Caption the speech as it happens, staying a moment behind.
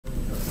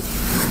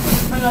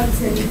Please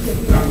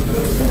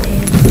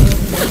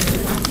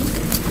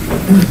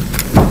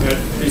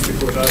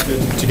record out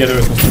together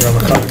with Mr.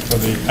 Ramakhani for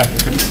the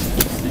applicant.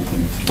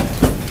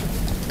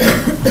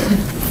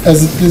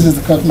 As it pleases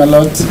the court, my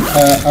lord,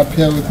 up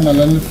here with my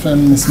learned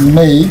friend Ms.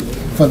 May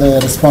for the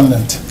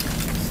respondent.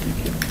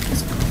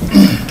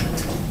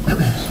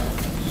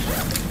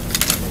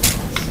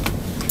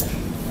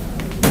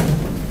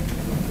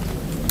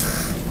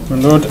 My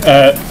lord,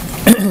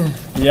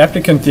 the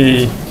applicant,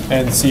 the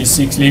ANC,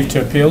 seeks leave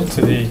to appeal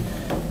to the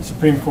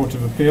Supreme Court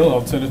of Appeal,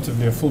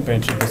 alternatively a full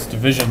bench of this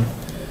division,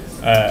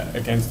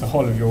 against the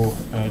whole of your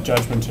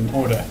judgment and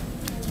order.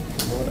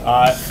 Lord,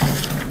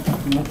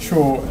 I'm not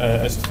sure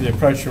as to the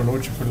approach your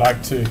lordship would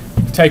like to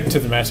take to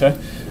the matter.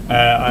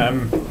 I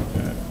am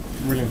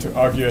willing to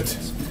argue it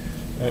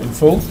in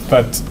full,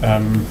 but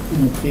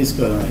please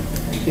go ahead.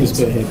 Please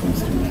go ahead,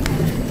 Mr. Mayor.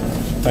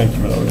 Thank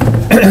you, my lord.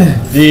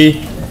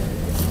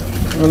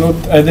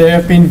 There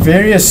have been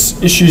various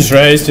issues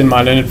raised in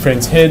my learned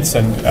friends' heads,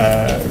 and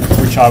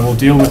which I will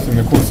deal with in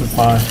the course of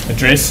my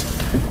address.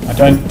 I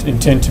don't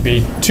intend to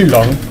be too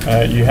long.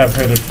 You have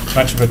heard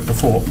much of it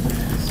before.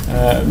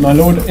 My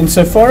lord,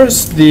 insofar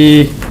as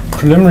the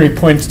preliminary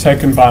points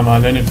taken by my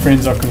learned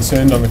friends are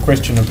concerned on the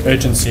question of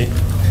urgency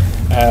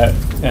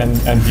and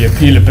the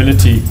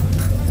appealability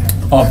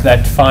of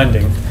that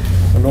finding,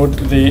 my lord,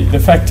 the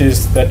fact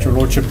is that your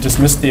lordship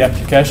dismissed the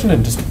application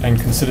and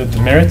considered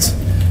the merits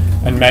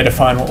and made a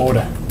final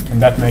order,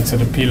 and that makes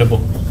it appealable.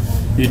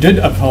 You did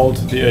uphold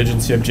the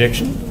urgency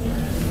objection,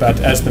 but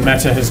as the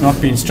matter has not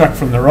been struck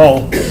from the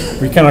roll,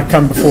 we cannot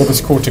come before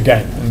this court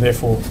again, and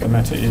therefore the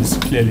matter is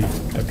clearly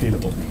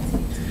appealable.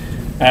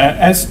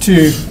 As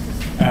to,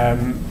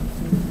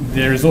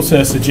 there is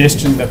also a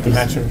suggestion that the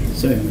matter...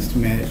 Sorry, Mr.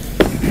 Mayor.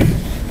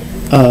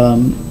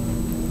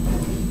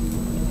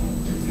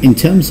 In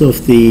terms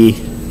of the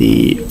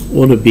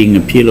order being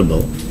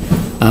appealable,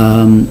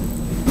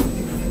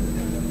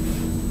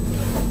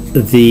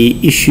 the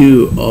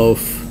issue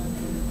of,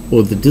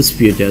 or the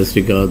dispute as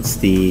regards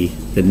the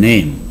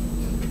name,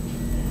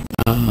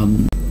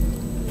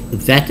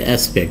 that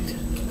aspect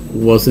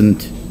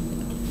wasn't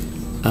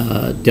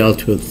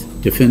dealt with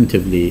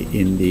definitively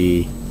in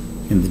the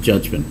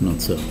judgment,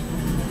 not so.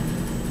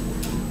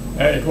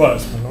 It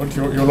was, my lord.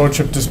 Your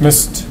lordship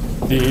dismissed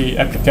the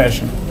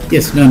application.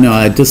 Yes, no,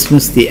 I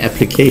dismissed the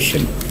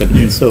application, but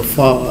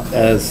insofar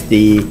as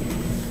the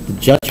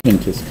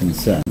judgment is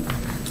concerned,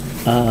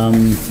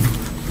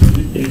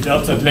 you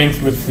dealt at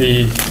length with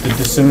the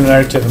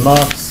dissimilarity of the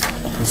marks,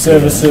 the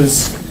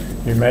services.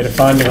 You made a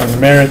finding on the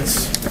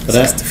merits.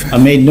 But I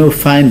made no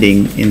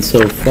finding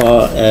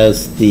insofar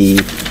as the,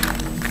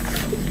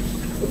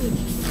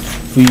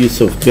 for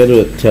use of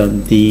better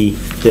term, the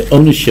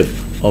ownership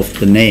of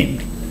the name.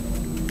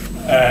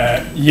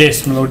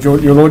 Yes, my lord.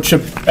 Your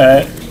lordship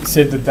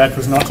said that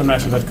was not a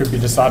matter that could be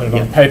decided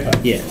on paper.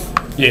 Yeah.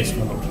 Yes,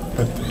 my lord.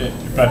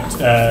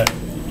 But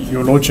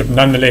your lordship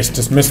nonetheless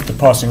dismissed the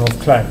passing off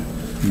claim.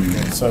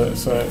 So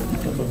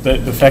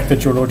the fact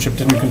that your lordship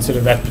didn't consider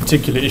that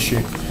particular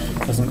issue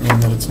doesn't mean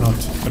that it's not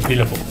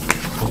appealable.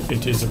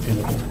 It is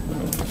appealable.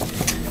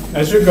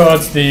 As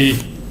regards the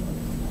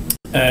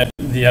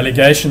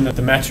allegation that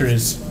the matter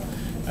is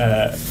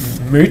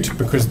moot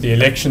because the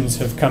elections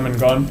have come and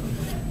gone,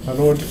 my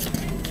lord,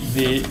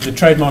 the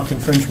trademark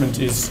infringement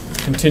is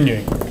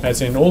continuing.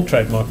 As in all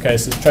trademark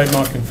cases,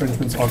 trademark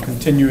infringements are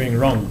continuing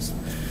wrongs.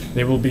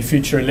 There will be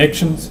future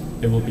elections,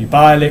 there will be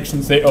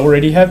by-elections, there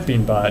already have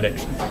been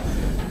by-elections.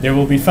 There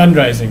will be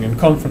fundraising and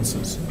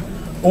conferences.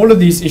 All of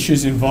these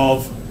issues will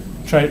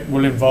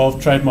involve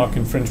trademark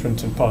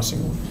infringement and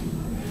passing off.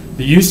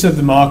 The use of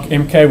the mark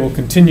MK will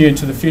continue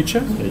into the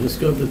future. So just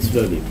go a bit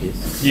slowly,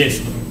 please.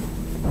 Yes.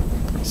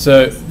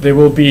 So there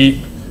will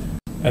be,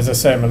 as I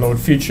say, my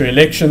lord, future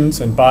elections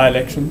and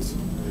by-elections,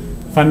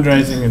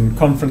 fundraising and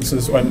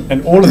conferences,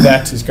 and all of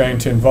that is going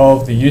to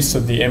involve the use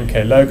of the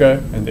MK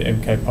logo and the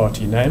MK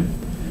party name.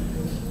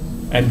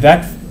 And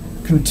that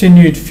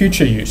continued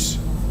future use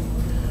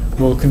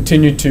will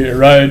continue to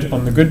erode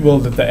on the goodwill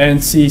that the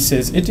ANC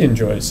says it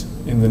enjoys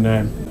in the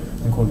name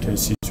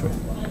ngoLwesibini weSizwe.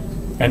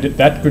 And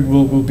that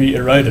goodwill will be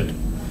eroded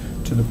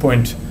to the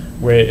point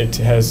where it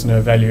has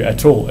no value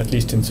at all, at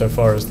least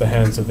insofar as the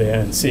hands of the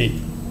ANC.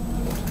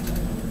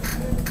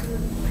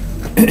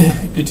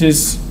 It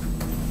is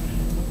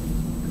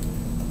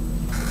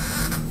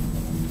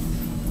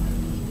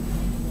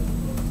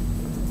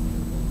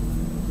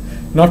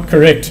not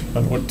correct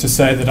to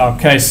say that our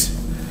case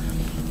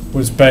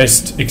was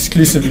based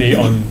exclusively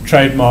on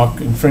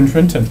trademark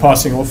infringement and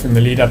passing off in the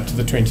lead up to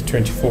the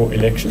 2024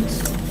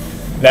 elections.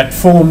 That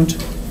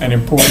formed an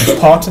important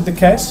part of the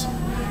case,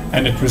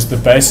 and it was the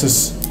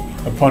basis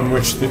upon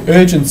which the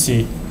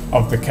urgency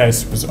of the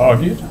case was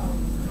argued.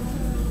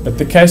 But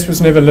the case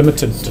was never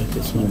limited to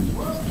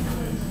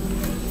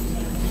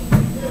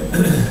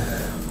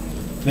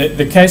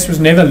the case was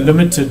never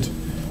limited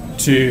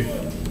to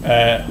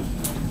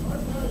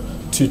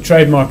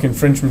trademark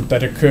infringement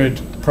that occurred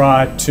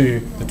prior to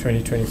the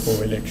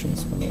 2024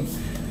 elections.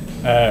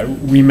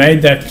 We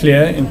made that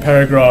clear in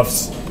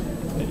paragraphs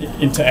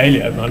inter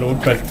alia, my lord,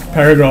 but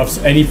paragraphs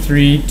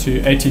 83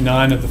 to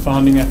 89 of the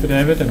founding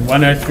affidavit and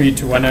 103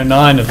 to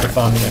 109 of the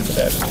founding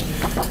affidavit,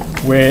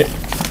 where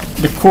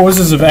the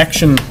causes of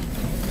action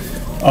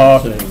are...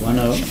 Sorry,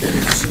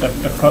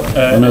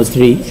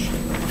 103?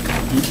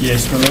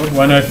 Yes, my lord.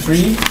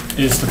 103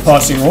 is the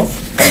passing off.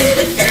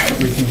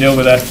 We can deal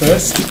with that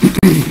first.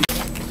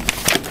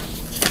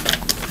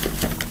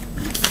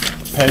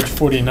 Page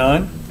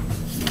 49.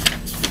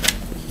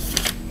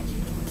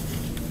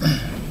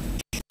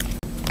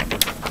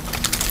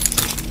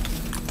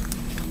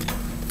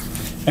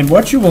 And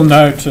what you will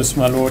notice,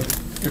 my lord,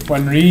 if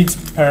one reads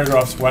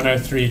paragraphs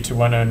 103 to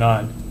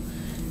 109,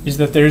 is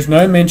that there is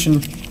no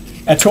mention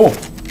at all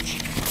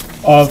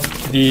of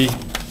the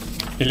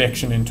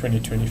election in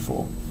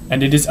 2024.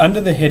 And it is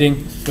under the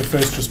heading, the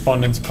first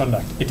respondent's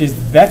conduct. It is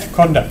that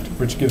conduct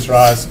which gives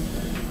rise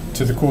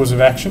to the cause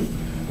of action.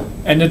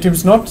 And it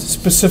was not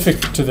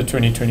specific to the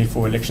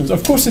 2024 elections.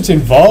 Of course, it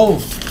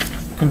involved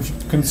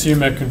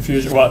consumer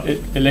confusion, well,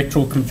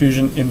 electoral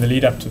confusion in the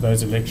lead up to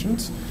those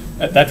elections.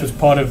 That is,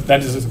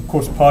 of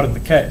course, part of the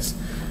case.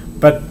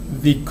 But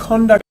the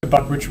conduct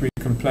about which we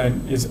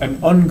complain is an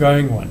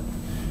ongoing one.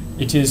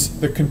 It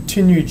is the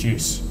continued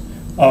use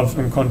of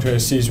ngophawu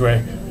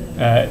weSizwe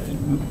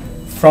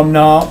from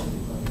now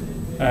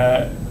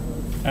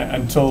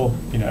until,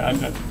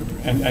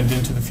 and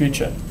into the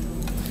future.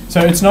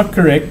 So it's not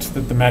correct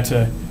that the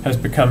matter has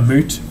become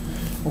moot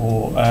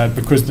or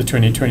because the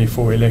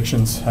 2024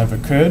 elections have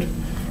occurred.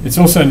 It's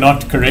also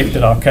not correct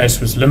that our case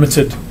was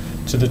limited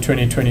to the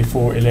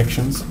 2024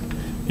 elections.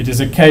 It is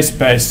a case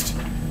based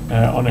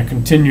on a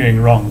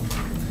continuing wrong,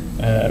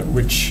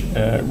 which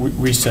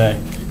we say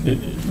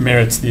it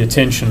merits the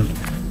attention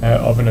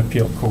of an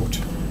appeal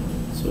court.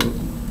 So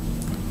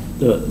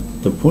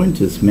the point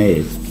is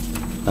made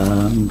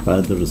by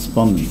the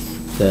respondents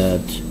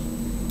that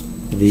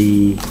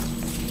the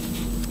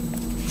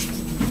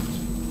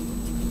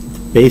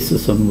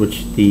basis on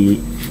which the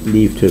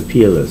leave to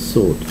appeal is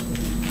sought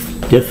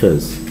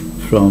differs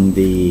from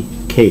the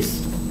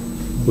case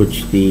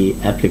which the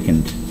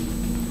applicant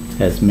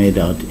has made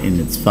out in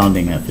its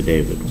founding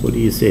affidavit. What do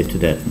you say to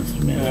that,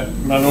 Mr. Mayor?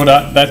 My Lord,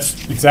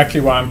 that's exactly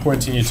why I'm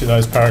pointing you to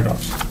those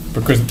paragraphs.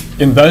 Because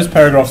in those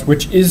paragraphs,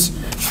 which is,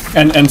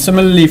 and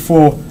similarly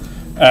for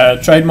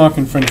trademark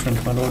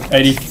infringement, my Lord,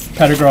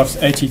 paragraphs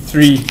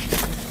 83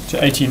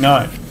 to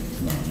 89.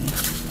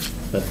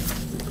 But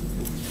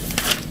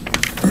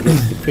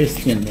the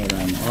question that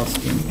I'm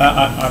asking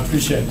I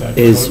appreciate that,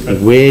 is,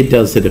 Lord, where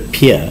does it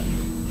appear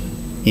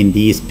in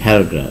these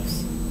paragraphs,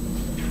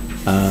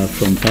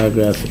 from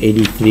paragraph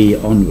 83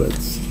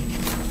 onwards,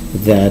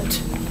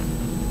 that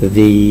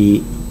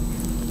the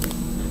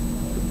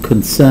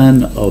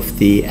concern of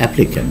the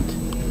applicant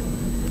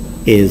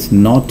is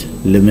not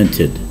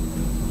limited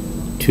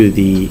to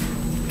the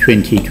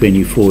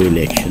 2024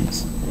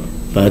 elections,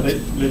 but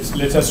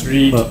let us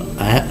read. Well,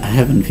 I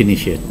haven't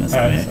finished yet,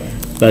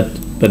 Mr. Mayor.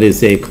 But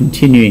is a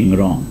continuing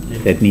wrong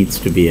that needs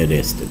to be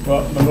arrested.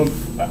 Well, my Lord,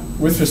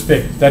 with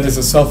respect, that is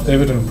a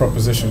self-evident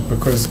proposition,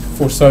 because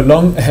for so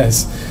long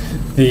as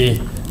the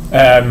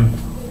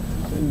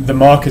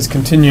mark is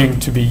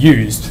continuing to be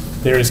used,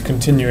 there is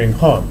continuing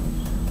harm.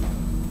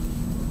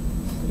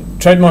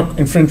 Trademark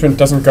infringement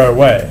doesn't go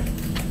away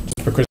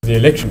just because the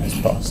election has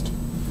passed.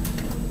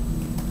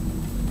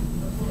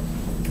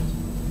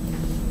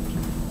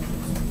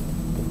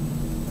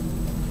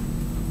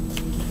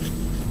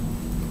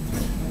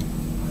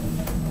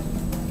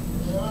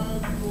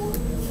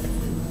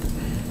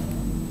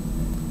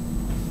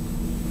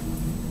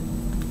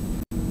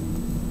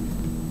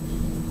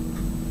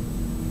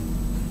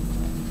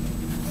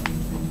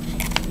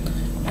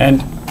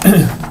 And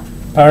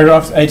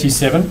paragraph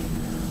 87,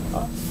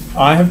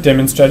 I have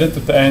demonstrated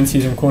that the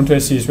ANC's ngophawu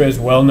weSizwe is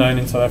well known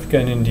in South Africa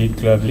and indeed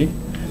globally.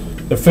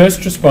 The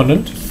first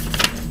respondent,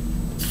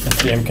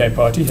 that's the NMK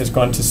party, has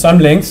gone to some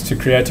lengths to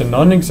create a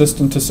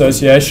non-existent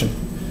association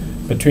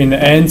between the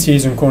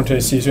ANC's ngophawu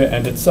weSizwe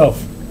and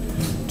itself.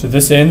 To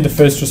this end, the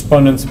first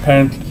respondent's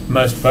apparent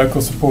most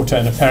vocal supporter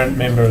and apparent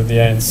member of the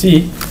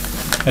ANC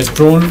has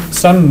drawn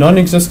some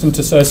non-existent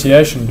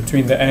association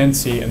between the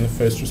ANC and the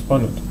first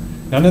respondent.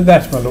 None of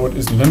that, my Lord,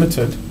 is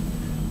limited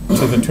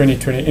to the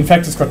 2020. In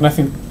fact, it's got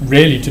nothing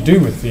really to do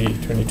with the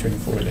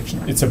 2024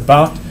 election. It's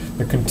about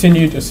the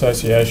continued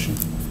association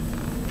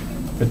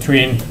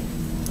between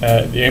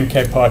the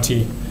NMK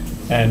party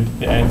and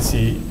the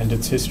ANC and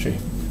its history.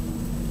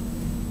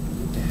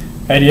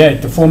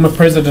 88. The former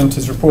president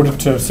is reported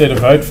to have said a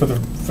vote for the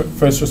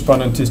first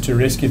respondent is to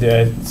rescue the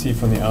ANC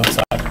from the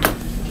outside.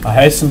 I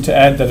hasten to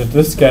add that at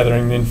this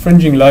gathering, the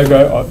infringing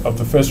logo of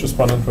the first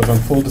respondent was on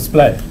full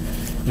display.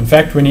 In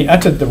fact, when he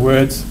uttered the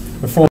words,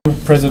 the former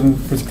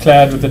president was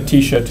clad with a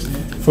T-shirt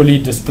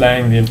fully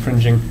displaying the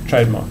infringing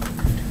trademark.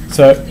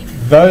 So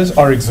those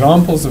are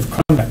examples of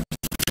conduct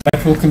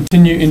that will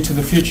continue into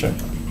the future.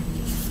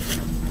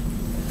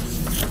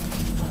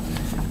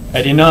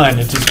 89.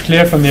 It is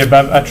clear from the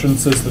above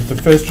utterances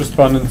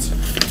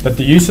that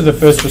the use of the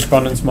first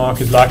respondent's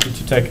mark is likely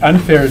to take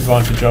unfair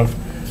advantage of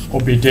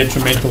or be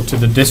detrimental to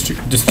the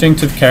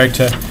distinctive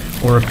character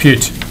or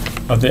repute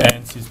of the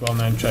ANC's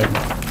well-known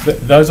trademark.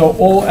 Those are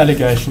all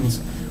allegations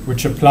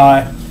which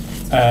apply,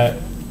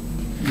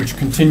 which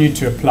continue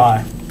to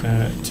apply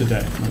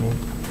today, my lord.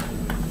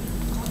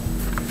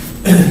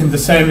 The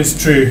same is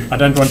true, I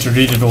don't want to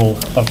read it all,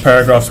 of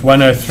paragraphs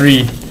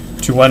 103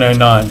 to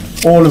 109,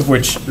 all of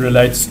which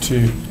relates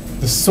to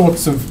the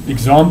sorts of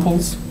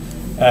examples,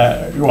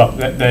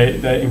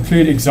 they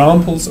include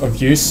examples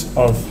of use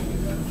of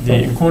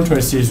the ngophawu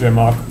weSizwe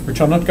mark,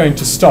 which are not going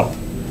to stop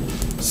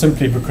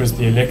simply because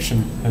the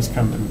election has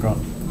come and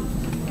gone.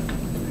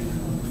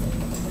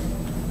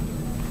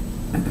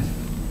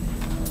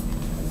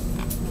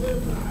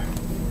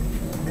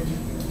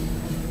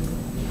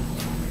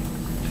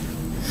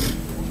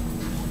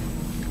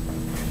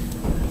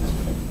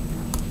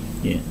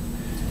 Yeah.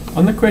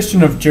 On the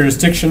question of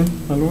jurisdiction,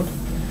 my lord,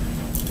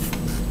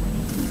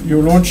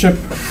 your lordship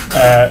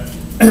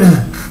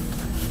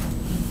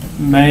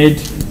made,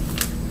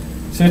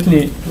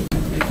 certainly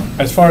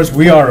as far as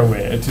we are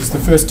aware, it is the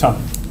first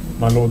time,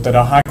 my lord, that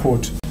a High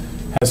Court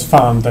has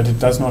found that it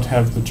does not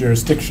have the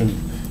jurisdiction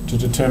to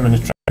determine a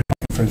trademark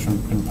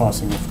infringement in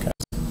passing off case.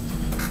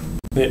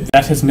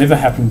 That has never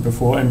happened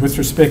before, and with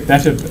respect,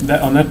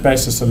 on that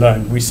basis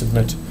alone, we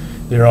submit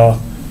there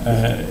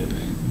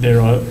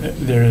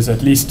is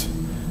at least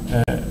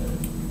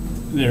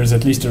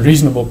a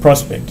reasonable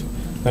prospect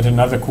that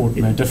another court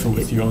may differ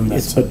with you on that.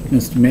 Yes, but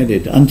Mr.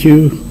 Medit,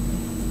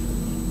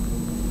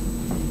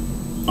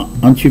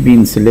 aren't you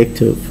being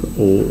selective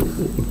or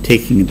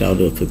taking it out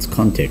of its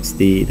context?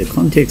 The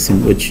context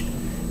in which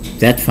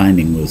that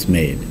finding was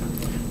made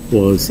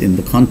was in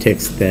the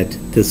context that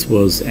this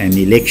was an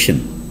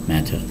election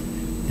matter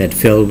that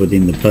fell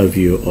within the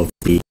purview of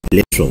the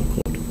electoral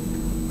court.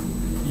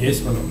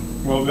 Yes, my lord.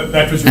 Well,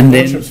 that was your and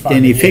lordship's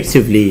finding. Then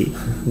effectively,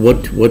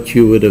 yes. what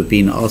you would have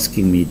been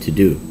asking me to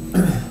do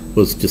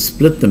was to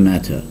split the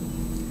matter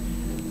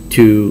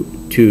to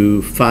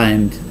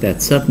find that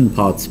certain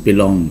parts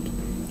belonged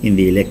in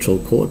the electoral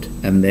court,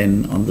 and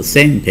then on the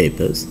same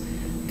papers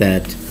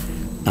that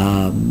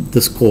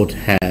this court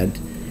had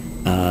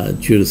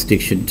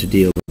jurisdiction to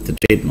deal with the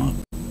trademark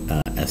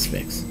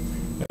aspects.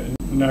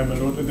 No, my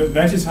lord,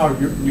 that is how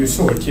you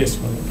saw it, yes,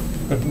 my lord.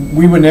 But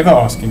we were never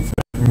asking for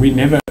that. We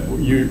never,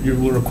 you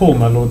will recall,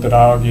 my lord, that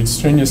I argued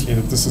strenuously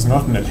that this is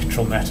not an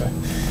electoral matter.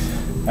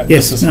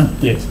 Yes, no.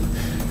 Yes.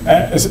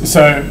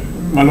 So,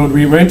 my lord,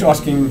 we weren't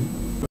asking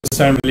for the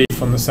same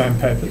relief on the same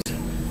papers.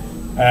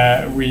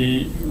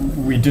 We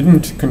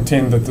didn't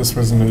contend that this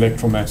was an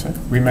electoral matter.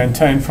 We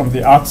maintained from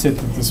the outset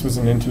that this was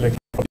an intellectual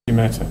property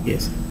matter.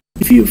 Yes.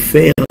 If you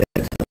fail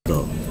at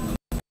hurdle,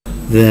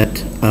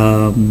 that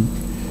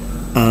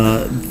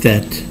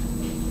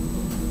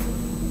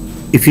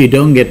if you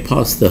don't get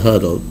past the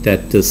hurdle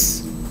that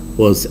this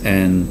was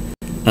a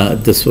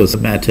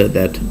matter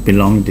that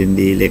belonged in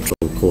the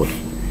electoral court,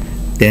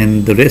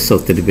 then the rest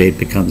of the debate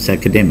becomes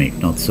academic,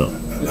 not so.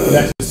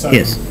 That is so.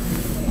 Yes.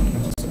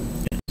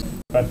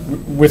 But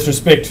with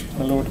respect,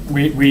 my lord,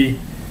 we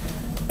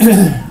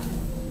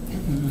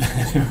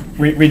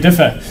we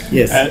differ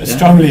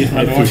strongly,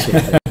 my lord.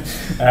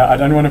 I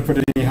don't want to put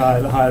it any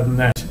higher than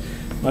that.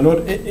 My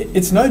lord,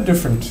 it's no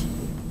different.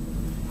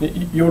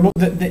 Your lord,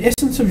 the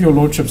essence of your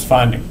lordship's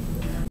finding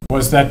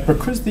was that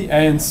because the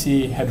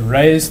ANC had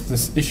raised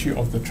this issue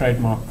of the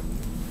trademark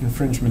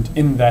infringement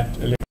in that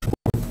electoral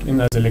court, in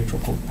those electoral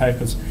court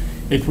papers,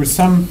 it was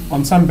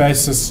on some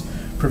basis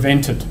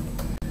prevented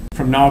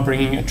from now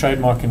bringing a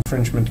trademark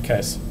infringement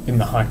case in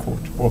the High Court,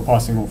 or a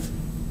passing off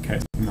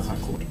case in the High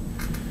Court.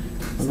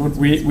 My lord,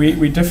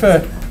 we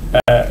differ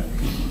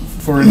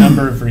for a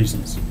number of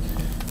reasons.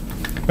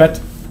 But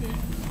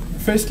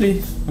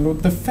firstly, my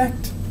lord, the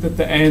fact that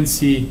the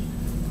ANC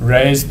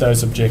raised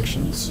those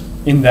objections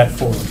in that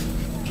forum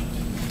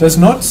does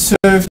not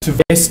serve to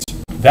vest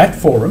that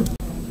forum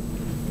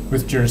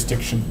with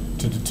jurisdiction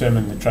to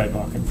determine the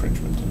trademark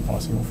infringement in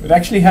passing off. It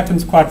actually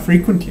happens quite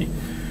frequently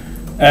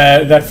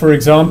that, for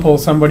example,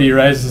 somebody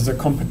raises a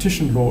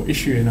competition law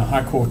issue in a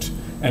High Court,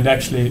 and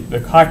actually the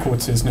High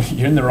Court says, no,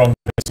 you're in the wrong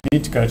place, you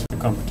need to go to the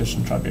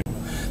Competition Tribunal.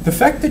 The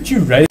fact that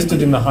you raised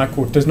it in the High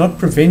Court does not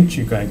prevent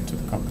you going to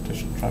the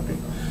Competition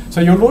Tribunal. So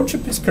your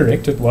lordship is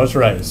correct, it was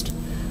raised.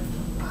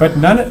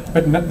 But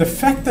the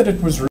fact that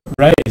it was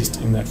raised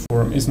in that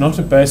forum is not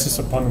a basis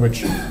upon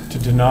which to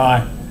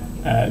deny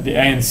the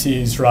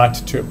ANC's right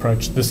to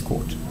approach this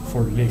court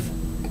for relief.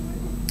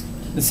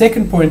 The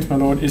second point, my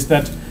lord, is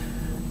that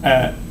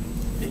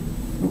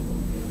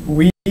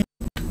where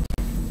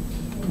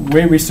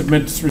we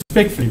submit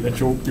respectfully that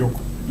your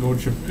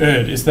lordship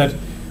erred is that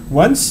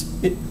once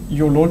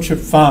your lordship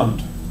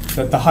found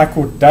that the High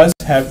Court does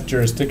have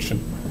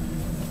jurisdiction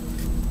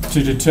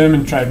to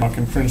determine trademark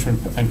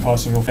infringement and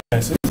passing off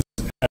cases,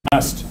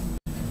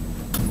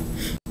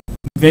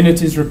 then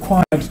it is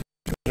required to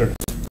consider it.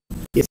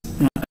 Yes,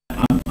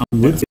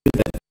 I'm with you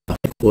that the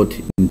High Court,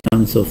 in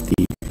terms of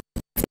the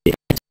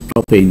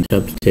proper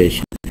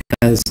interpretation,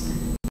 has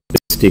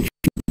jurisdiction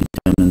to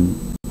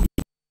determine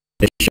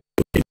the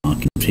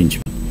trademark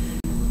infringement.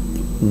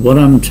 What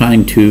I'm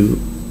trying to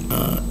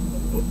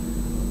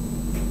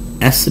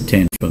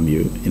ascertain from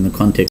you in the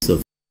context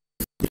of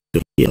the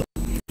appeal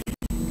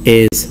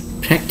is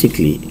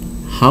practically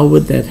how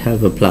would that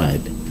have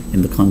applied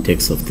in the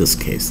context of this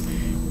case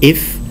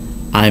if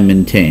I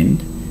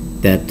maintained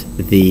that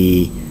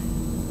the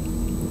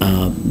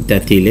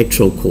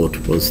electoral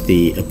court was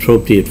the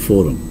appropriate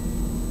forum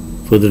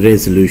for the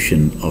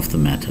resolution of the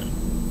matter?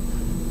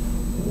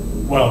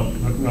 Well,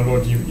 my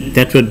lord,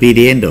 that would be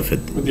the end of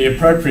it. The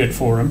appropriate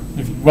forum.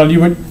 Well, you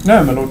would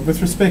no, my lord.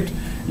 With respect,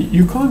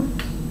 you can't,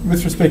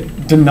 with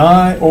respect,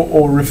 deny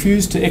or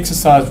refuse to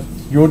exercise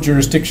your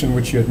jurisdiction,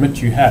 which you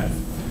admit you have,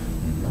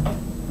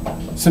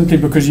 simply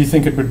because you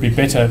think it would be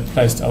better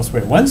placed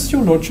elsewhere. Once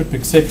your lordship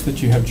accepts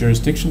that you have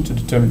jurisdiction to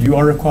determine, you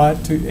are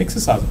required to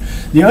exercise it.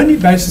 The only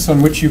basis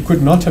on which you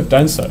could not have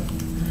done so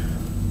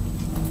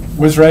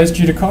was res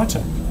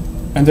judicata,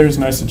 and there is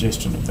no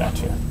suggestion of that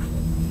here.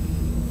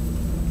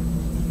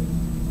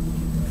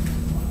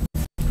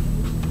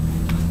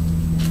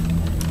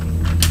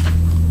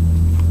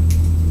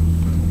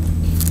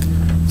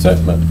 So,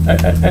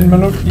 and my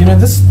lord, you know,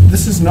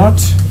 this is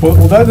not,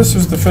 although this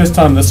was the first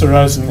time this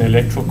arose in the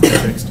electoral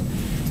context,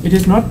 it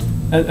is not,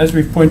 as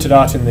we've pointed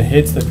out in the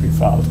heads that we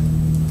filed,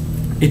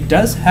 it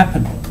does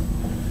happen.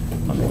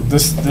 My lord,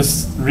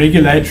 this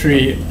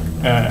regulatory,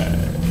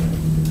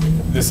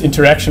 this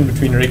interaction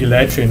between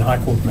regulatory and high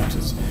court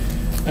matters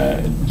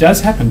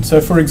does happen.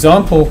 So, for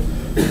example,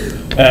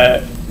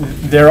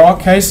 there are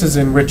cases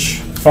in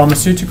which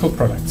pharmaceutical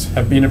products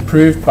have been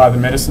approved by the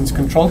Medicines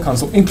Control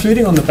Council,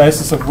 including on the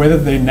basis of whether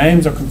their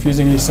names are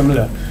confusingly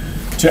similar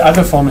to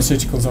other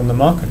pharmaceuticals on the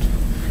market.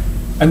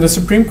 And the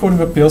Supreme Court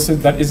of Appeal said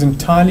that is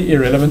entirely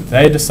irrelevant.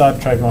 They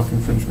decide trademark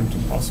infringement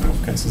in passing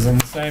off cases.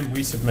 And the same,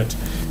 we submit,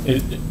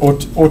 it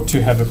ought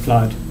to have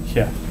applied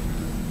here.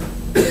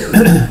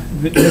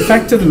 The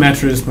fact of the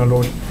matter is, my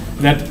lord,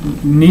 that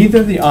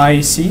neither the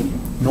IEC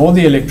nor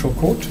the Electoral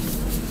Court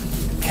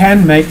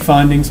can make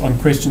findings on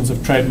questions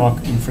of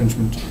trademark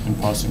infringement and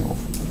passing off.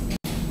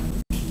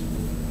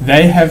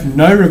 They have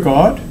no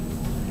regard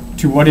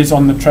to what is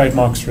on the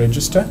trademarks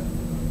register.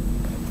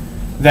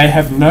 They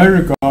have no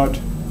regard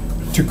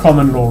to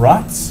common law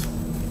rights.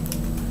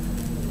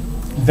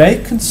 They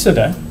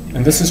consider,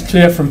 and this is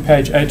clear from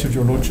page 8 of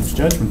your lordship's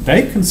judgment,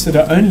 they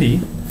consider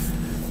only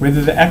whether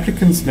the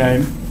applicant's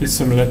name is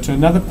similar to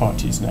another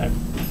party's name.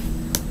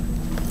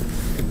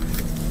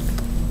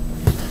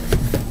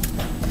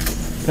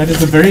 That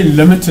is a very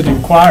limited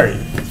inquiry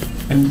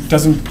and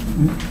doesn't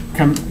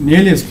come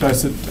nearly as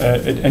close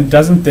and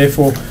doesn't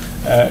therefore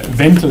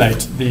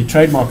ventilate the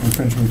trademark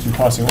infringement and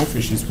passing off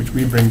issues which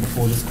we bring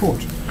before this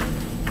court.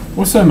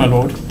 Also, my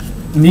lord,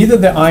 neither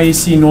the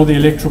IEC nor the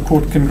Electoral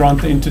Court can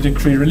grant the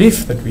interdictory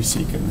relief that we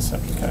seek in this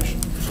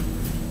application.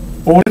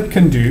 All it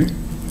can do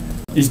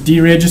is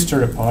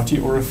deregister a party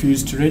or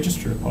refuse to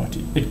register a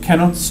party. It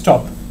cannot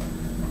stop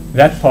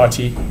that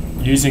party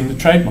using the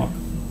trademark.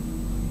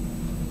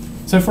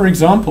 So, for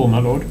example, my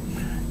lord,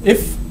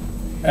 if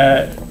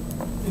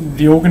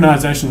the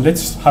organisation,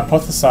 let's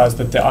hypothesize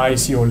that the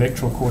IEC or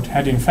Electoral Court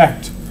had in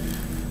fact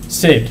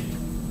said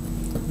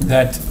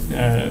that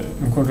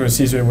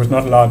weSizwe was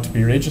not allowed to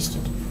be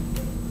registered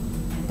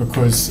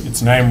because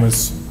its name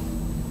was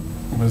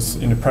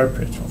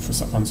inappropriate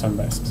on some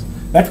basis,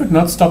 that would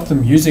not stop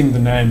them using the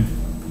name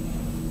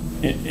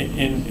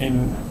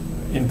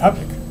in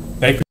public.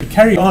 They could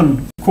carry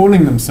on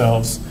calling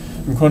themselves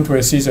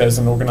weSizwe as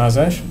an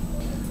organisation.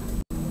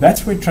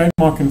 That's where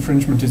trademark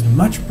infringement is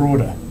much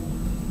broader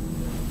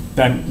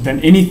than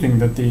anything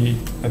that the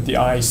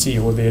IEC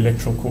or the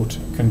Electoral Court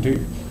can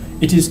do.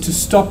 It is to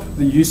stop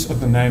the use of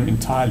the name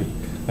entirely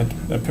that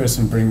a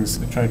person brings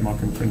a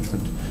trademark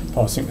infringement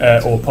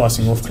or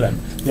passing off claim.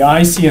 The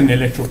IEC and the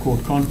Electoral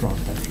Court can't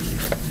grant that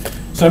relief.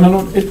 So, my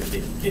lord,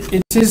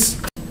 it is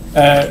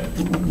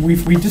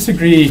we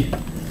disagree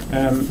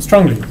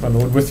strongly, my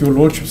lord, with your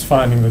lordship's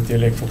finding that the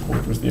Electoral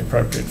Court was the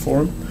appropriate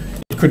forum.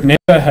 It could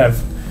never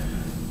have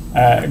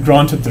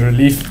granted the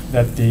relief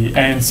that the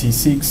ANC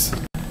seeks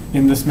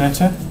in this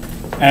matter,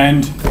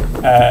 and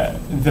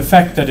the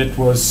fact that it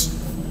was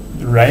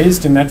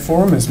raised in that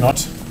forum is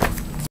not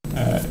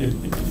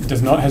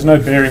has no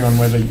bearing on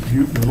whether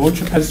your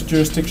lordship has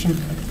jurisdiction.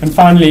 And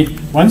finally,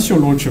 once your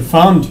lordship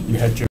found you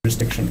had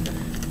jurisdiction,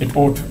 it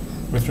ought,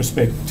 with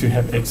respect, to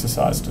have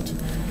exercised it.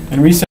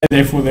 And we say,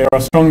 therefore, there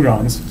are strong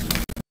grounds,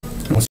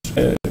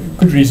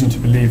 good reason to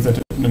believe that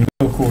an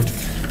appeal court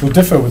will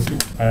differ with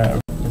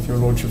your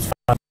lordship's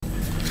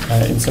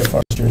finding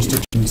insofar as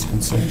jurisdiction is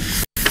concerned.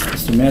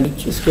 Mr. Mayor,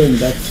 just going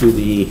back to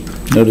the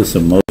notice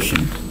of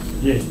motion.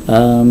 Yes.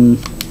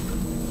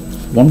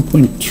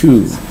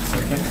 1.2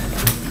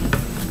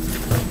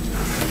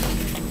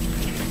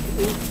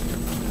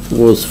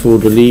 was for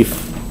relief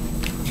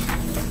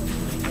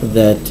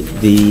that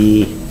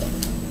the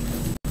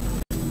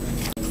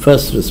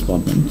first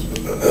respondent,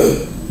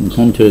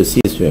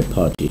 ngophawu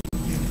party,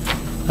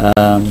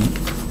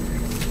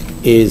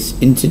 is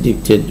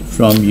interdicted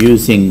from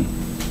using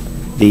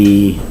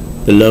the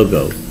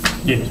logo.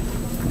 Yes.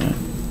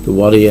 The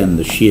warrior and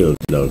the shield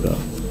logo.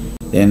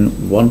 Then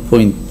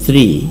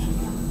 1.3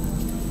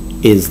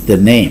 is the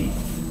name,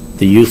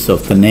 the use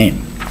of the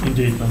name.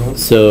 Indeed, my lord.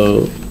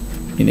 So,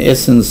 in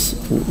essence,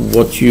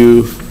 what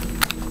you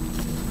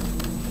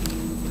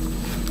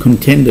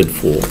contended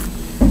for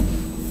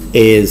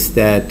is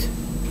that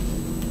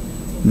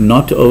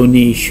not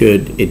only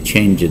should it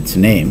change its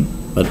name,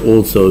 but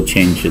also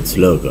change its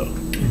logo.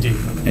 Indeed.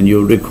 And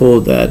you'll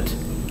recall that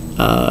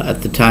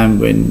at the time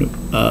when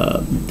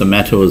the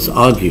matter was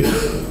argued,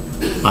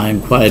 I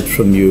inquired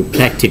from you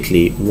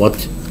practically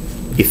what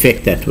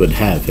effect that would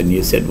have, and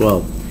you said,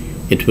 well,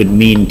 it would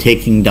mean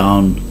taking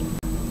down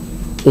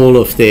all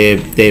of their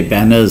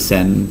banners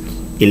and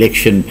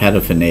election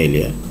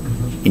paraphernalia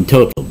in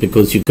total,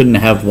 because you couldn't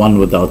have one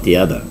without the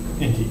other.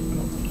 Indeed.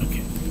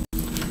 Okay.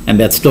 And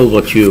that's still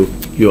what you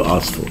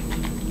asked for.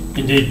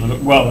 Indeed.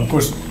 Well, of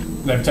course,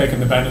 they've taken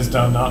the banners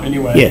down now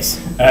anyway. Yes.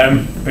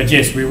 But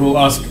yes, we will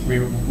ask, we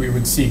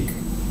would seek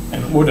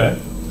an order.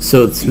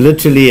 So it's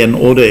literally an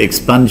order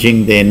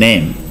expunging their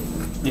name.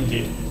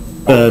 Indeed.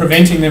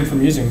 Preventing them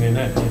from using their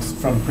name, yes.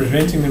 From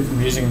preventing them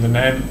from using the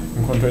name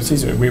ngophawu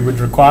weSizwe, we would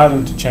require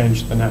them to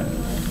change the name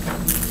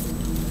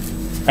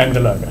and the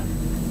logo.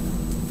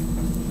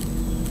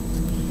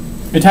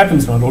 It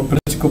happens, my lord.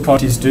 Political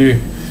parties do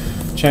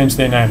change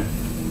their name.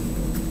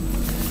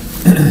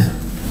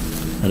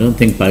 I don't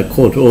think by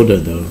court order,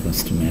 though,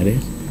 Mr.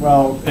 Marriott.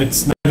 Well,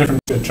 it's no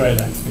different to a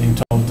trader being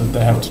told that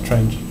they have to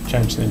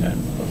change their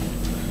name.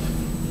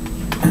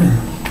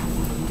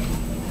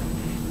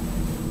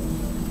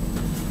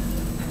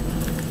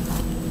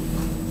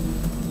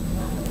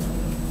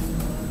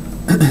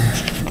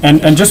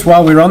 And just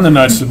while we're on the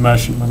notice of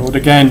motion, my lord,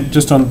 again,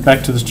 just on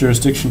back to this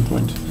jurisdiction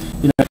point,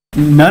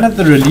 none of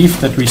the relief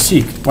that we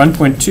seek,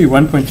 1.2,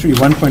 1.3,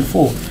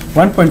 1.4,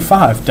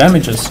 1.5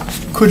 damages,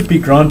 could be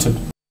granted.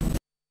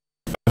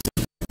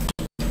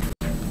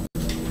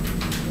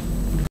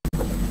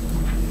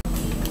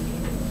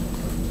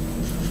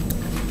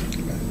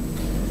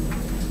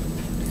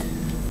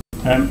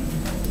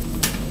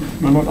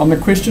 My lord, on the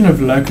question of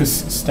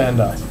locus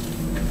standi,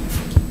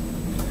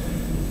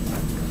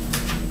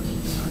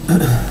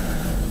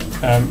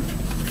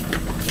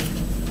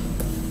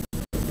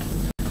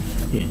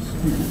 Yes.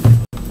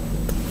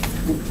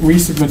 we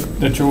submit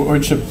that your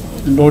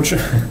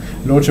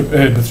lordship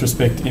erred with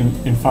respect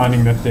in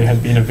finding that there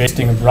had been a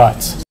vesting of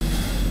rights.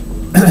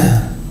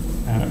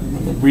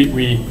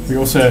 We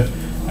also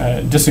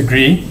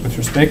disagree with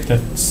respect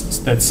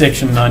that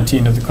Section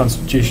 19 of the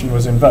Constitution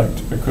was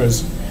invoked,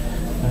 because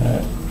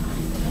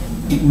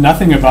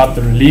nothing about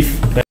the relief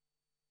that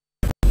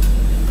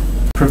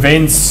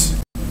prevents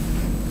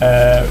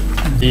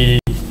the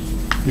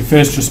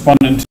first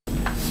respondent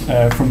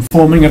from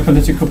forming a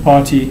political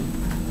party,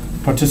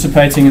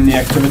 participating in the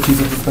activities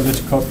of the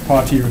political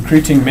party,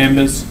 recruiting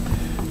members,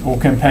 or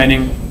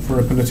campaigning for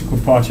a political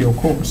party or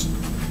cause.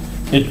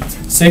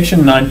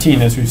 Section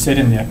 19, as we've said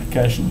in the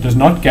application, does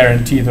not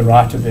guarantee the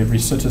right of every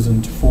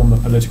citizen to form a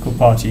political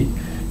party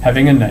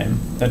having a name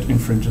that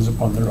infringes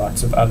upon the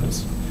rights of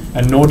others,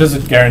 and nor does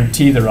it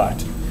guarantee the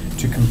right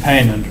to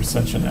campaign under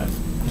such a name.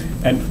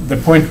 And the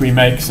point we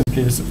make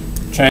simply is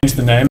change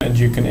the name and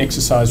you can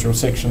exercise your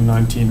Section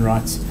 19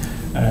 rights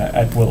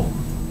at will.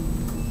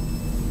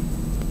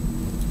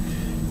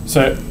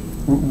 So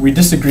we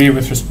disagree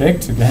with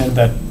respect to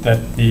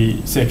that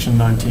the Section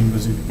 19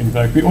 was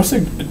invoked. We also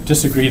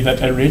disagree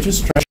that a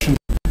registration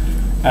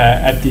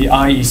at the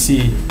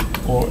IEC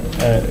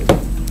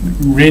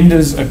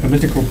renders a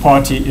political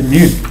party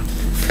immune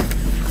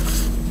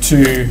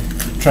to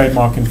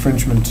trademark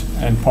infringement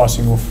and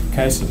passing off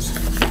cases.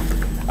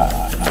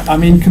 I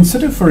mean,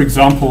 consider, for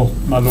example,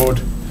 my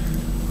lord,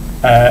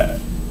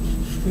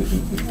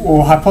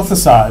 or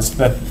hypothesize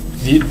that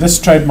this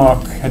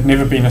trademark had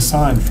never been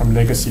assigned from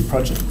legacy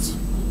projects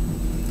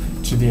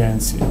to the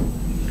ANC.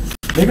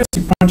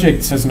 Legacy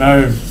projects has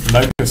no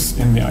locus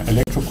in the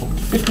electoral court.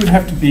 It would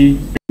have to be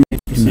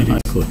In the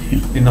High Court,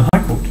 yeah. in the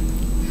High Court.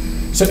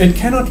 So it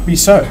cannot be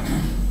so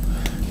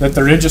that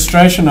the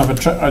registration of at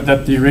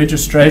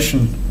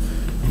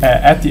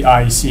the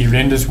IEC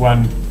renders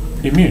one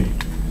immune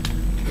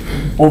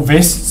or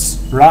vests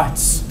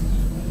rights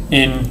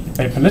in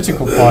a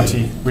political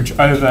party which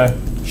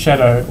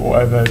overshadow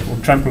or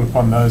trample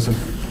upon those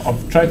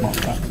of trademark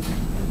rights.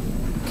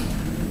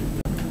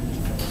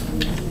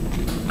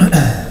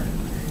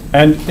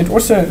 And it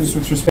also is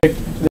with respect,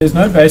 there's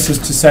no basis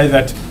to say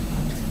that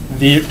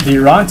the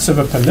rights of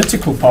a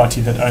political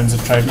party that owns a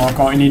trademark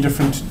are any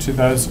different to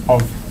those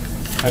of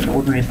an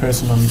ordinary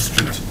person on the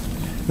street.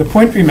 The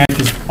point we make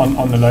is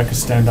on the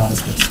locus standi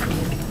is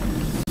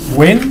this.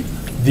 When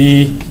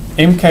the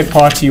MK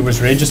party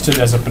was registered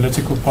as a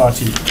political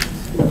party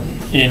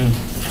in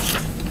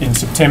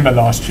September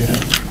last year,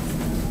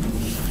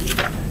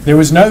 there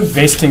was no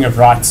vesting of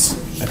rights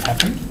that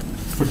happened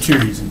for two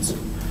reasons.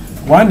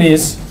 One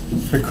is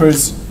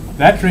because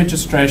that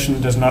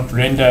registration does not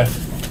render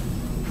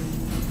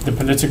the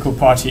political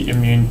party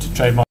immune to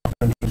trademark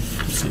infringement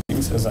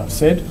proceedings, as I've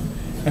said.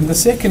 And the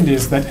second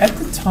is that at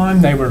the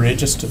time they were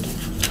registered,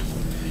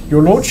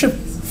 your lordship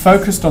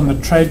focused on the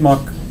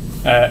trademark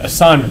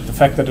assignment, the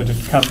fact that it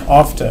had come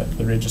after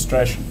the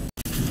registration.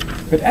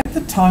 But at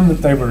the time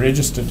that they were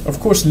registered, of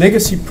course,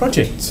 legacy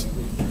projects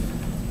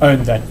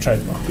owned that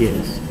trademark.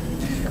 Yes.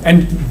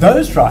 And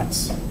those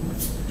rights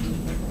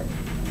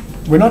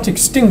were not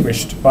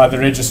extinguished by the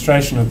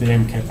registration of the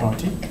MK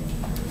party,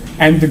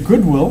 and the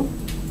goodwill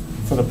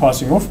for the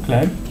passing off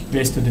claim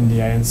vested in the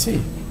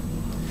ANC.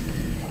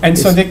 And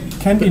so there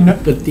can be no...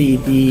 But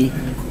the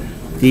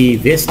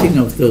vesting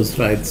of those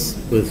rights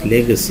with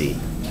legacy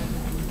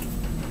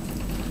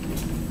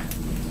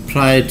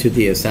prior to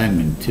the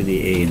assignment to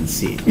the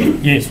ANC,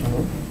 Yes, my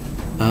lord.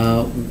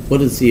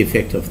 what is the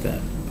effect of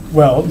that?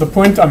 Well, the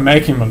point I'm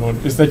making, my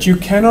lord, is that you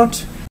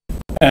cannot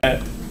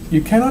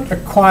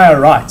acquire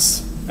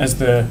rights, as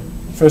the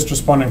first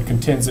respondent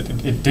contends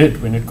it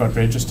did when it got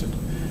registered,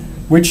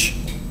 which,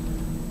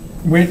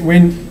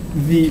 when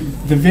the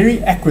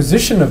very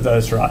acquisition of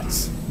those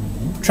rights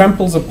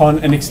tramples upon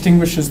and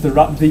extinguishes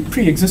the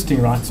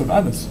pre-existing rights of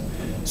others.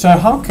 So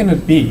how can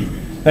it be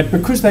that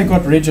because they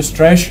got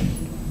registration,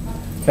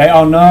 they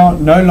are now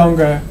no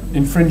longer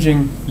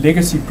infringing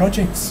legacy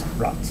projects'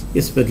 rights?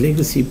 Yes, but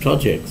legacy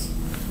projects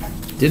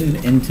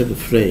didn't enter the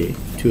fray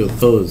to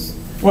oppose.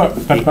 Well,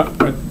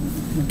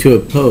 To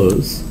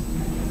oppose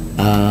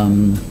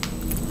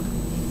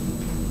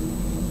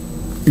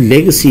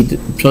legacy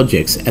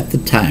projects at the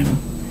time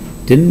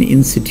didn't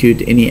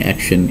institute any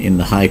action in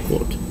the High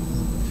Court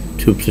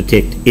to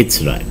protect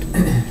its right.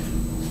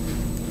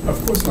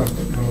 of course not,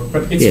 my lord,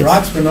 but its Yes.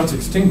 rights were not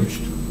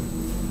extinguished.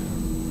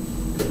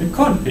 It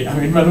can't be. I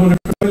mean, my lord,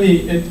 I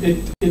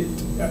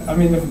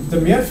mean, the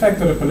mere fact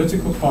that a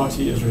political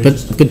party is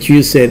registered. But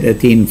you said that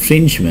the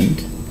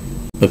infringement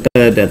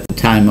occurred at the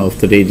time of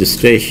the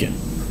registration.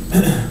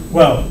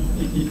 Well,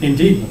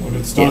 indeed, my lord,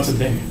 it started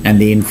then. And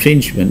the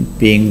infringement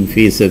being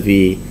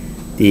vis-a-vis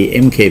the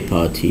MK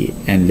party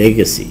and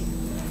legacy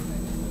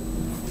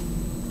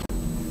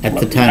at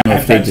the time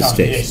At of that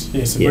registration. Time,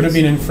 yes, it would have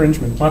been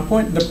infringement.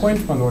 The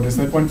point, my lord, is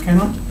that one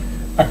cannot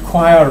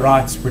acquire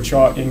rights which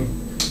are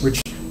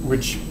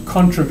which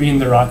contravene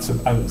the rights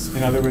of others.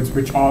 In other words,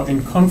 which are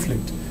in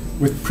conflict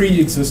with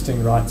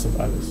pre-existing rights of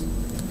others.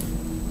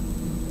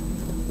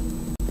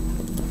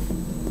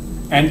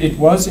 And it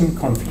was in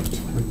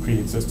conflict with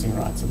pre-existing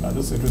rights of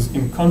others. It was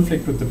in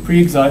conflict with the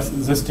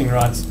pre-existing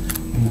rights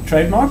in the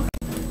trademark,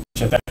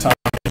 which at that time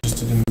was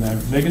registered in the name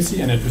of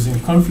legacy, and it was in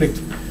conflict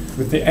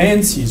with the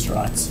ANC's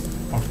rights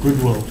of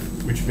goodwill,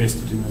 which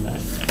vested in the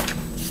name.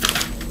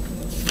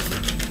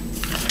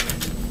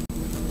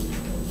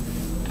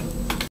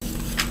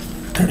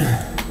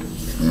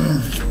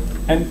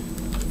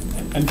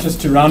 And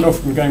just to round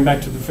off and going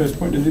back to the first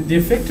point, the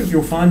effect of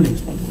your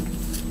findings, my lord,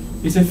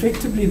 is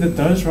effectively that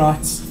those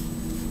rights,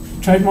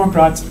 trademark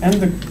rights and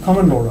the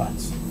common law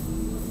rights,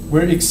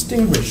 were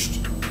extinguished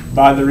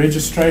by the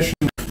registration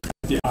of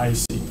the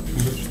IEC. In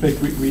this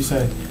respect, we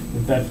say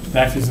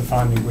that is a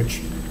finding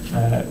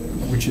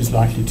which is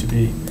likely to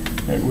be,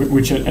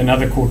 which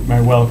another court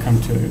may well come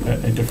to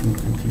a different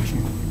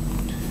conclusion.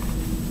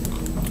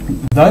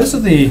 Those are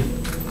the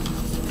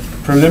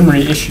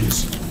preliminary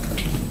issues.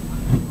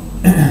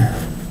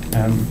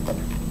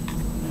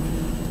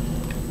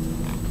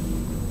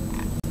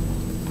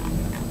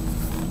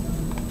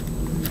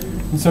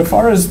 So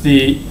far as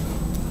the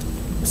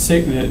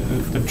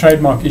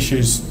trademark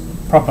issues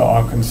proper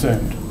are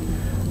concerned,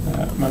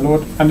 my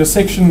lord, under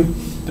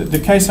the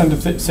case under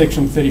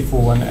section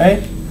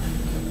 34(1)(a),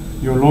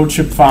 your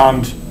lordship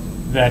found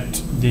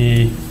that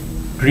the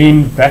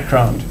green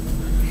background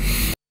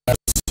was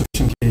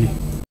sufficiently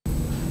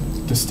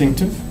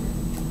distinctive.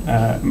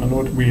 My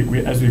lord,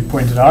 as we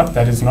pointed out,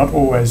 that is not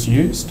always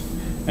used,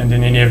 and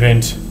in any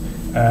event,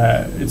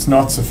 it's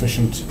not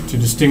sufficient to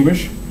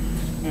distinguish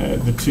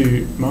the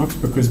two marks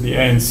because the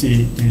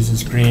ANC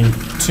uses green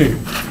too.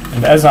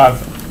 And as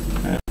I've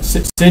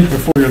said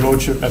before your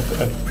lordship at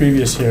the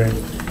previous hearing,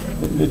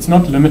 it's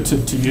not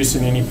limited to use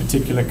in any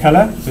particular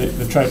colour,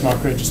 the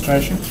trademark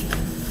registration,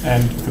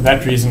 and for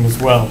that reason as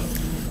well,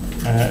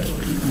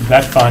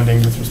 that finding,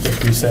 with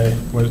respect, we say,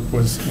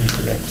 was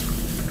incorrect.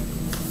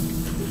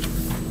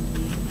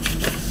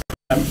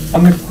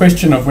 On the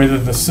question of whether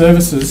the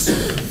services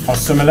are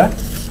similar,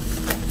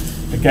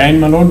 again,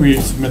 my lord, we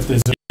submit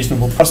there's a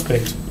reasonable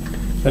prospect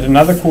that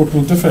another court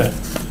will differ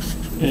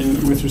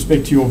with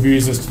respect to your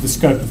views as to the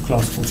scope of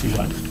Class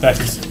 41. That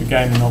is,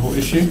 again, a novel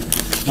issue,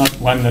 not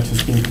one that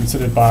has been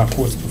considered by our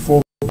courts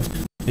before.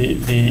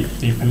 The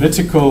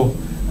political,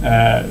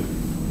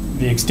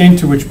 the extent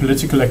to which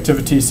political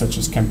activities such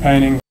as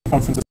campaigning,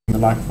 conferences and the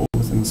like fall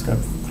within the scope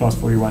of Class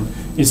 41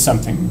 is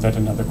something that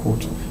another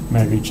court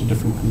may reach a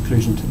different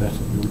conclusion to that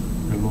of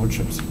your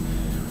lordships.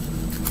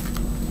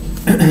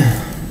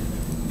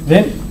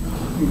 Then,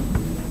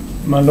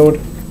 my lord,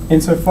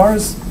 insofar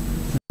as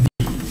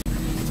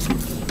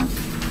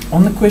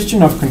on the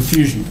question of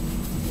confusion,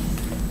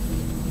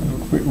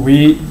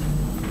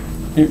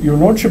 your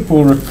lordship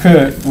will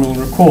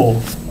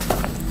recall,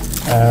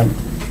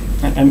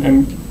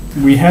 and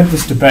we had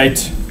this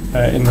debate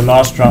in the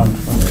last round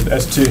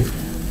as to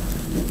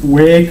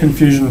where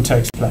confusion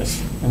takes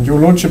place. And your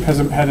lordship has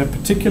had a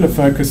particular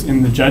focus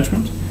in the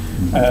judgment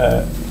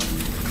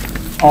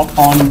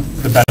on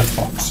the ballot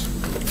box.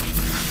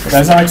 But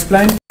as I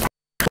explained,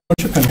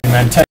 and we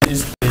maintain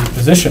is the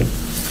position.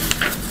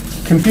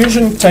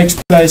 Confusion takes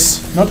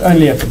place not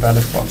only at the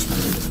ballot box.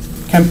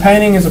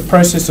 Campaigning is a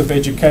process of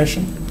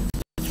education.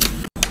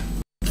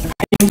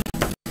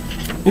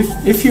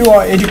 If you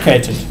are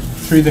educated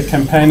through the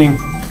campaigning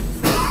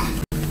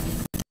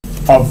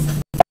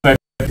of it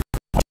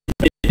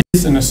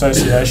is an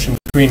association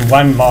between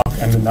one mark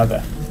and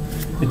another.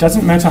 It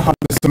doesn't matter how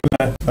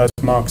similar those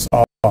marks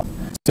are. So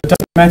it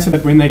doesn't matter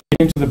that when they get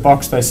into the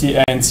box they see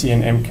ANC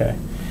and MK.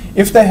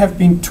 If they have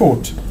been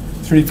taught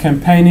through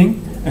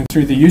campaigning and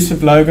through the use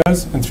of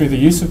logos and through the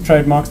use of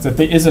trademarks that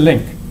there is a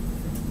link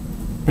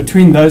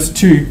between those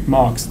two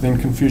marks, then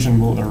confusion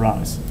will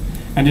arise.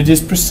 And it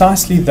is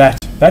precisely that.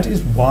 That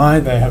is why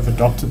they have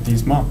adopted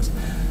these marks.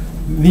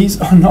 These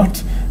are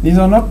not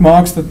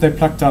marks that they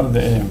plucked out of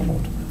the air, my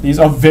lord. These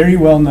are very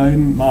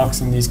well-known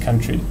marks in this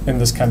country.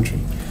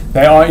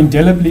 They are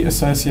indelibly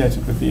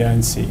associated with the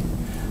ANC.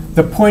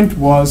 The point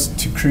was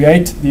to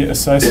create the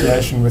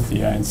association with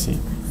the ANC.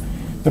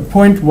 The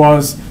point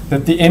was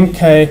that the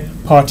MK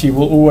party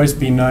will always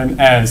be known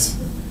as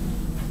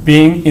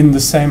being in the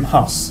same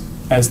house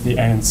as the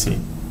ANC.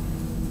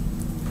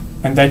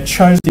 And they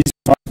chose these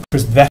marks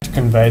because that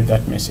conveyed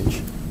that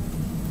message.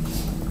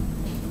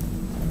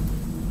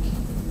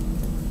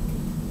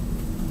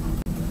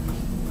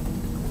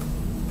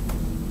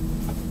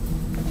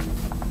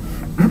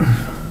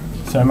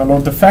 So, my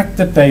lord, the fact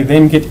that they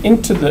then get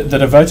into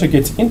that a voter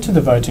gets into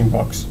the voting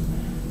box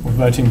or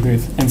voting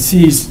booth and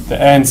sees the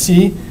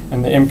ANC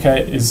and the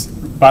MK is,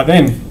 by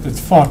then, it's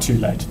far too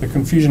late. The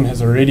confusion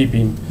has already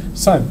been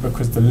sown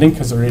because the link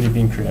has already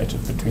been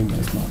created between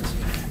those marks.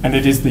 And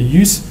it is the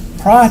use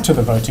prior to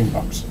the voting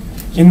box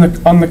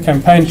on the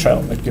campaign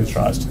trail that gives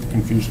rise to the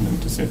confusion and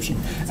deception.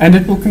 And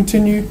it will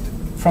continue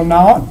from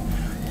now on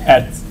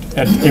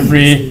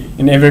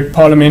in every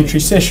parliamentary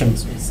session,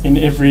 in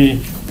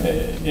every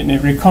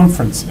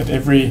conference, at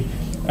every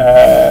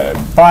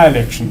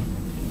by-election.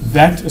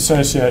 That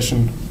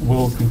association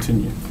will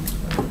continue.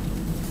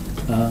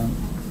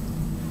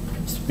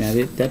 Mr.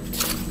 Marriott,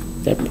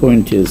 that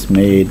point is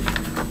made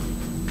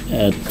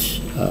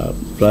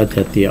right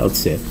at the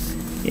outset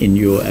in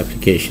your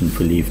application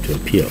for leave to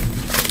appeal.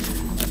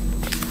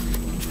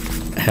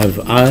 Have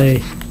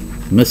I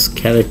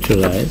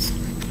mischaracterized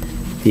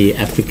the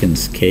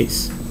applicant's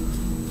case,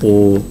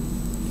 or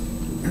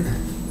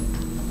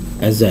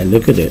as I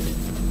look at it,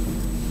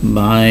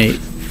 my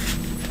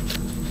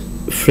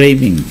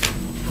framing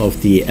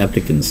of the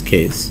applicant's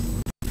case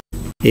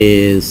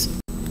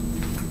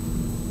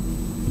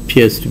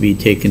appears to be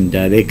taken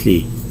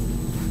directly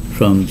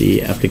from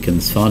the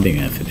applicant's founding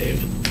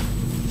affidavit?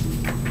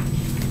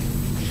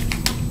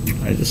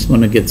 I just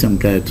want to get some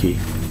clarity.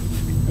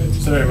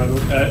 Sorry, my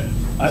lord.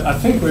 I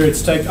think where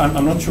it's taken,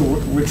 I'm not sure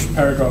which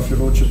paragraph your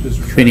lordship is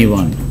referring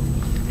 21. to.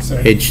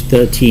 Sorry. Page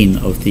 13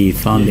 of the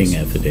founding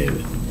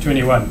affidavit.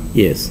 21.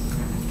 Yes.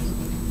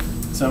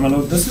 So, my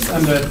lord, this is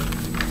under.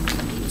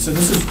 So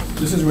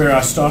this is where I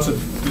started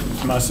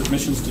my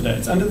submissions today.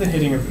 It's under the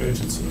heading of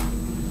urgency.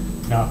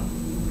 Now,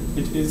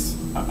 it is.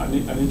 I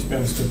need to be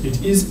understood.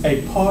 It is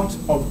a part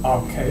of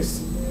our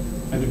case,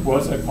 and it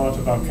was a part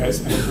of our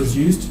case, and it was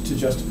used to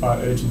justify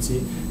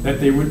urgency that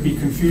there would be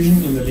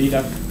confusion in the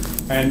lead-up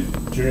and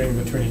during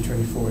the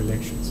 2024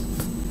 elections.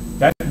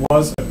 That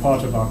was a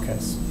part of our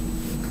case.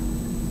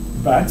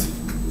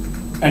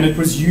 And it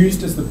was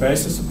used as the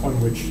basis upon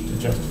which to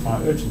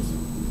justify urgency.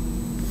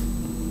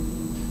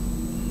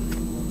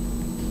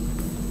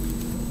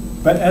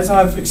 But as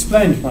I've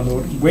explained, my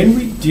lord, when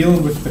we deal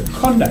with the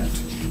conduct,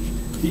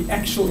 the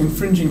actual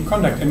infringing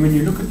conduct, and when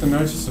you look at the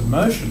notice of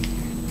motion,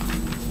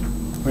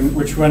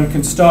 which one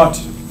can start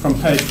from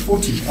page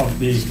 40 of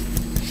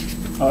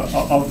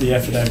the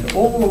affidavit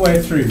all the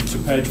way through to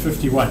page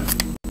 51,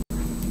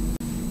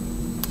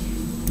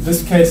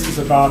 this case is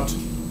about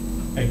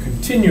a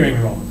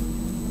continuing role,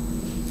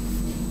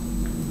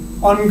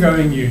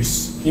 ongoing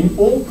use in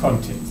all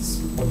contexts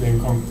of the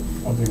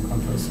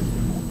ngophawu system.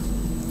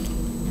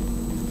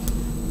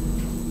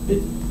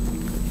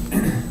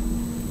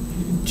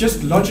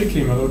 Just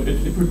logically, my lord,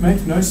 it would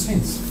make no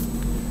sense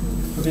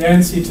for the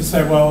ANC to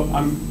say, well,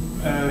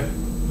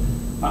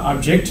 I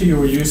object to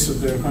your use of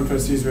the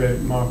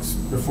ngophawu marks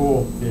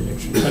before the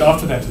election, but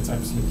after that it's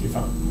absolutely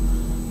fine.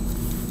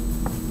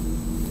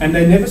 And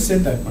they never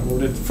said that, my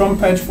lord. From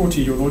page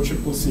 40, your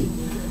lordship will see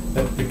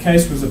that the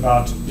case was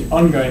about the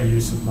ongoing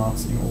use of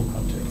marks in all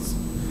contexts.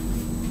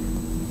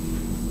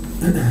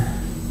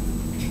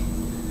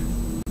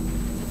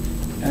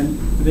 And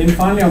then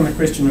finally, on the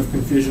question of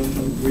confusion,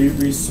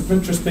 we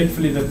submit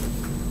respectfully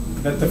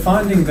that the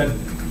finding that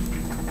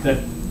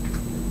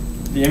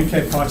the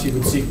MK party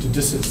would seek to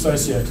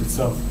disassociate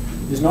itself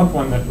is not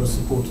one that was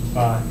supported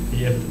by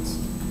the evidence.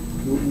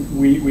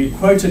 We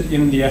quoted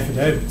in the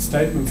affidavit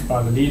statements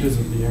by the leaders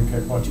of the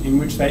MK party in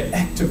which they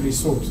actively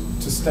sought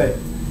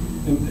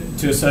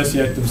to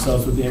associate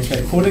themselves with the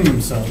MK, calling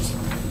themselves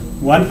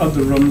one of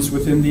the rooms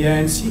within the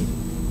ANC.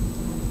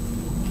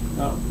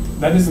 Now,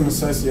 that is an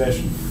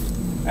association.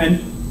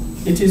 And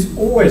it is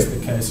always the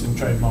case in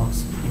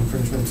trademarks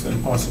infringements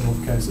and passing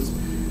off cases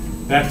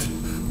that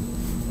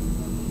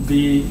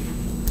the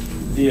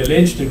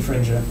alleged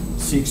infringer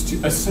seeks to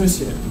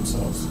associate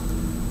themselves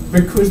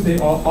because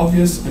there are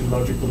obvious and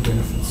logical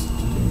benefits to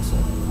doing so.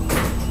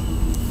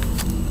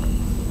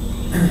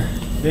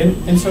 Then,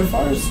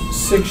 insofar as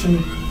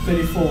Section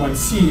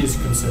 34(1)(c) is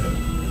concerned,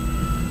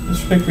 in this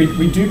respect,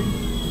 we do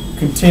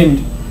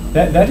contend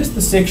that that is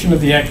the section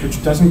of the Act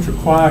which doesn't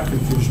require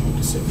confusion or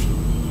deception.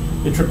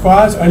 It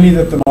requires only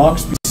that the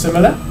marks be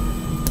similar,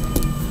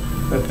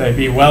 that they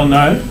be well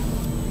known,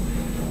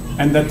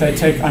 and that they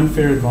take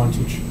unfair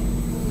advantage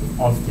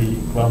of the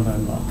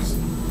well-known marks.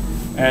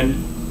 And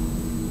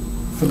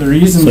for the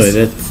reasons...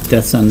 Sorry,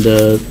 that's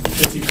under...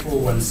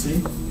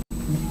 34(1)(c).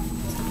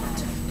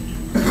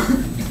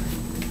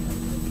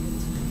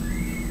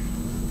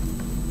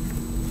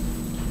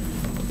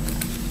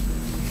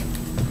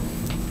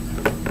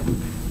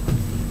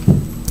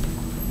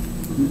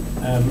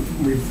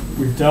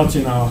 We've dealt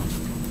in our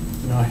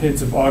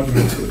heads of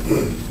argument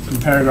in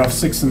paragraph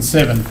 6 and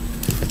 7.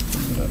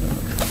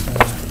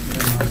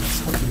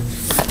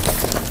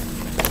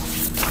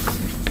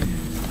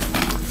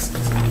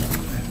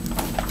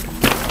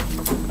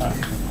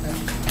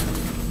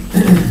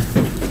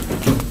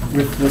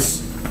 With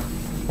this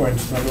point,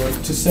 in other words,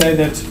 to say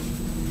that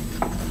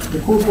the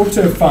court ought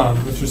to have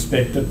found, with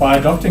respect, that by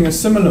adopting a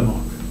similar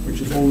mark,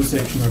 which is all the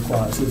section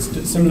requires, so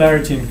it's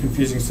similarity and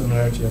confusing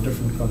similarity are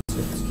different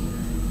concepts.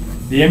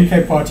 The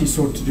NK party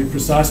sought to do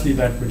precisely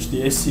that which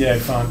the SCA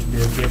found to be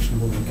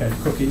objectionable in cake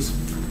cookies.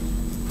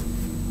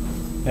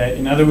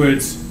 In other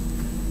words,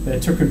 they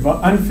took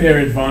unfair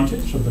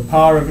advantage of the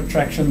power of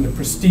attraction, the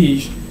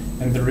prestige,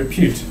 and the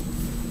repute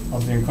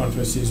of the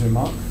ngophawu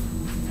mark.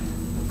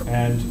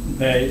 And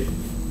they,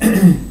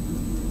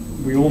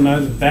 we all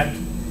know that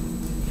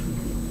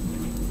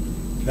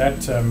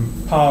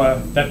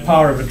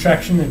power of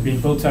attraction had been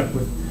built up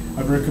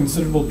over a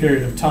considerable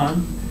period of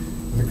time,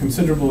 with a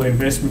considerable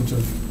investment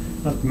of,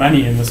 not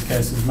money in this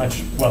case as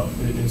much, well,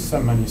 it is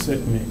some money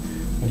certainly,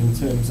 but in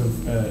terms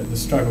of the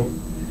struggle.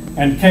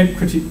 And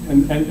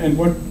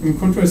what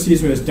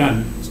ngophawu has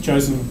done is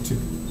chosen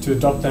to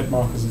adopt that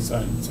mark as its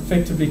own. It's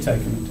effectively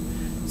taken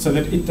it, so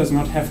that it does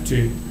not have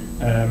to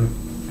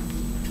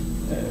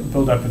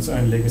build up its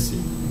own legacy.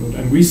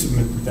 And we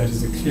submit that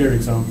is a clear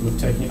example of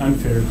taking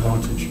unfair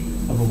advantage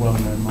of a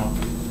well-known mark.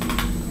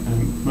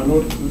 My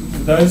Lord,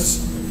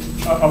 those,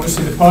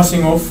 obviously the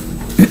passing off,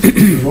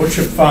 the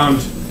Lordship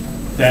found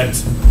that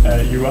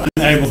you were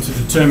unable to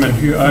determine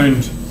who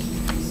owned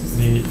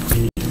the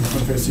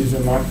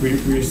ngophawu mark.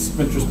 We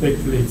submit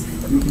respectfully,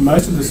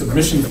 most of the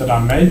submissions that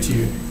are made to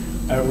you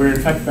were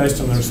in fact based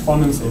on the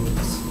respondent's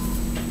evidence.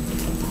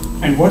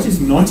 And what is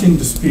not in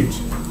dispute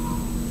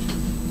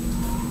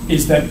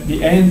is that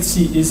the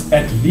ANC is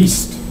at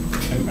least,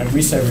 and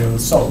we say we are the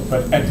sole,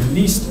 but at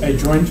least a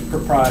joint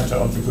proprietor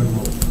of the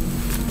goodwill.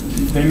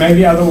 There may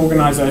be other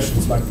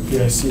organizations like the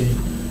PAC,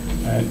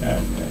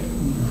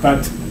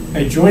 but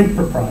a joint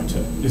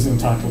proprietor is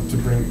entitled to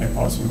bring a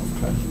passing off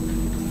claim.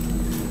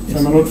 Yes.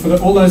 So, my Lord, for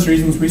all those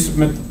reasons, we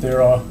submit that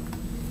there are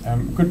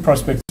good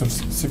prospects of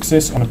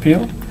success on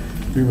appeal.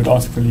 We would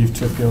ask for leave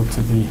to appeal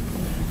to the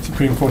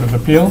Supreme Court of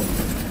Appeal.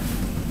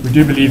 We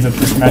do believe that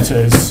this matter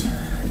is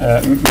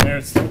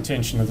merits the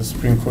attention of the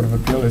Supreme Court of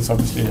Appeal. There's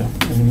obviously an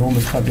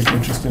enormous public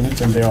interest in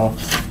it, and there are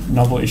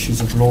novel issues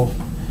of law.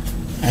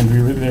 And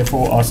we would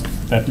therefore ask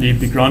that leave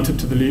be granted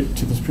to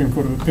the Supreme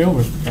Court of Appeal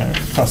with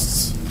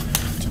costs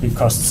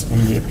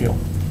in the appeal.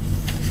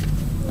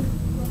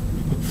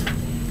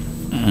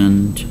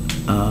 And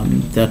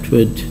that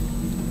would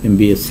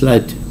be a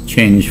slight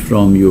change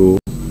from your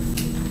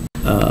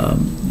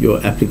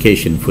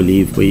application for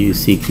leave, where you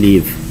seek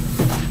leave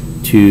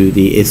to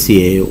the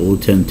SCA,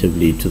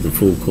 alternatively to the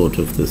full court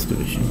of this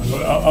division.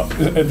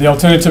 The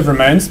alternative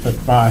remains, but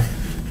my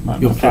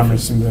primary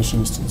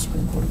submission is to the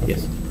Supreme Court of Appeal.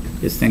 Yes.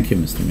 Yes, thank you,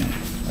 Mr. Mayor.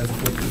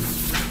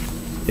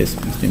 Yes,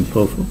 Mr.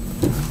 Ngophawu.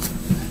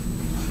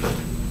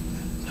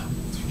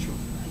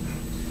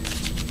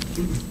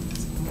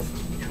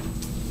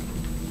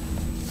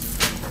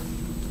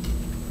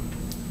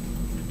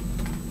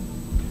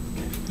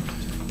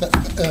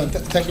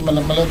 Thank you,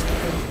 Madam Malot.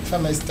 If I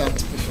may start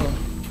before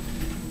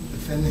the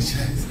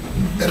furniture is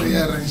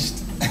rearranged.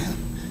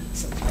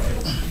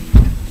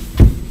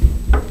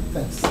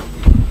 Thanks.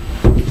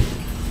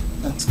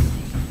 That's good.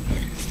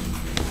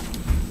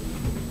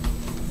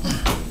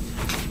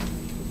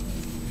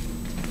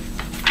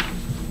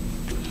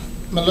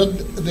 My Lord,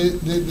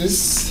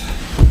 this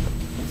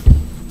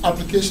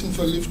application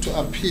for leave to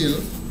appeal,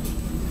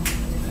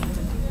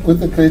 with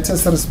the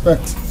greatest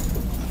respect.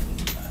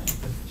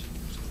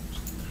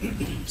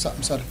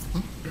 I'm sorry.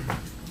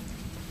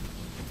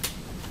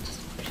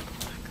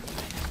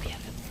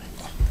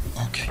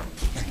 Okay,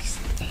 thanks.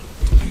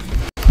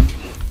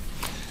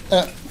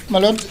 My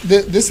Lord,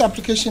 this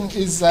application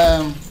is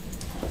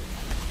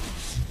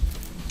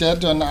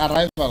dead on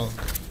arrival.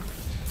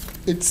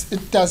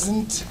 It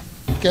doesn't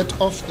get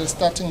off the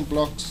starting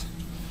blocks,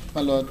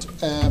 my Lord.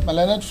 My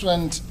learned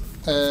friend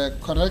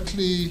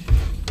correctly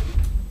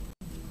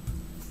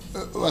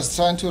was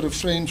trying to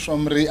refrain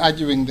from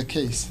re-arguing the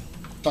case,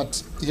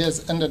 but he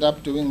has ended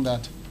up doing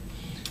that.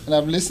 And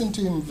I've listened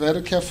to him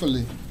very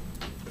carefully.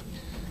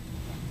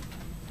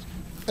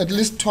 At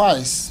least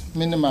twice,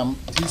 minimum,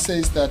 he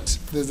says that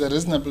there's a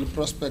reasonable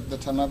prospect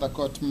that another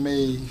court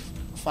may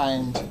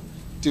find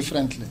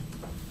differently.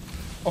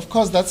 Of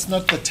course, that's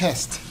not the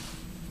test.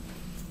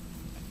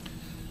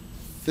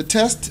 The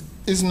test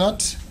is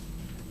not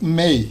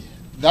may.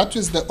 That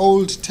was the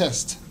old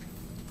test.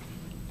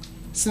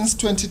 Since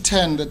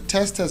 2010, the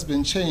test has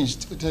been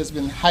changed. It has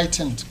been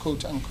heightened,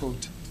 quote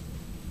unquote.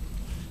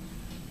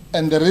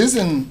 And the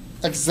reason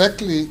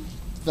exactly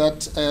that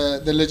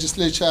the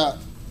legislature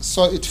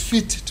saw it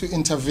fit to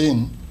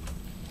intervene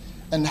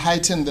and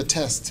heighten the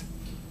test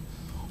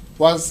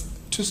was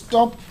to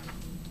stop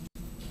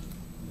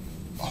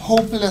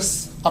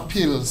hopeless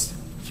appeals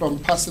from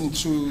passing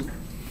through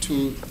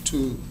to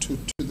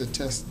the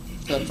test,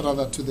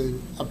 rather to the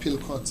appeal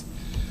courts,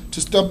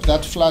 to stop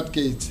that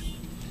floodgate.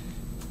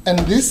 And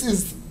this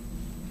is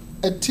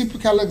a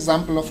typical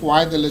example of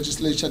why the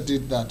legislature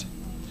did that.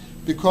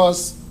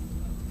 Because,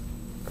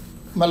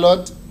 my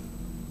lord,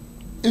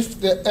 if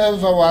there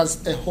ever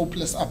was a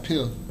hopeless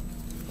appeal,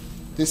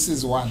 this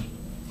is one.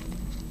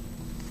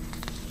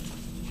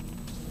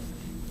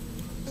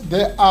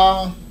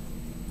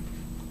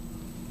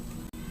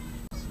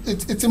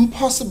 It's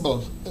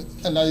impossible,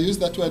 and I use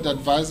that word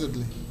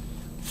advisedly,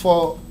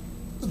 for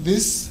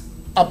this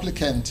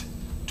applicant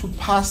to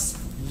pass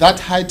that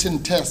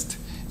heightened test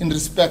in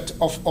respect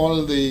of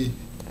all the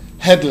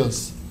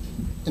hurdles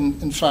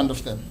in front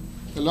of them.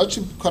 The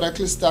Lordship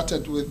correctly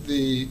started with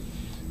the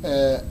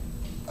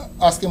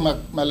asking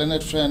my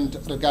learned friend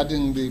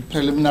regarding the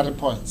preliminary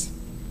points.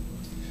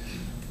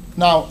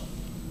 Now,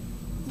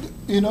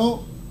 you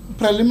know,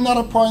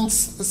 preliminary points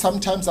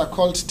sometimes are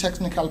called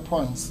technical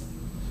points.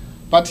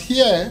 But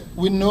here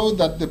we know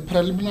that the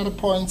preliminary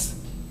points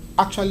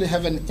actually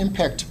have an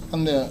impact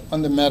on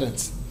the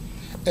merits,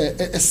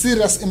 a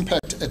serious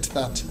impact at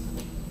that.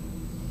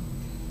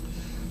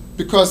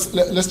 Because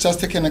let's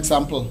just take an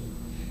example.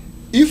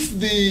 If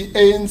the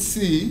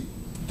ANC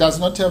does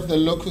not have the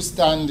locus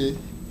standi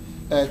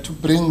to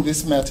bring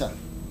this matter,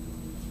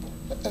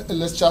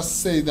 let's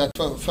just say that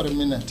for a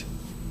minute,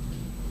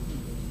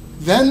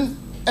 then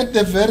at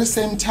the very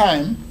same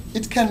time,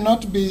 it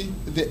cannot be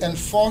the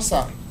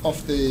enforcer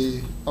of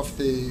the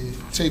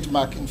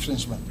trademark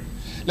infringement.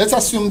 Let's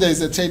assume there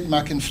is a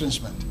trademark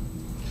infringement.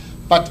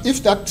 But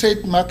if that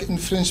trademark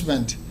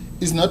infringement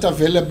is not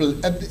available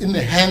in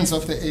the hands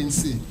of the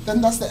ANC,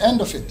 then that's the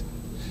end of it.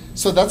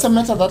 So that's a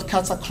matter that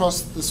cuts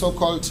across the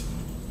so-called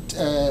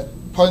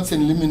points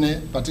in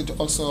limine, but it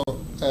also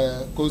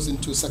goes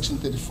into Section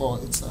 34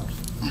 itself.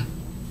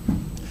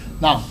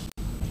 Now,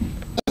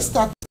 let's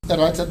start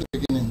right at the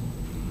beginning.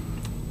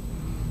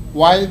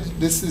 Why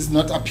this is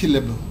not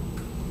appealable.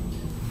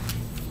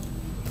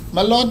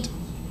 My lord,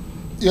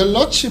 your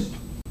lordship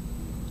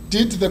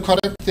did the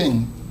correct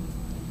thing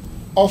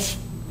of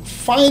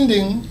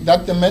finding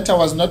that the matter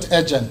was not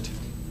urgent.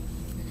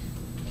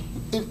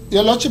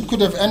 Your lordship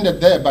could have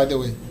ended there, by the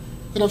way.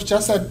 Could have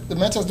just said, the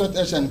matter is not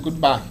urgent,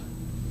 goodbye.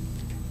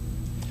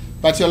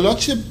 But your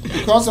lordship,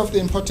 because of the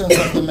importance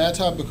of the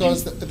matter,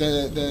 because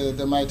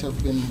there might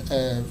have been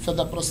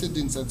further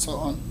proceedings and so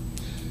on,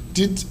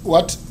 did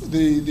what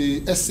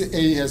the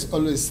SCA has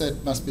always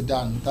said must be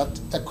done, that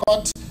a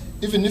court,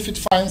 even if it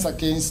finds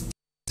against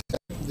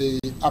the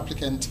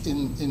applicant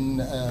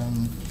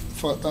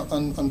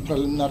on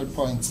preliminary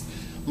points,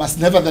 must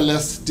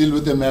nevertheless deal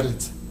with the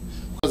merits,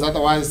 because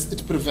otherwise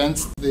it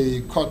prevents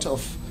the court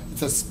of,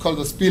 it's called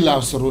the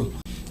Spielhaus rule.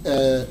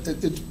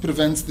 It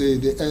prevents the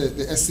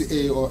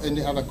SCA or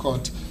any other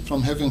court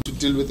from having to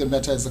deal with the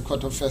matter as a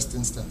court of first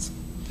instance.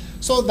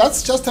 So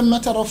that's just a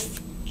matter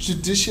of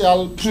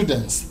judicial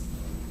prudence,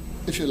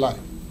 if you like.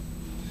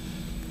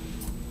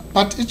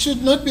 But it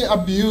should not be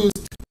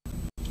abused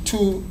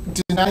to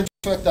deny the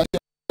fact that your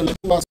lordship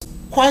was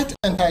quite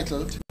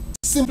entitled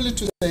simply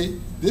to say,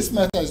 this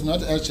matter is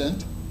not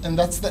urgent, and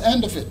that's the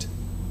end of it.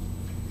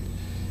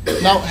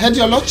 Now, had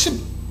your lordship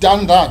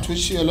done that,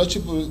 which your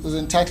lordship was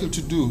entitled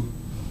to do,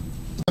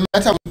 the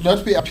matter would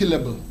not be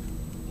appealable.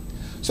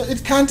 So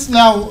it can't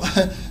now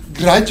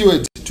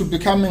graduate to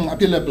becoming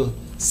appealable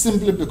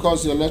simply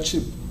because your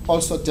lordship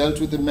also dealt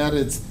with the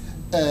merits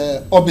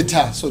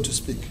obiter, so to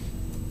speak,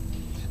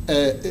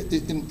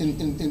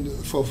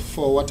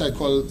 for what I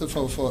call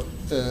for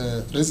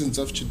reasons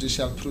of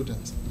judicial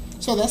prudence.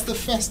 So that's the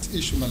first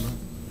issue, my lord.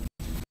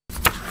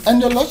 And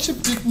your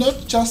lordship did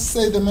not just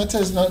say the matter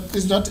is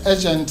not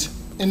urgent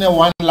in a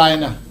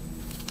one-liner.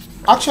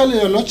 Actually,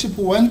 your lordship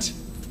went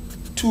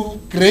to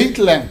great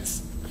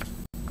lengths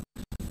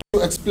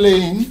to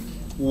explain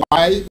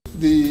why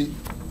the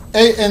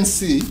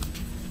ANC,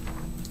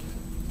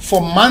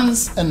 for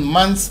months and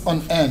months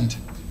on end,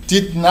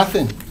 did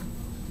nothing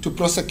to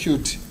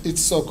prosecute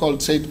its so-called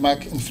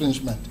trademark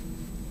infringement,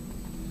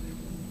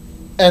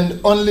 and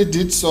only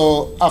did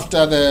so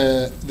after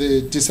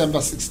the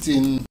December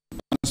 16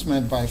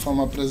 announcement by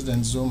former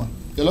President Zuma.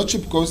 The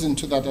lordship goes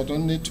into that. I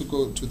don't need to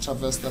go to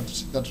traverse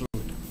that road.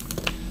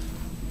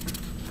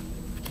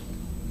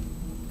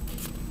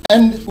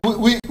 And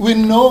we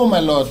know, my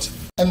Lord,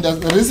 and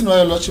the reason why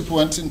Your Lordship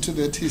went into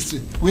that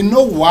history, we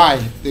know why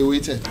they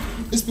waited.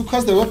 It's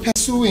because they were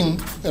pursuing,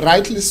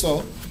 rightly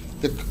so,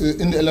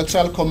 in the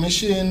Electoral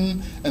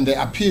Commission, and they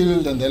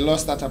appealed, and they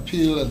lost that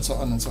appeal, and so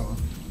on and so on.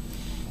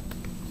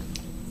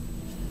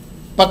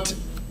 But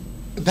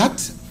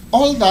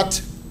all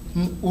that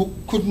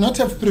could not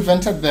have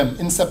prevented them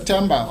in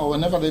September or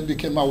whenever they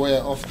became aware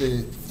of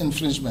the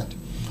infringement.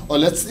 Or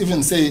let's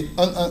even say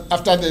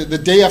after the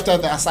day after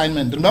the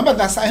assignment. Remember,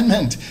 the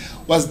assignment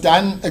was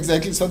done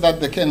exactly so that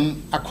they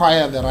can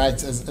acquire the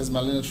rights, as my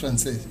learned friend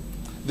says.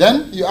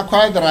 Then you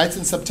acquire the rights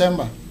in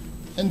September,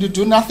 and you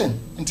do nothing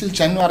until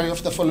January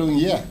of the following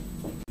year.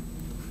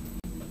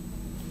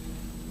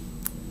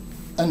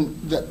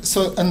 And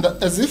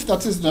as if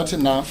that is not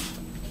enough,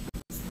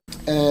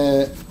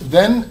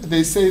 then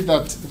they say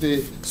that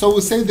so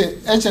we say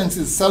the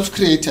agency is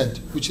self-created,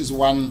 which is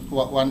one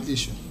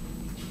issue.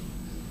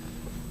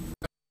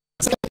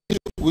 The second issue,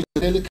 which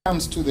really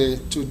comes to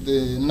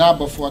the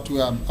nub of what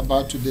we are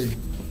about today,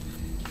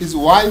 is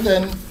why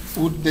then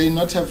would they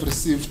not have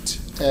received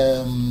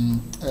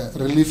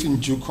relief in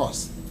due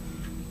course?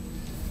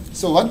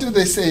 So what do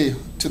they say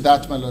to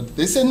that, my Lord?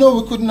 They say, no,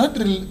 we could not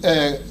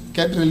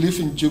get relief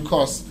in due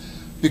course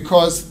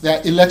because there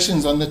are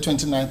elections on the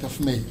 29th of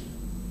May.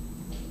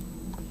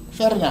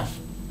 Fair enough.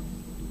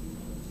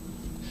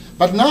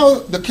 But now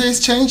the case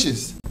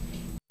changes.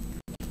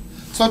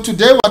 So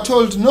today we're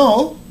told,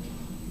 no,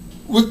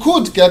 we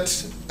could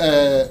get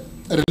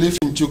relief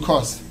in due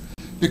course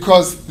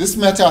because this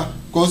matter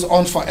goes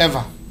on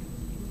forever.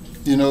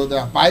 You know, there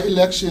are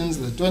by-elections,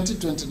 the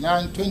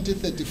 2029,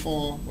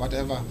 2034,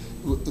 whatever,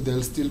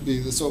 there'll still be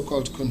the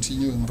so-called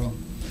continuing wrong.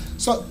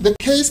 So the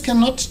case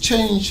cannot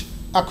change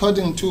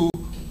according to,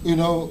 you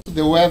know,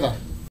 the weather.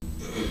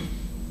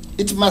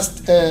 It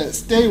must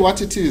stay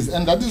what it is,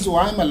 and that is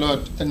why, my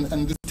Lord,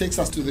 and this takes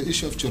us to the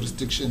issue of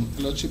jurisdiction.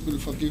 The Lordship will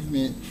forgive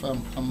me if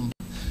I'm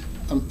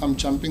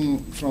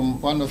jumping from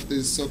one of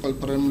these so-called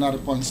preliminary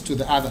points to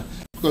the other,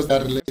 because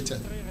they're related.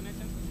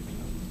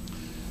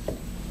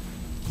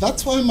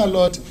 That's why, my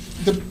Lord,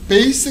 the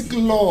basic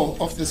law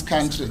of this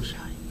country,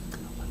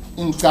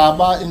 in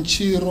Taba, in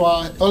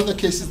Chirwa, all the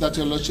cases that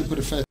Your Lordship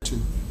referred to,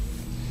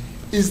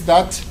 is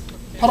that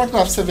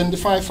paragraph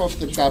 75 of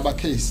the Taba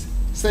case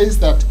says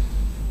that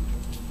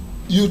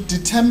you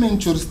determine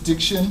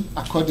jurisdiction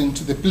according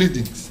to the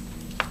pleadings.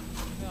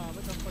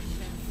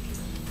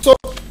 So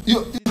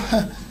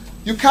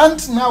you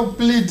can't now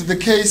plead the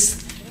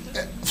case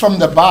from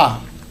the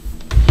bar,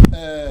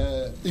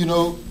 you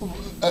know,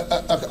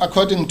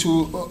 according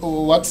to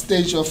what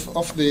stage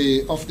of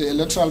the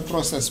electoral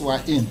process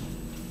we're in.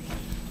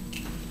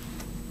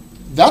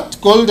 That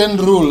golden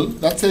rule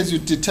that says you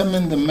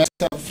determine the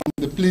matter from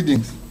the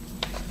pleadings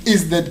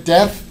is the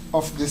death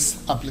of this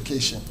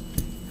application.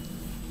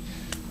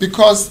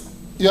 Because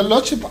Your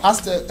Lordship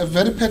asked a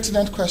very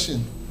pertinent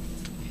question.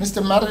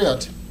 Mr.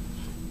 Marriott,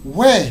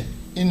 where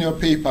in your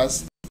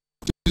papers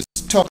do you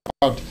talk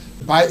about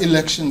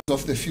by-elections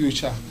of the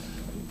future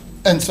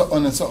and so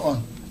on and so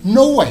on?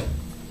 Nowhere.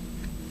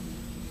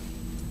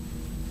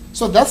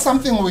 So that's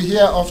something we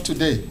hear of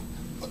today.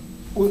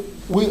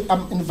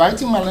 I'm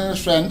inviting my learned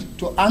friend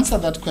to answer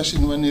that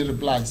question when he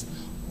replies.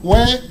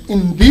 Where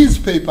in these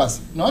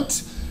papers,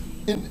 not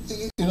in,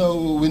 you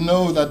know, we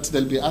know that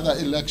there'll be other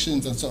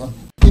elections and so on.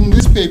 In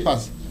these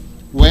papers,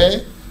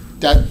 where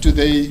do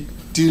they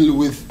deal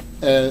with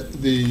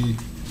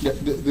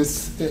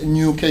this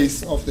new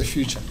case of the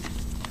future?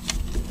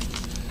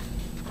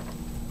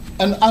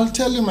 And I'll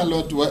tell you, my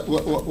Lord,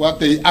 what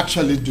they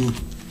actually do.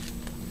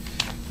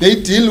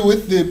 They deal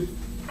with the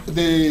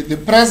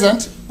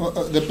present,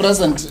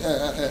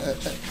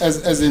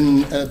 as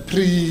in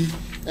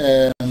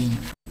pre-May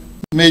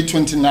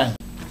 29.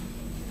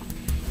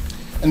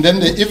 And then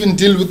they even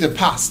deal with the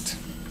past,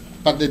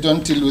 but they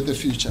don't deal with the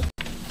future.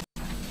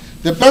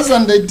 The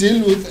present they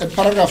deal with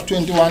paragraph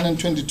 21 and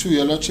 22.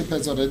 Your Lordship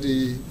has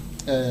already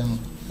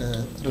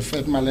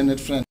referred my learned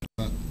friend to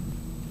that.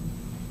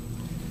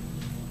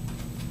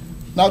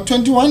 Now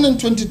 21 and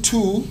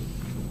 22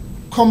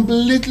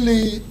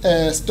 completely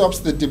stops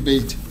the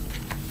debate,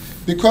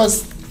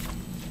 because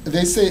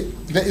they say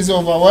there is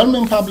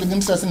overwhelming public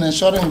interest in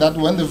ensuring that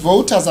when the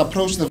voters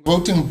approach the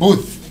voting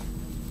booth,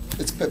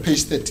 it's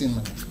page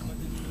 13.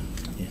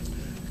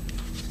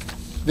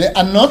 They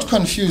are not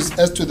confused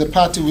as to the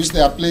party which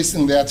they are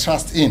placing their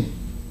trust in.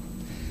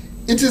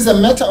 It is a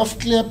matter of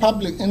clear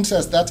public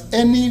interest that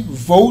any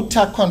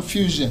voter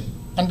confusion,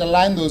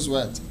 underline those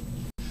words.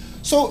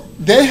 So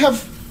they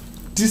have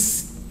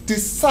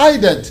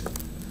decided.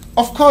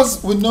 Of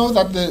course, we know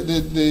that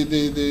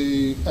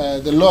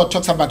the law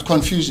talks about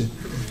confusion.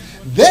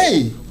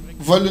 They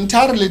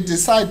voluntarily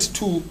decide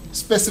to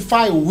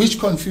specify which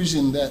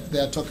confusion they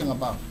are talking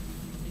about.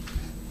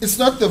 It's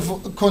not the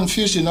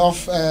confusion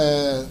of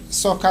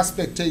soccer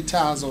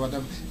spectators or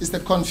whatever. It's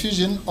the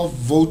confusion of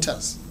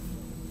voters.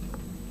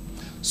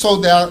 So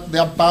they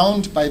are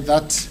bound by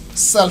that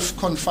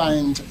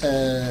self-confined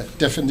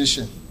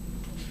definition.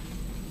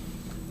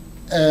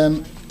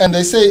 And And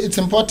they say it's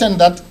important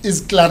that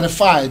is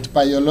clarified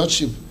by your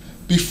lordship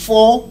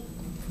before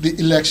the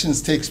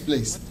elections takes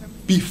place.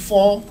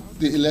 Before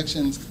the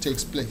elections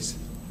takes place.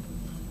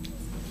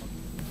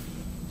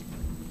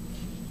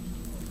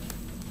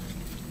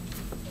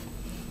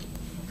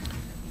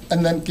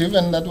 And then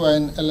given that we're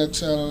in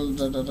electoral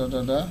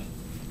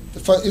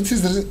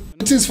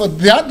it is for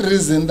that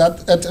reason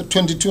that at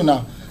 22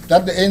 now,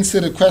 that the ANC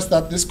requests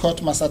that this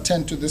court must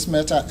attend to this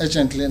matter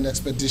urgently and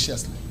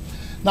expeditiously.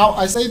 Now,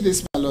 I say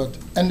this, my lord,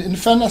 and in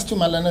fairness to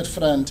my learned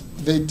friend,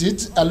 they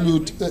did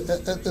allude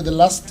the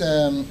last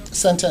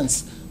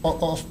sentence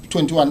of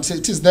 21. So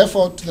it is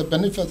therefore to the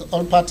benefit of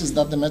all parties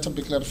that the matter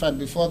be clarified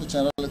before the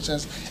general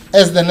elections,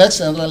 as the next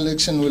general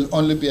election will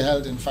only be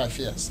held in 5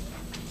 years.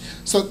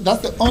 So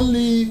that's the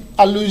only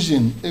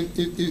allusion,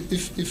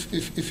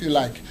 if you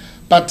like.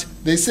 But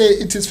they say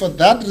it is for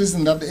that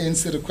reason that the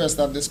ANC requests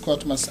that this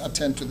court must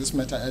attend to this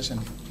matter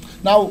urgently.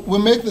 Now, we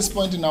make this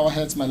point in our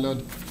heads, my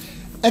lord.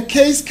 A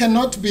case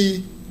cannot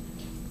be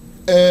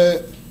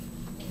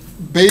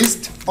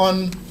based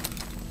on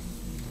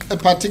a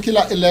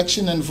particular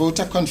election and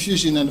voter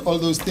confusion and all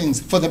those things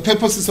for the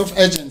purposes of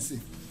urgency.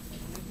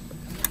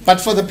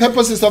 But for the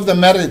purposes of the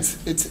merits,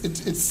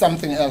 it's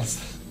something else.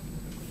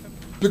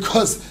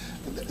 Because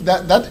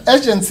that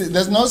urgency,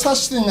 there's no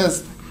such thing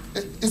as,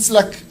 it's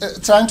like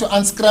trying to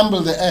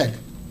unscramble the egg.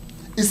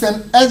 It's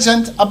an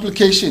urgent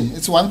application,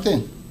 it's one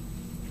thing.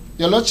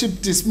 Your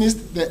lordship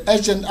dismissed the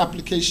urgent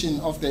application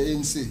of the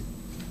ANC.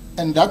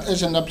 And that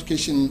urgent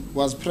application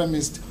was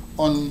premised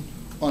on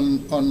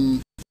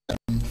the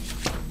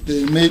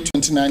May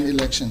 29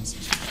 elections.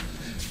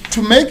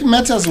 To make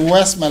matters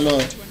worse, my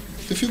lord,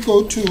 if you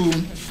go to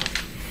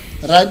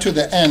right to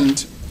the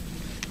end,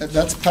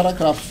 that's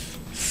paragraph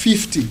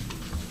 50.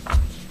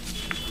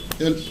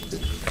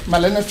 My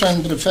learned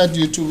friend referred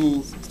you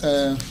to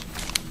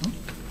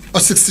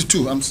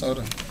 62, I'm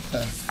sorry.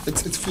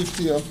 It's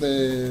 50 of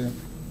the...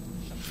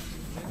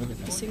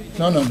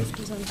 No. No,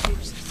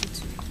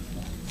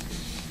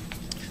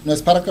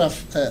 it's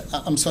paragraph,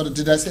 I'm sorry,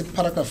 did I say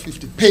paragraph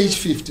 50? Page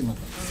 50, man.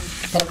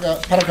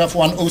 Paragraph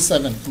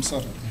 107, I'm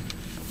sorry.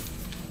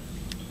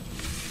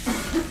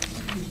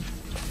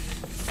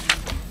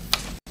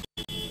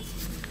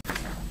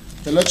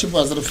 The lordship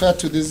was referred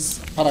to these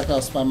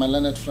paragraphs by my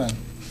learned friend.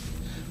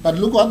 But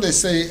look what they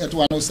say at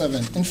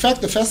 107. In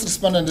fact, the first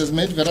respondent has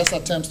made various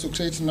attempts to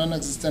create a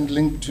non-existent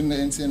link between the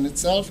ANC and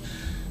itself.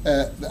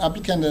 The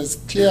applicant has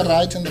clear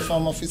right in the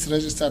form of its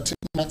registered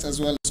trademarks as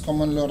well as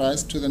common law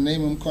rights to the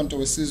name ngophawu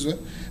weSizwe.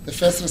 The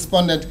first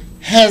respondent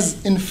has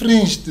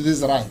infringed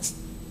these rights.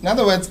 In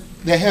other words,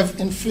 they have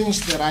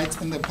infringed the rights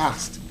in the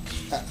past,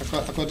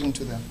 according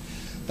to them.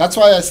 That's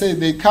why I say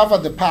they cover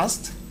the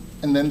past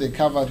and then they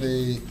cover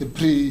the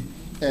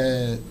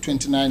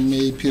pre-29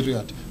 May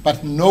period.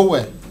 But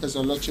nowhere, as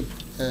your lordship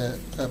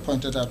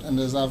pointed out, and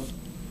as I've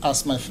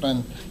asked my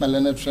friend, my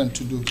learned friend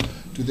to do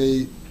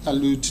they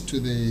allude to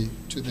the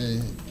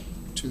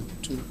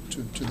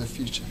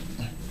future.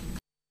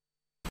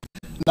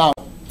 Now,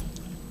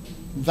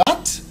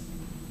 that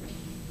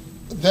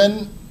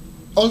then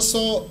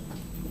also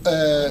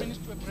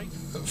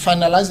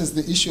finalizes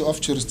the issue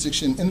of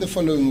jurisdiction in the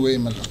following way,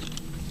 my lord.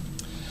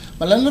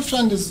 My learned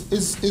friend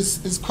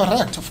is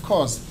correct, of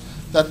course,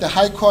 that the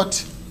High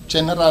Court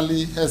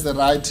generally has the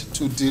right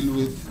to deal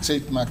with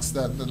trademarks,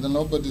 that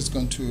nobody is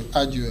going to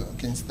argue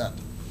against that.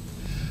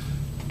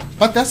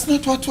 But that's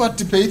not what we're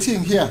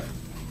debating here.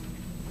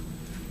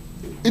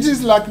 It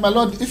is like, my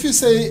lord, if you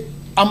say,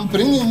 I'm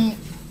bringing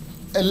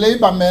a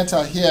labor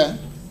matter here,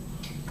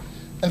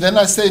 and then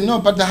I say, no,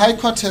 but the High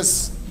Court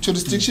has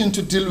jurisdiction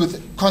to deal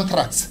with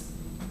contracts.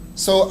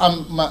 So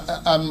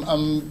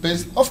I'm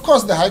based, of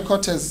course the High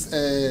Court has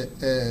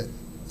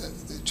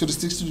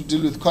jurisdiction to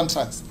deal with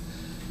contracts,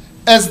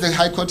 as the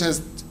High Court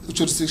has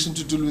jurisdiction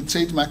to deal with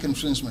trademark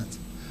infringement.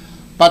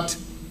 But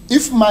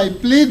if my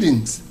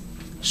pleadings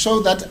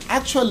show that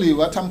actually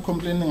what I'm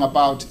complaining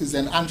about is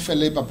an unfair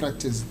labor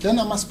practice, then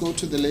I must go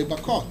to the labor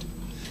court.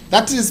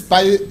 That is,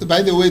 by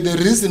the way, the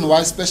reason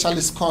why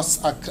specialist courts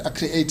are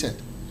created.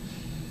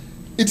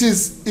 It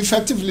is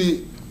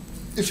effectively,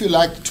 if you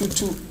like,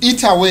 to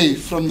eat away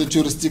from the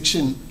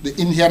jurisdiction, the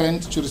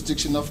inherent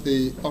jurisdiction of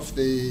the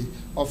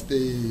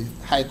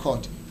High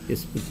Court.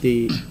 Yes, but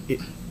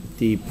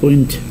the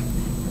point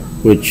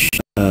which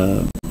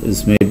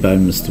is made by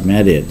Mr.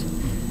 Marriott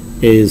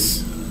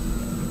is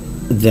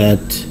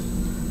that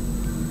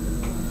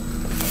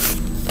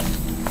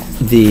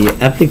the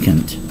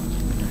applicant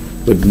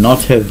would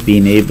not have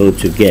been able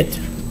to get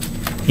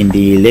in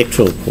the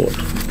electoral court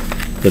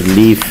the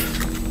relief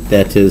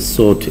that is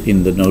sought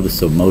in the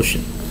notice of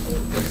motion.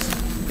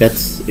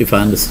 That's, if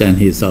I understand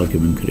his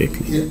argument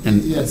correctly. Yeah,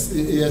 yes,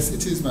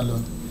 it is, my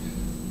lord.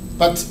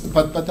 But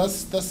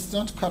that's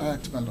not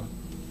correct, my lord.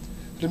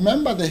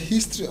 Remember the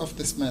history of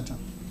this matter.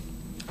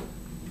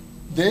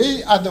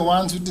 They are the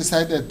ones who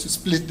decided to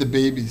split the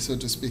baby, so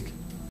to speak.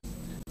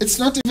 It's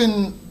not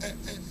even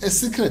a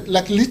secret.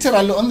 Like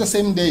literally on the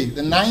same day,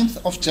 the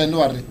 9th of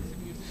January,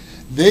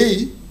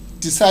 they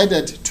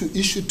decided to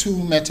issue two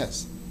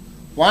matters.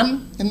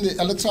 One in the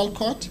electoral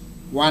court,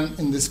 one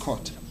in this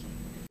court.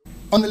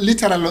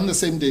 Literally on the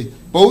same day.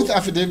 Both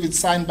affidavits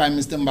signed by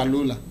Mr.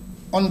 Mbalula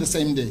on the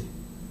same day.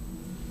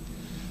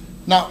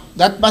 Now,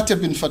 that might have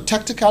been for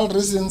tactical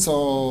reasons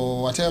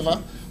or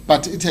whatever,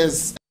 but it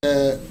has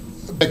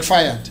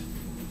backfired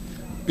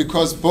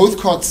because both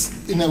courts,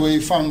 in a way,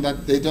 found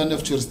that they don't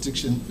have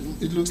jurisdiction.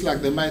 It looks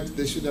like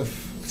they should have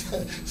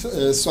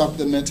swapped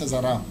the matters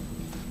around.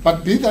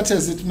 But be that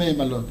as it may,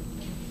 my lord,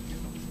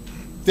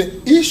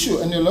 the issue,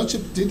 and your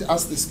lordship did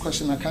ask this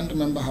question, I can't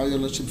remember how your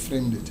lordship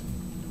framed it,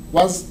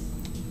 was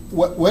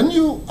when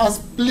you are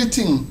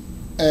splitting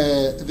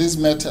these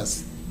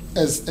matters,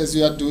 as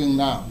you are doing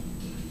now,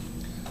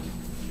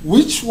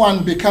 which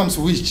one becomes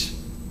which?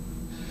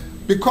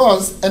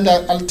 Because, and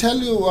I'll tell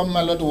you,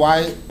 my lord,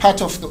 why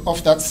part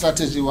of that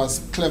strategy was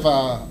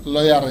clever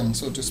lawyering,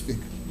 so to speak.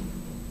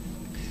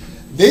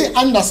 They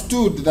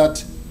understood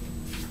that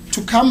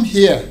to come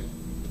here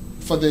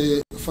for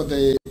the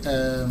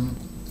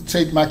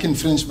trademark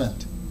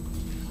infringement,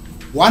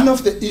 one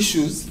of the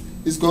issues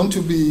is going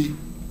to be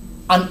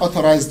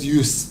unauthorized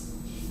use.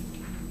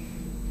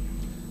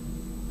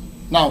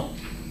 Now,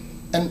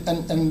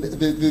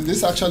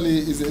 this actually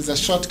is a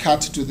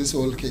shortcut to this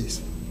whole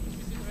case.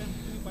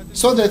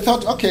 So they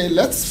thought, okay,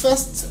 let's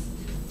first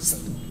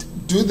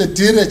do the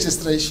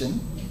deregistration,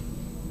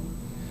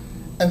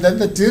 and then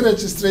the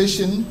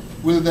deregistration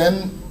will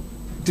then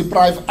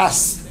deprive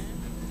us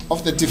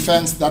of the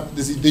defense that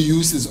the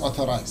use is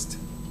authorized.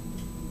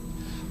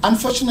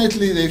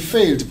 Unfortunately, they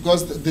failed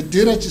because the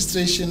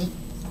deregistration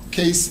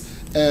case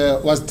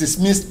was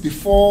dismissed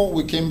before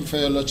we came before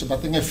your lordship, I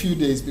think a few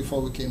days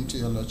before we came to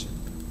your lordship.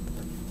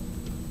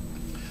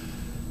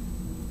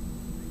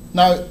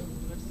 Now,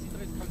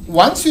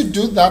 once you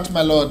do that,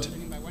 my lord,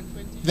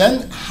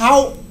 then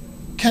how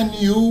can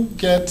you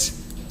get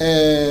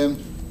an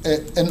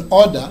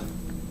order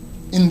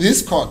in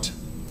this court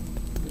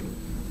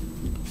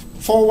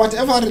for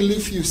whatever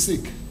relief you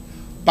seek,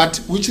 but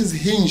which is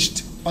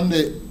hinged on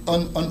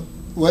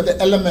where the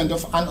element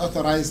of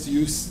unauthorized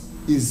use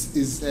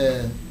is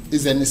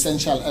an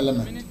essential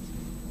element?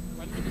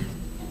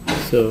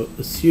 So,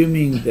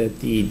 assuming that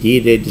the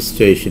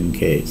deregistration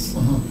case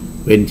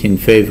went in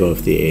favor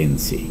of the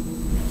ANC,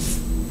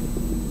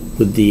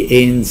 would the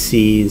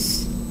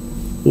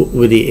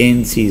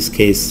ANC's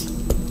case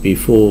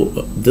before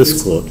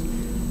this court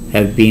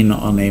have been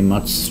on a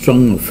much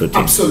stronger footing?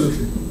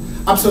 Absolutely,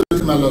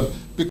 absolutely, my lord.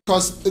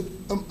 Because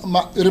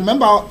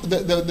remember,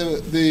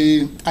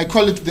 I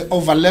call it the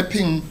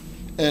overlapping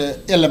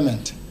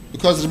element.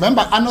 Because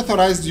remember,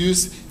 unauthorized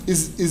use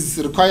is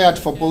required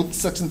for both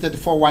Section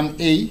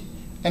 34(1)A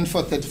and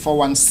for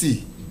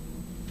 34(1)C.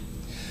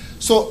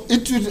 So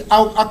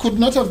I could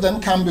not have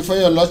then come before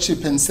your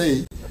lordship and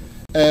say,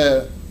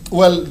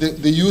 well,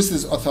 the use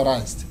is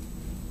authorized.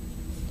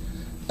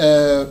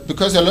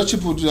 Because your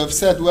lordship would have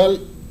said, well,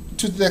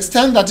 to the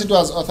extent that it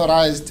was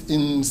authorized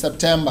in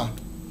September,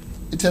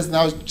 it has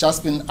now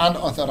just been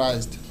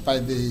unauthorized by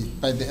the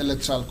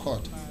electoral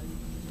court.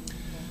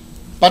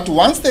 But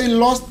once they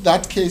lost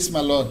that case,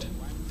 my lord,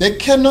 they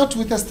cannot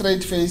with a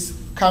straight face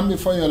come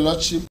before your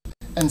lordship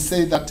and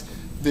say that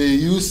the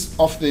use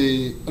of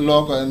the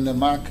logo and the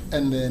mark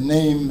and the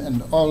name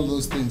and all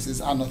those things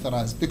is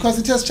unauthorized, because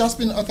it has just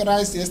been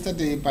authorized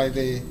yesterday by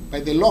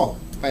the law,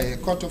 by a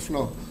court of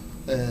law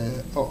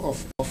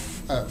of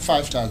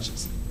 5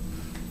 judges.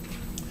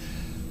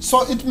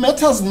 So it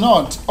matters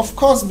not. Of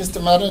course,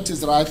 Mr. Marriott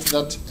is right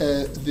that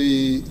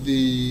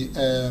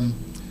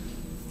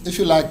if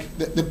you like,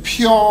 the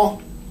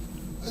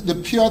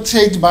pure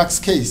trademarks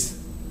case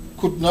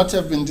could not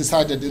have been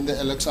decided in the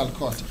electoral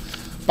court.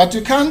 But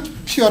you can't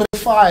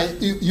purify.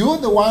 You're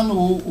the one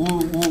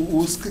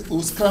who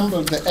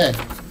scrambled the egg.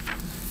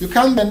 You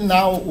can't then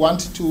now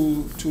want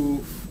to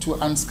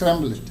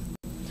unscramble it,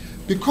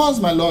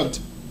 because, my lord,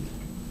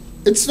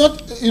 it's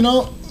not. You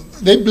know,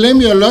 they blame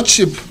your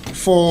lordship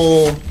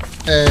for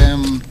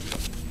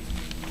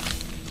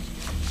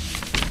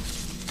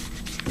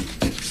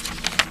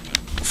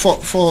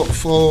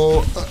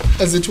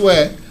as it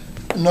were,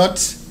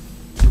 not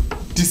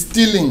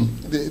distilling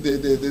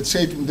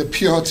the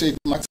pure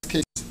trademarks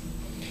case.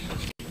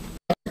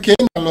 Again,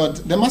 my lord,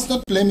 they must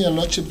not blame your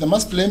lordship, they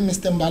must blame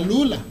Mr.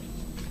 Mbalula.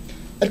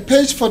 At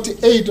page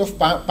 48 of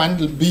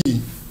bundle B,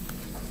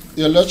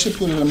 your lordship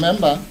will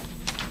remember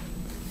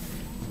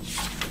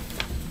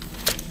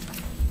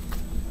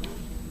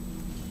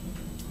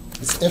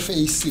it's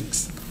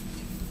FA6.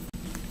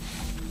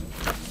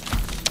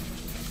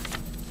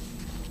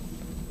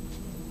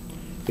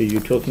 Are you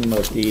talking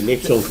about the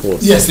electoral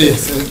court? Yes,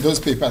 yes, those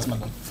papers, my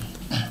lord.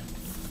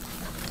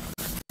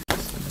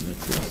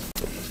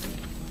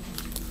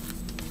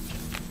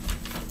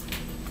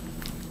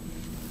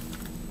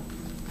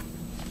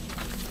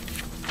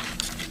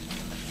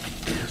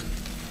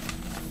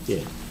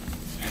 Yeah.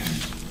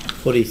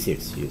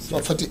 46, you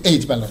said.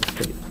 48, my lord.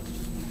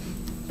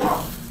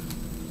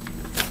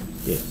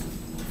 Yes.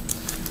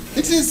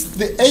 It is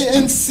the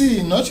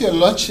ANC, not your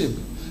lordship,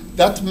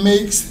 that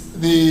makes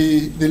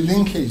the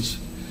linkage.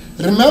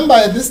 Remember,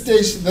 at this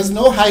stage, there's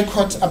no High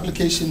Court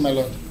application, my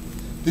lord.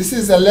 This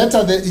is a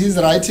letter that he's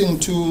writing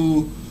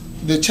to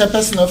the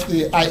chairperson of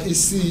the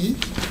IEC.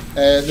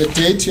 The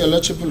date your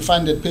lordship will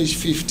find at page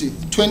 50,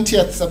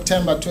 20th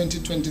September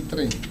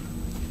 2023.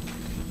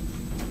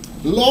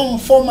 Long,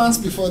 4 months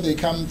before they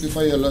come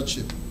before your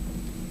lordship.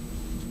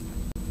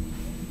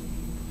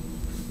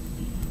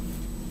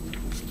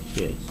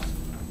 Yes.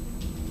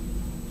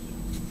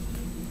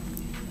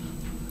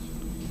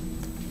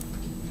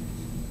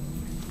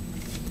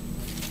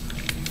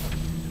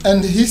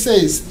 And he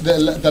says,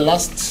 the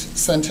last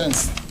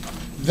sentence,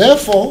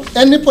 therefore,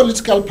 any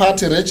political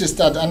party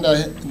registered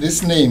under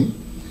this name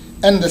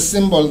and the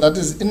symbol that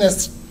is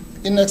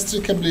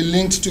inextricably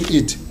linked to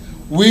it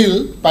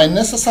will, by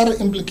necessary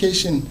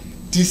implication,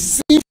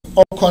 deceive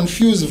or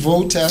confuse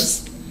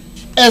voters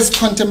as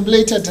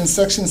contemplated in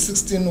section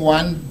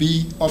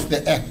 16(1)(b) of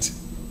the Act.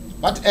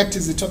 What Act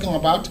is he talking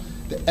about?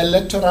 The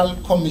Electoral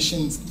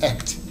Commissions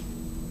Act.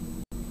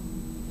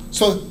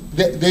 So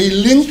they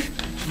link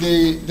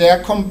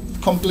their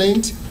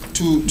complaint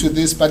to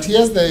this, but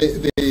here's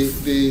the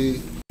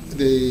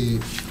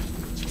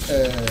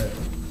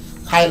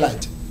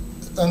highlight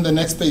on the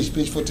next page,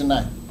 page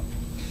 49.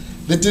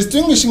 The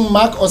distinguishing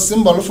mark or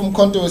symbol of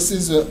ngophawu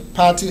weSizwe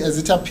party as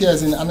it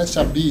appears in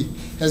Annexure B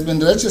has been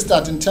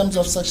registered in terms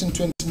of section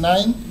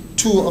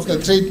 29(2) of the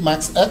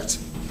Trademarks Act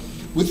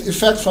with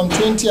effect from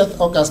 20th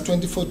August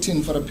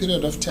 2014 for a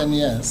period of 10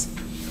 years,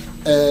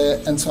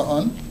 and so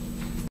on.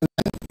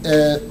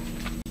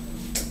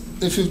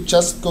 If you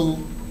just go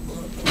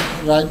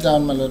right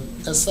down, my lord,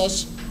 as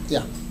such,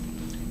 yeah.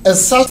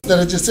 As such, the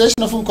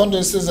registration of ngophawu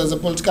weSizwe as a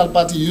political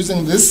party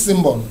using this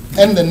symbol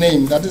and the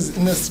name that is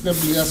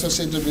inextricably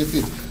associated with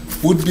it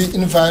would be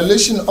in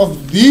violation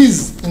of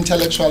these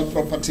intellectual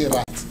property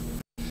rights.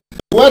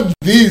 The word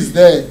 "these"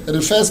 there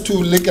refers to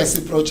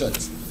legacy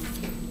projects.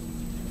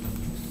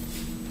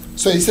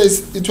 So he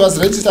says it was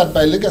registered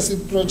by legacy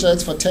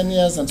projects for 10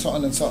 years and so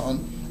on and so on,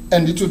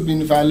 and it would be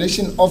in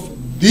violation of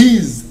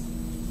these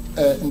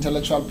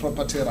intellectual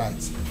property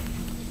rights.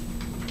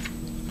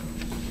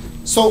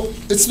 So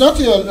it's not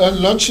your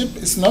lordship,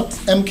 it's not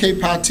MK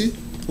party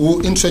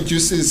who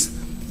introduces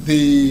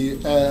the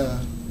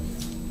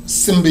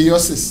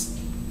symbiosis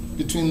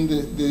between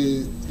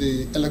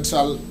the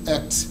Electoral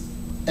Act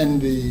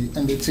and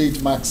the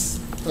trademarks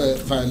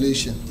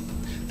violation.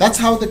 That's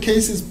how the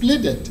case is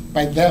pleaded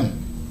by them.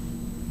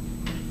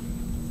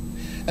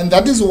 And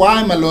that is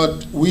why, my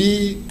lord,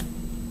 we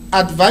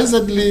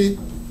advisedly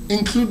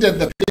included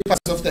the papers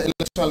of the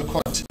Electoral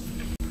Court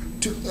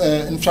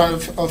in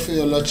front of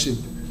your lordship,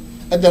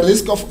 at the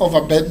risk of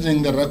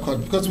overburdening the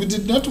record, because we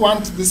did not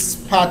want this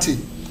party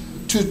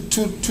to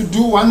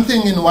do one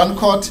thing in one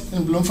court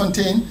in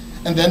Bloemfontein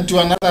and then do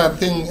another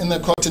thing in the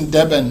court in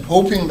Durban,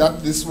 hoping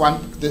that this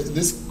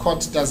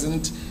court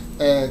doesn't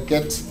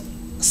get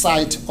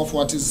sight of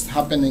what is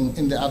happening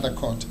in the other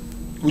court,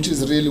 which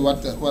is really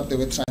what they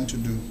were trying to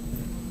do.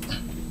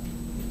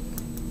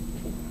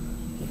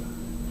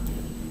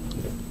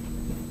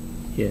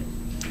 Yeah.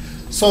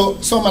 So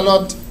my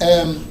lord,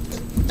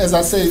 as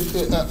I say,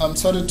 I'm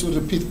sorry to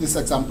repeat this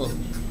example.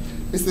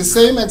 It's the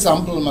same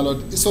example, my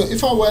lord. So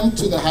if I went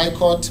to the High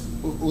Court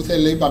with a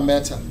labor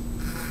matter,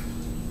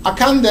 I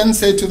can't then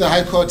say to the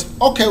High Court,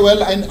 okay,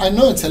 well, I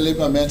know it's a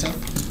labor matter,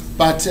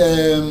 but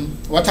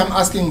what I'm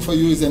asking for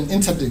you is an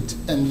interdict,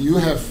 and you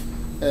have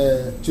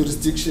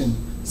jurisdiction.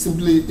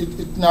 Simply,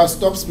 it now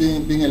stops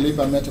being a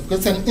labor matter,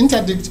 because an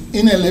interdict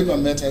in a labor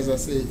matter, as I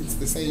say, it's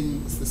the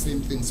same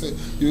thing. So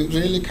you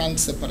really can't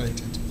separate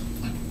it.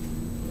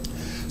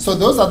 So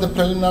those are the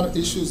preliminary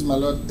issues, my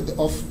lord,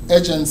 of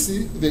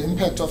agency, the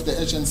impact of the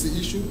agency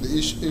issue, the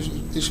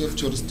issue of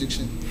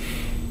jurisdiction.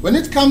 When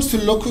it comes to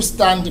locus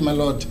standi, my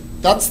lord,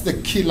 that's the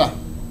killer.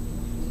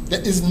 There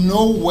is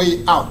no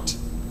way out.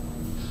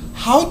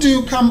 How do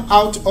you come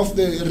out of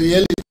the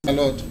reality, my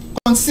lord,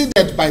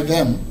 considered by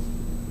them,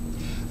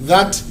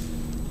 that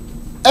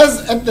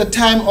as at the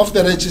time of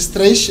the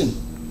registration,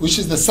 which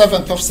is the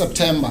 7th of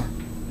September,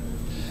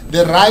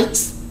 the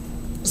rights,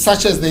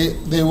 such as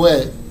they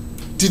were,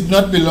 did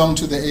not belong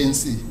to the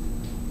ANC.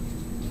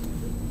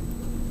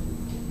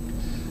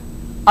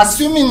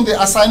 Assuming the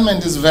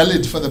assignment is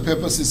valid for the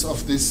purposes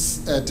of this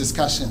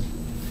discussion,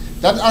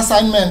 that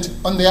assignment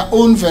on their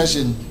own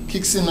version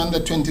kicks in on the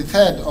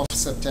 23rd of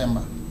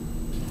September.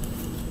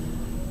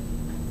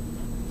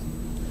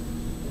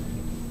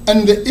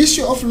 And the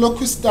issue of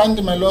locus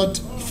standi, my lord,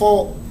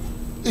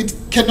 it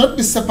cannot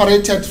be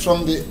separated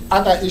from the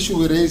other issue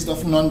we raised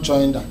of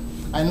non-joinder.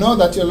 I know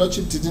that your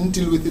lordship didn't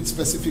deal with it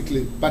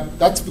specifically, but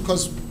that's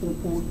because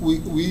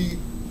we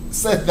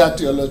said that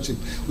to your lordship.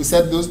 We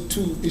said those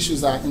two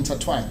issues are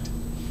intertwined.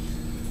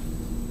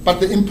 But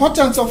the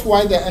importance of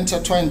why they're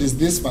intertwined is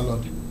this, my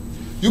lord.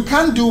 You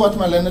can't do what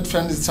my learned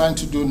friend is trying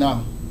to do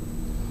now.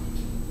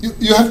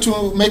 You have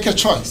to make a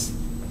choice.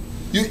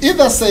 You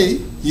either say,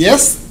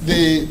 yes,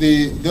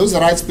 those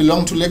rights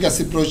belong to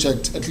legacy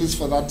project, at least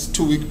for that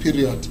 2-week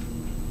period,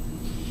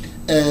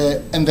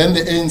 and then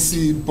the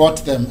ANC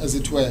bought them, as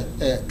it were,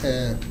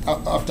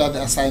 after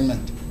the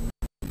assignment.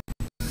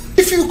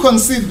 if you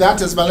concede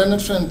that, as my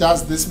learned friend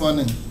does this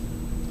morning,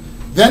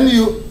 then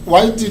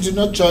why did you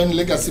not join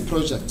Legacy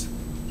Project?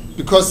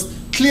 Because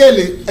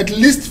clearly, at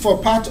least for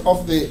part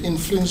of the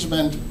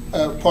infringement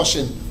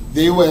portion,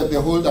 they were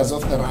the holders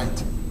of the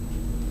right.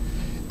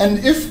 And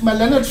if my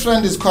learned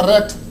friend is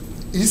correct,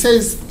 he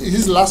says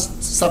his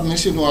last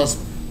submission was,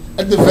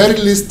 at the very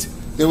least,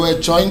 they were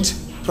joint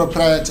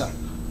proprietor.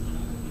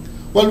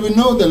 Well, we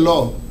know the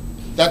law,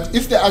 that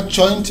if they are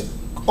joint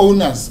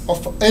owners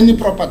of any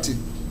property,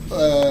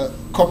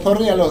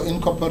 corporeal or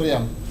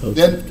incorporeal,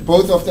 then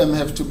both of them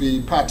have to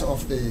be part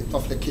of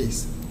the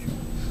case.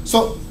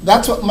 So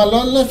that's what my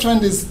learned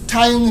friend is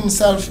tying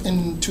himself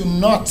into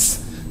knots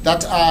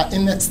that are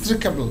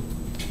inextricable,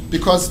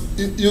 because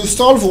you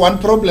solve one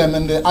problem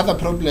and the other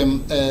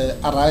problem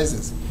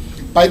arises.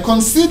 By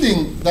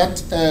conceding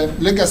that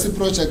Legacy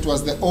Project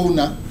was the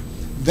owner,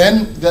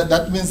 then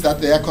that means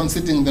that they are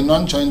conceding the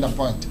non-joinder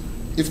point,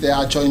 if they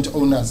are joint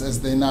owners,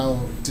 as they now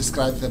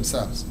describe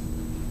themselves.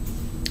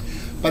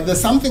 But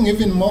there's something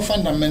even more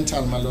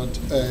fundamental, my lord,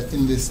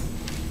 in this.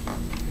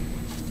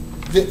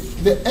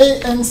 The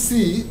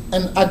ANC,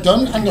 and I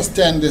don't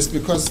understand this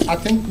because I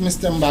think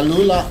Mr.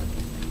 Mbalula,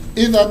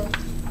 either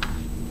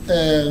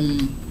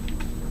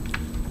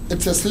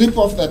it's a slip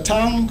of the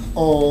tongue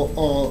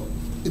or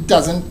it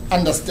doesn't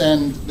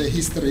understand the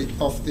history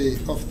of the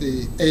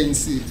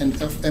ANC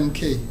and of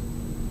MK.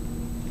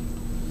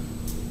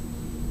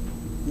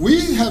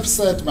 We have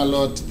said, my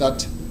lord,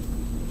 that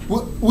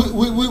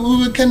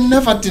we can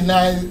never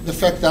deny the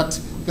fact that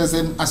there's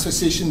an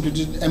association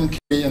between MK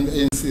and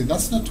the ANC.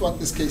 That's not what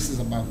this case is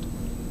about.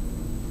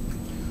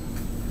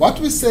 What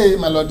we say,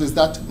 my lord, is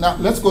that, now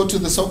let's go to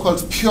the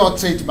so-called pure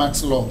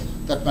trademarks law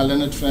that my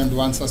learned friend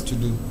wants us to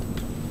do.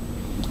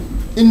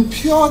 In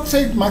pure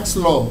trademarks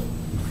law,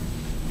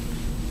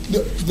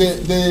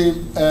 the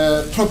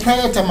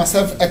proprietor must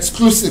have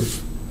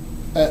exclusive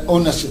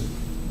ownership.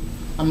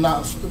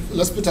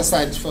 Let's put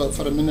aside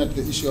for a minute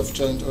the issue of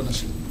joint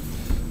ownership.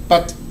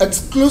 But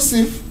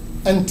exclusive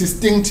and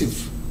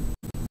distinctive,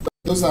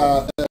 those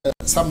are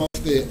some of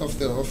the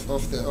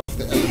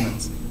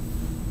elements.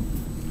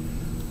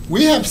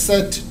 We have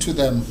said to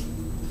them,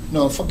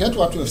 no, forget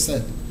what we've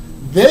said.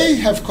 They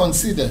have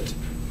considered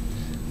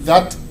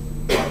that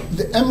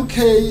the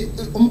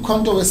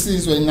NgoMkhonto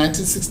weSizwe in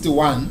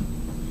 1961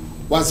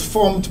 was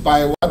formed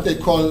by what they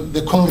call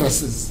the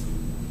congresses,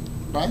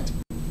 right?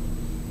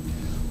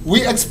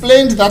 We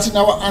explained that in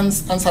our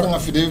answering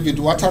affidavit.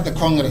 What are the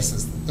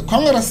congresses? The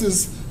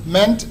congresses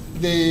meant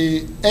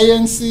the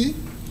ANC,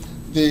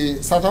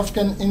 the South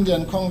African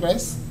Indian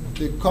Congress,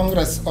 the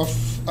Congress of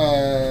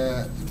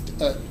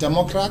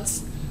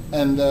Democrats,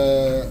 and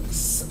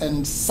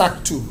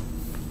SACTU.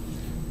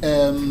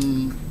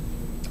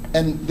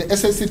 And the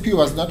SACP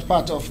was not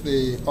part of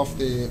the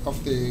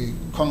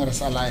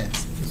Congress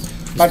Alliance.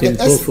 But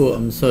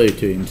I'm sorry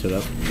to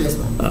interrupt. Yes,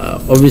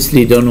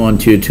 obviously don't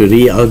want you to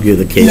re-argue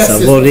the case.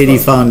 I've already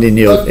found in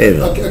your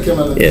favor. Okay,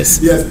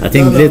 yes. I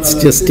think let's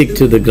just stick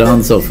to the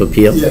grounds of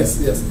appeal. Yes.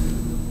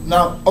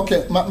 Now,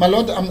 okay, my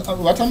lord,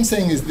 what I'm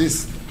saying is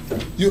this.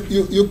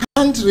 You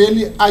can't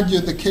really argue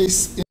the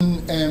case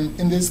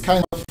in this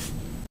kind of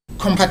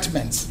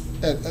compartments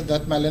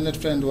that my learned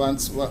friend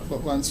wants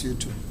you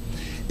to.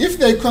 If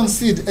they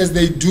concede, as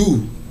they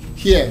do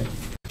here,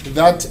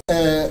 that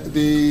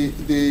the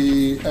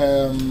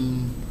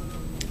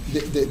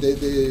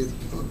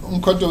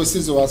ngophawu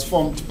weSizwe was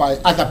formed by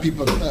other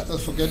people, I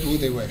forget who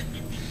they were,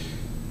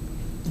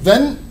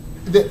 then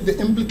the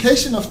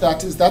implication of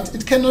that is that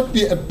it cannot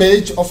be a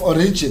badge of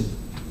origin.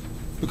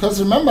 Because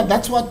remember,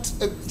 that's what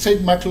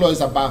trademark law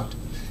is about.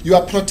 You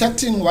are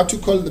protecting what you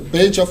call the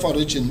badge of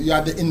origin. You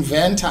are the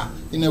inventor,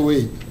 in a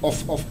way,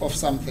 of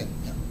something.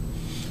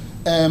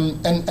 And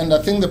I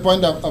think the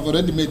point I've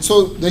already made.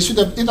 So they should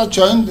have either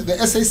joined the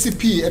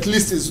SACP. At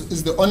least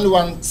is the only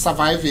one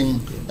surviving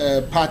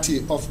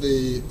party of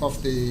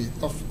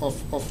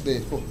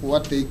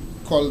what they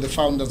call the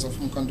founders of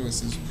ngophawu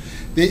weSizwe.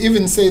 They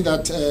even say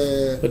that.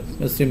 But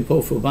Mr.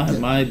 Mpofu,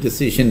 my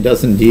decision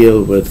doesn't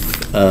deal with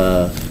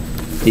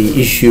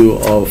the issue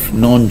of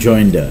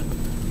non-joinder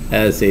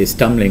as a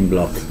stumbling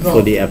block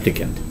for the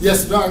applicant.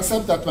 Yes, no, I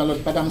accept that, my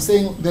lord. But I'm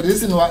saying the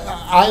reason why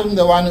I'm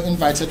the one who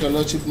invited your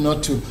lordship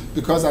not to,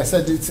 because I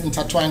said it's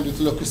intertwined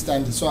with locus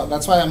standi. So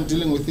that's why I'm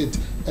dealing with it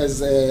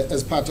as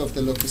part of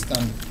the locus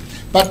standi.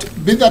 But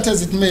be that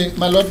as it may,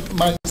 my lord,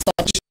 my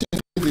submission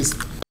is this: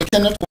 they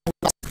cannot go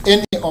past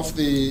any of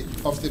the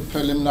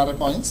preliminary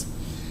points,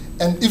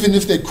 and even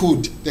if they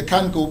could, they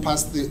can't go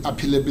past the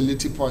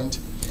appealability point.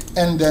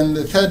 And then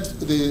the third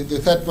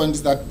point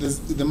is that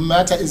the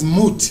matter is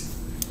moot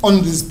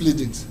on these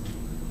pleadings.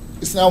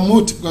 It's now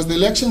moot because the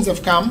elections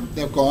have come,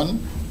 they're gone.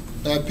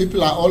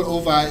 People are all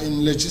over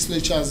in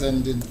legislatures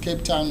and in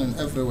Cape Town and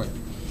everywhere.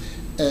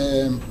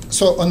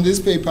 So on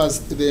these papers,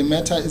 the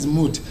matter is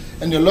moot.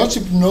 And your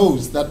lordship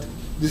knows that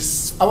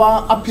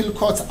our appeal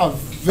courts are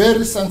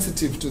very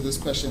sensitive to this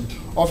question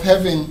of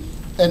having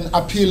an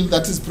appeal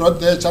that is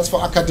brought there just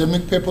for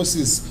academic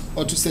purposes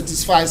or to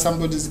satisfy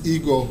somebody's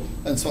ego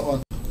and so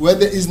on, where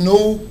there is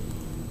no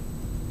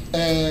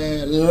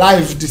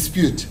live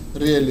dispute,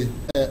 really,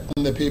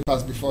 on the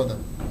papers before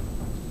them.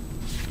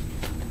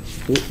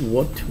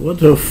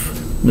 What of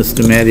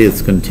Mr.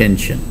 Marriott's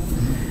contention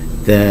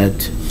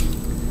that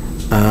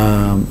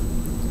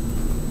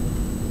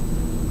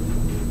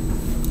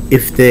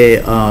if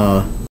they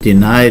are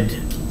denied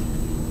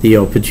the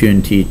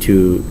opportunity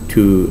to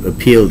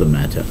appeal the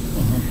matter,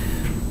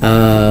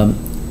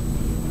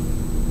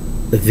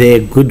 their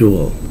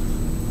goodwill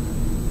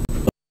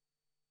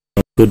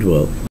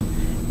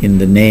in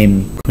the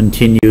name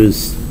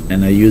continues,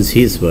 and I use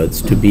his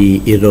words, to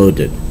be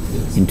eroded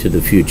into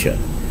the future?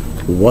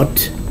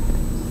 What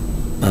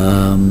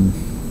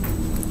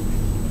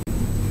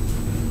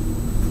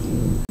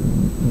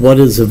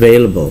is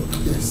available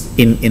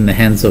in the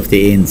hands of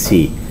the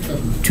ANC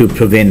to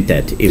prevent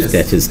that, if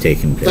that is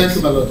taking place? Thank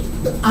you, my Lord.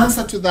 The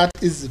answer to that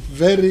is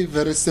very,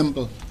 very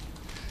simple.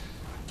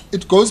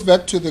 It goes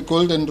back to the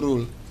golden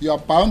rule. You are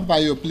bound by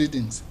your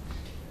pleadings.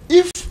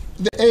 If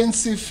the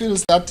ANC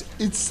feels that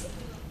its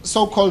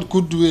so-called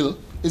goodwill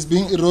is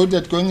being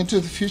eroded going into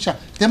the future,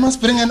 they must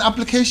bring an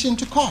application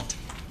to court.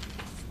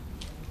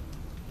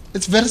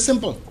 It's very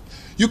simple.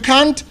 You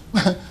can't,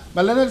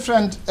 my learned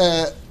friend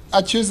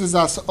accuses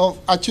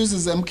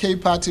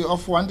MK party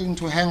of wanting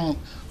to hang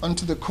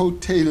onto the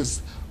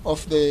coattails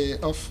of the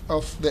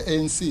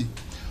ANC.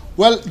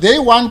 Well, they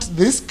want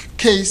this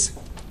case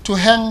to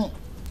hang,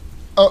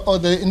 or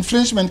the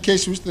infringement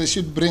case which they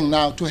should bring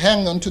now, to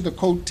hang onto the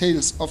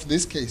coattails of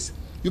this case.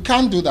 You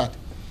can't do that.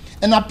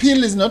 An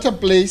appeal is not a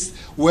place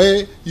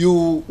where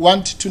you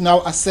want to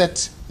now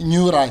assert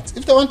new rights.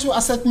 If they want to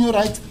assert new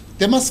rights,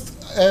 they must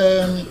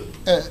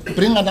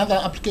bring another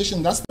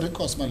application. That's the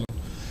recourse, my Lord.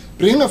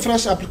 Bring a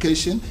fresh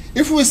application.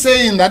 If we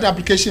say in that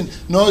application,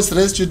 no, it's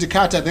res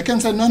judicata, they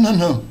can say, no, no,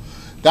 no.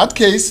 That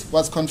case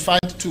was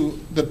confined to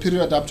the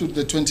period up to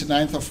the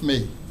 29th of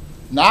May.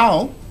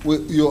 Now,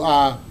 you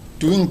are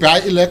doing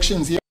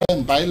by-elections here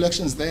and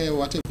by-elections there,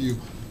 what have you.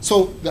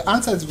 So the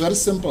answer is very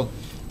simple.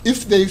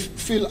 If they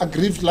feel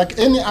aggrieved like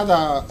any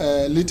other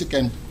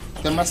litigant,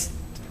 they must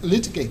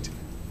litigate.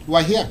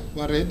 We're here.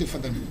 We're ready for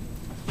them.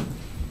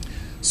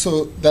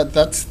 So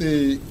that's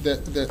the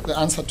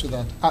answer to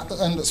that.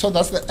 And so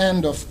that's the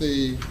end of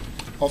the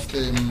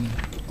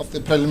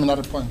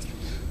preliminary point.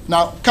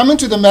 Now, coming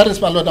to the merits,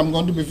 my Lord, I'm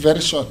going to be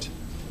very short,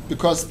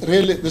 because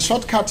really the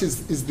shortcut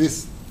is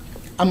this.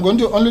 I'm going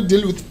to only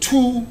deal with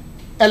two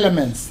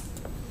elements.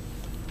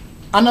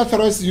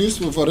 Unauthorized use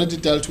we've already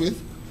dealt with.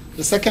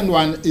 The second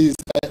one is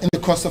in the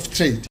course of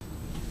trade.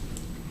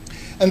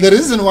 And the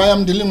reason why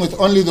I'm dealing with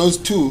only those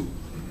two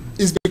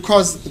is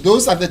because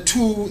those are the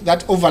two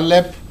that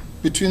overlap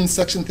between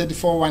section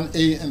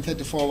 34.1a and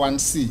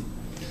 34.1c.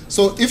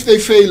 So if they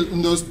fail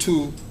in those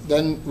two,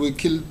 then we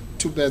kill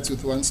two birds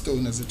with one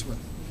stone, as it were.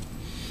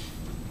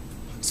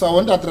 So I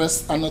want to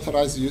address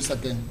unauthorized use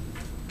again.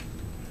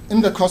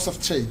 In the course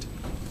of trade.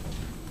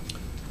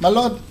 My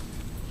Lord,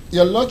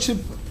 your Lordship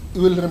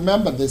will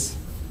remember this.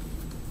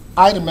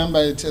 I remember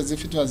it as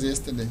if it was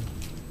yesterday.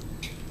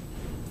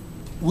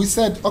 We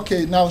said,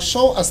 okay, now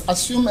show us,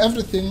 assume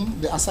everything,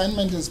 the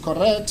assignment is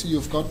correct, you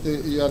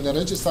are the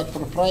registered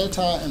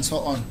proprietor, and so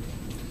on.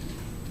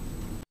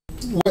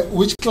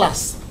 Which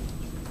class?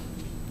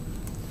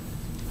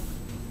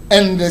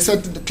 And they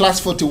said class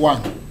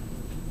 41.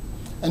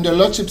 And the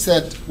Lordship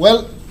said,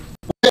 well,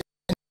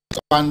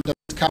 one that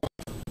covered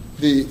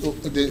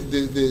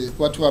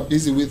what we are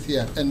busy with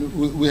here. And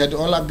we had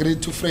all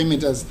agreed to frame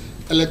it as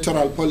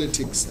electoral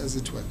politics, as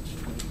it were.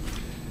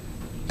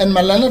 And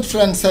my learned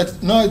friend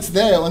said, no, it's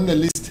there on the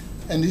list.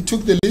 And he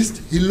took the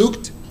list, he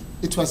looked,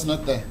 it was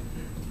not there.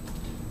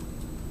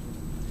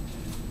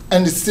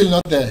 And it's still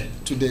not there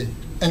today.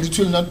 And it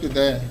will not be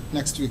there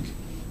next week.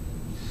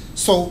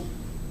 So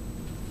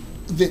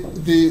if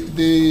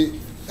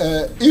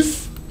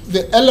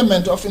the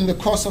element of in the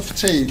course of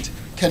trade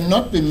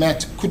cannot be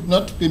met, could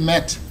not be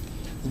met,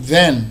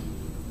 then,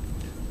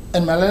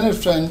 and my learned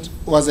friend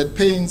was at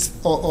pains,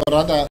 or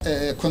rather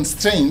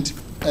constrained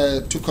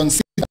to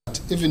concede that,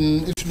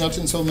 even if not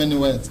in so many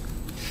words,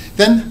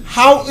 then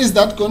how is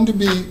that going to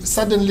be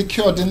suddenly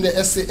cured in the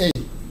SCA?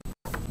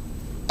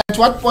 At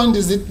what point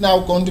is it now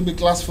going to be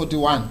class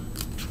 41?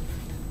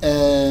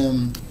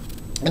 And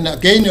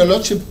again, your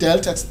Lordship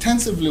dealt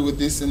extensively with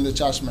this in the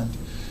judgment,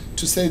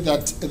 to say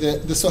that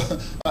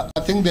I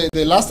think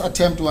the last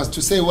attempt was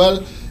to say,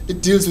 well,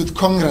 it deals with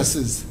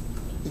congresses,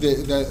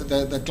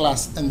 the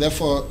class, and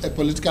therefore a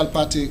political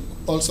party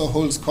also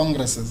holds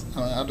congresses.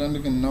 I don't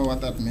even know what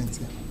that means.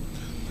 Yeah.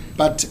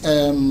 But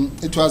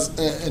it was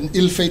an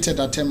ill-fated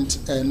attempt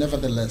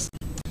nevertheless.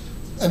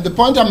 And the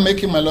point I'm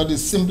making, my Lord,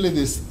 is simply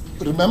this.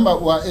 Remember,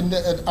 we're in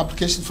the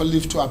application for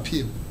leave to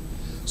appeal.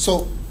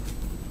 So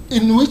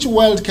in which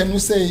world can you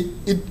say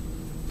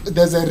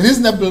there's a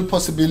reasonable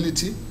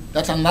possibility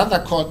that another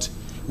court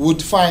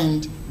would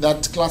find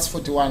that class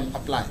 41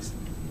 applies?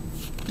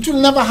 It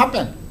will never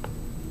happen.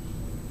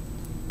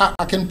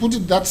 I can put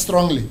it that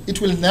strongly.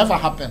 It will never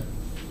happen.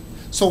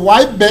 So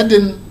why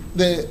burden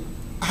the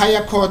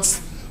higher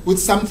courts with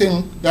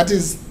something that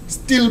is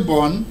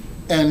stillborn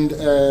and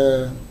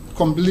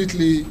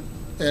completely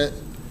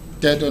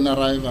dead on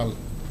arrival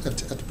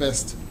at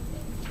best.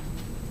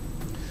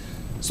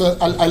 So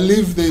I'll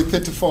leave the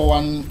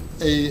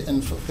 34.1a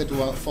and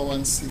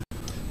 34.1c.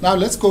 Now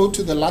let's go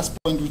to the last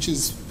point, which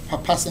is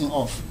passing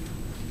off.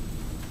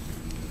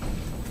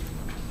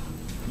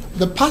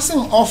 The passing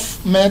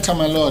off matter,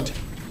 my lord,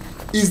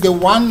 is the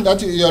one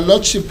that your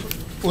lordship,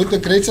 with the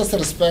greatest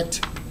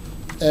respect,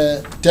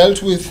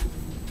 dealt with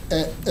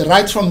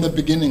right from the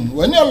beginning.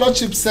 When your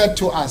lordship said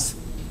to us,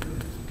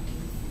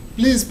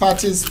 please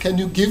parties, can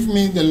you give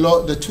me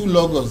the two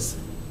logos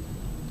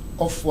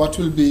of what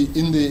will be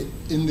in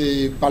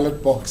the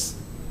ballot box?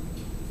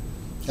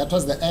 That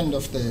was the end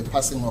of the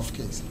passing off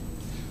case.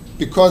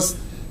 Because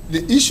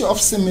the issue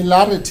of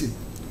similarity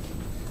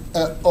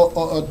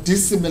or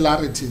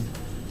dissimilarity,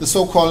 the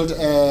so-called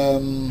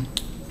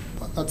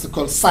what's it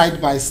called,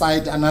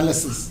 side-by-side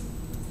analysis,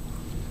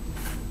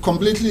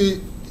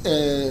 completely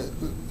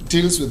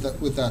deals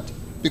with that.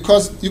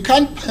 Because you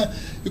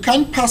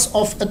can't pass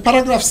off, at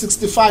paragraph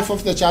 65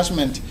 of the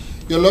judgment,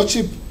 your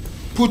lordship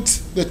put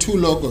the two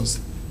logos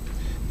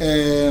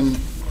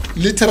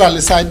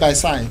literally side by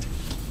side.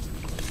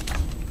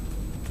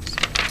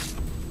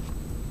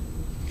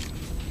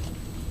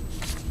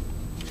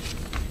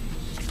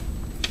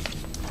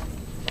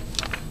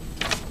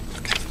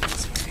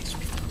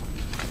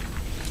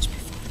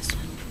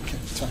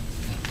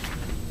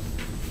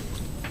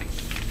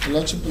 Your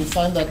lordship will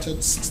find that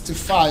at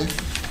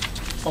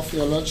 65 of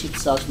your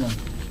lordship's judgment,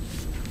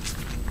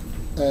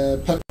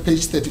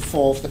 page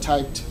 34 of the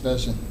typed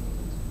version,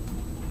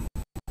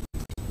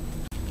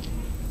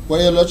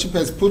 where your lordship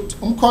has put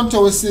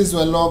ngophawu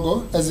weSizwe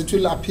logo as it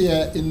will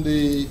appear in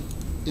the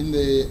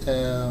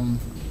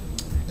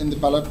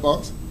ballot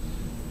box,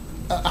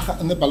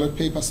 in the ballot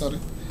paper, sorry,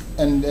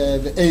 and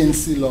the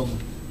ANC logo.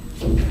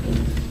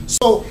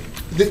 So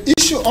the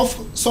issue of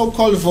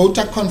so-called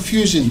voter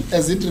confusion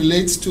as it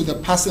relates to the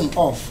passing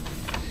off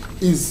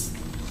is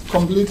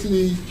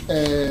completely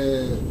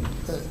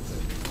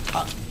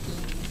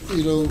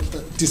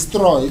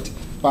destroyed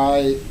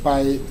by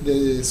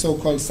the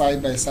so-called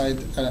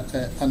side-by-side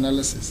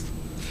analysis.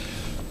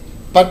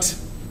 But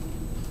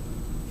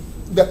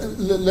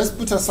let's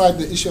put aside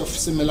the issue of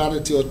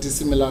similarity or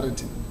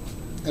dissimilarity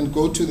and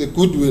go to the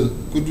goodwill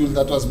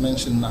that was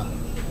mentioned now.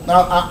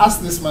 Now, I ask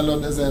this, my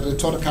lord, as a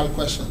rhetorical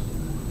question.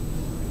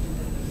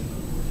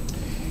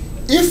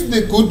 If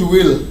the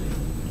goodwill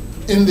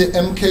in the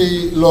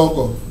NMK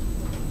logo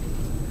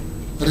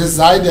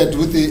resided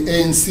with the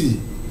ANC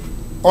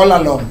all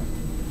along,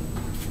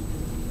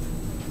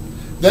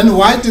 then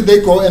why did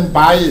they go and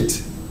buy it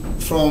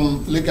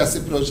from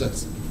legacy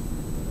projects?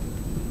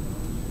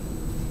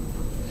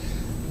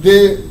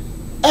 The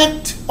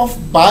act of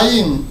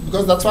buying,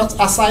 because that's what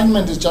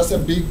assignment is, just a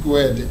big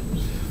word,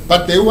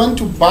 but they want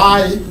to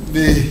buy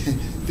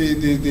the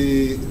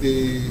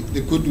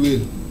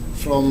goodwill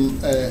from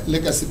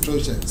legacy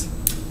projects.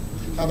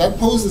 Now that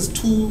poses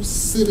two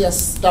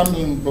serious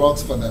stumbling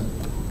blocks for them.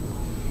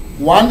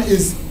 One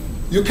is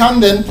you can't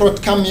then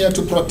come here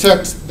to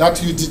protect that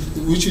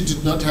which you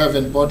did not have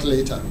and bought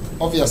later.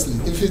 Obviously,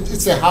 if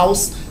it's a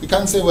house, you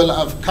can't say, well,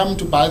 I've come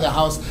to buy the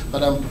house,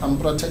 but I'm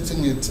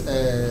protecting it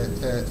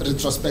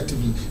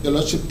retrospectively. Your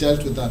lordship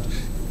dealt with that.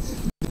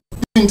 The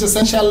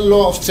quintessential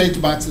law of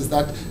trademarks is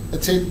that a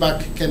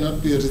trademark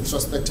cannot be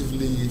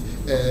retrospectively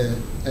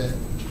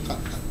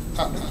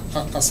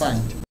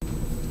assigned.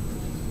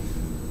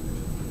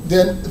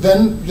 Then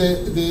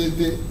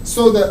the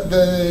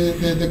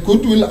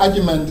goodwill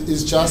argument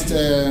is just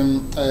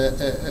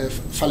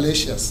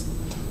fallacious.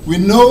 We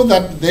know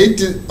that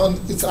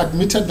it's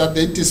admitted that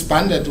they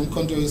disbanded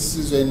ngophawu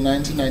weSizwe in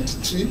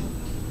 1993,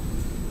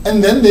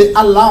 and then they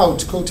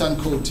allowed, quote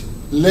unquote,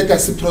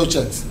 legacy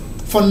projects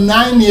for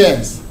 9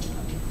 years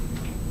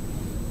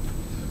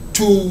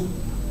to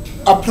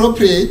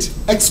appropriate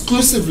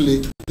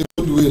exclusively the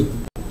goodwill.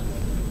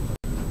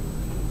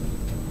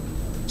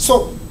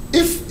 So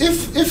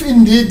if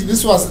indeed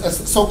this was a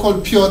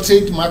so-called pure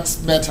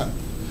trademarks matter,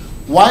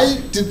 why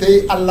did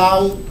they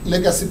allow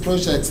legacy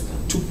projects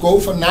to go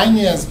for 9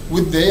 years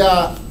with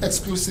their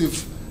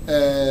exclusive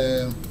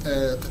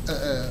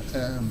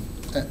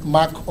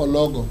mark or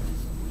logo?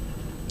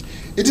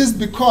 It is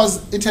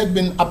because it had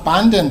been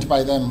abandoned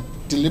by them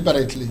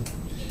deliberately,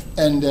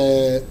 and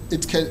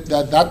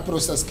that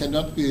process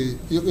cannot be,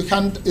 you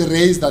can't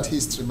erase that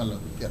history, my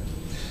lord. Yeah.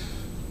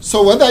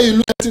 So whether you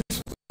look at it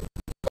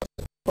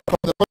from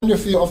the point of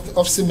view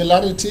of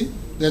similarity,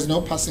 there's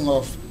no passing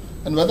off.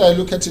 And whether I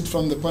look at it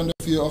from the point of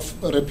view of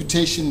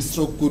reputation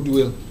stroke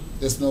goodwill,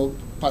 there's no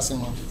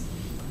passing off.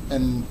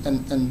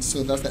 And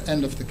so that's the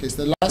end of the case.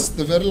 The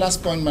very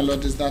last point, my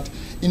lord, is that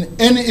in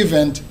any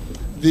event,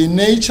 the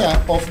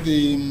nature of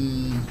the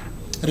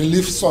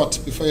relief sought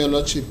before your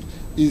lordship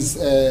is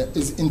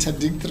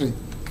interdictory.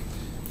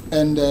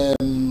 And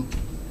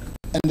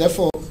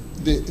therefore,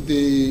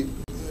 the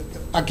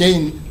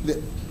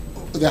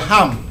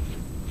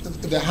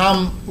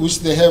harm which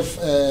they have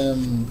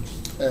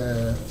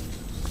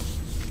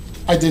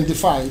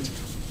identified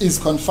is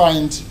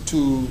confined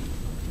to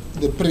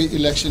the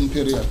pre-election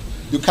period.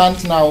 You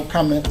can't now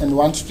come and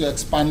want to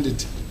expand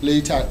it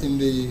later in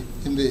the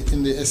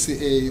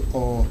SCA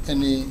or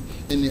any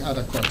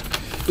other court.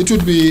 It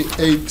would be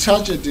a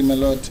tragedy, my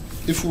lord,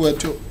 if we were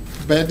to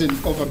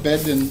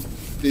overburden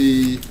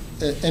the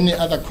any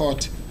other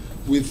court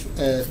with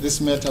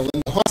this matter.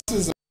 When the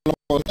horses are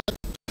loaded,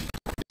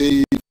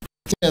 they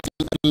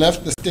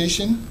left the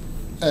station,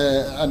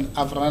 and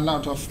I've run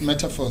out of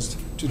metaphors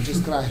to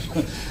describe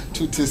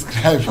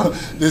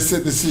the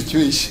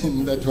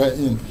situation that we're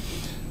in.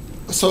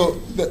 So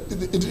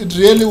it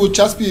really would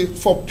just be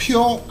for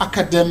pure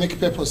academic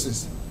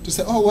purposes to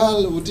say, oh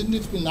well, wouldn't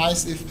it be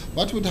nice if,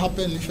 what would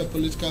happen if a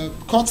political,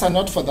 courts are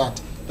not for that.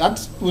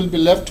 That will be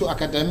left to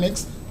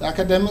academics. The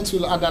academics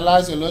will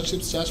analyze your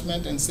lordship's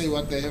judgment and say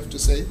what they have to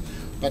say,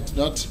 but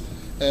not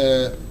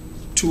to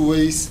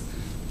waste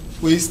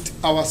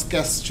our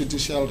scarce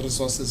judicial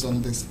resources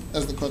on this,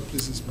 as the court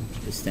pleases me.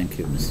 Yes, thank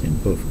you, Mr.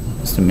 Impofu.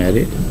 Mr.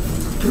 Marriott.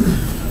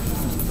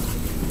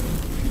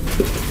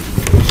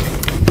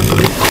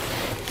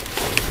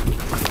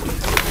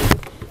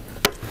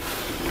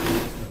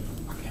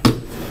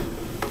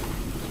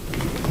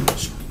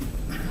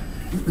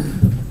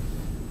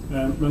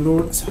 My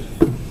Lord,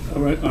 I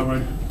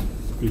won't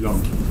be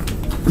long.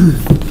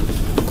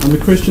 On the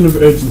question of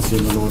urgency,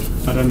 my Lord,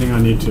 I don't think I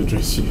need to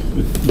address you.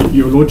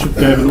 Your Lordship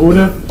gave an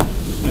order,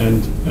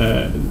 and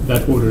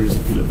that order is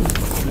appealable.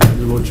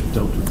 Your Lordship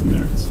dealt with the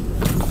merits.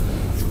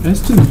 As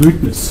to the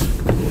mootness,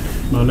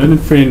 my learned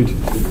friend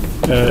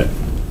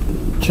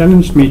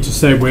challenged me to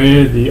say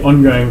where the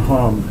ongoing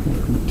harm,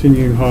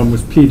 continuing harm,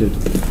 was pleaded.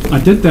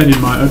 I did that in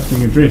my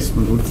opening address,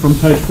 my Lord. From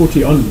page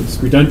 40 onwards,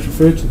 we don't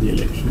refer to the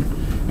election,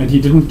 and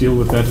he didn't deal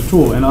with that at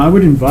all. And I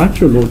would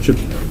invite your Lordship,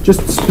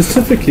 just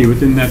specifically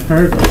within that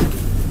paragraph,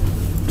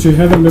 to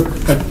have a look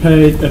at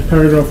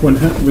paragraph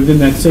 100, within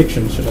that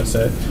section, should I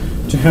say,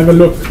 to have a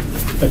look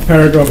at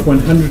paragraph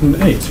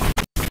 108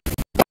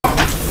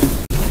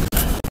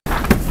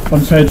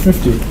 on page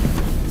 50.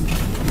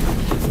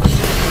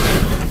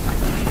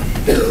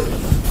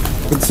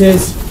 It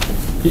says,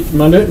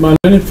 my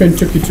learned friend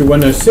took you to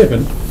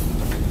 107.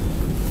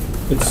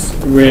 It's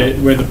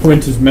where the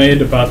point is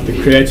made about the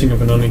creating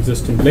of a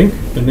non-existent link,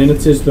 and then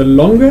it says, the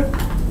longer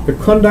the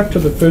conduct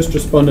of the first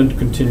respondent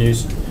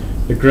continues,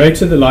 the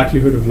greater the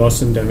likelihood of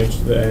loss and damage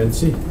to the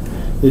ANC.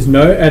 There's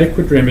no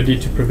adequate remedy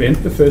to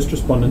prevent the first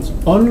respondent's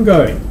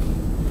ongoing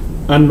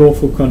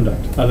unlawful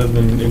conduct other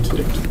than an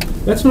interdict.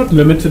 That's not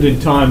limited in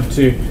time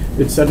to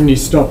it suddenly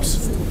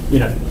stops,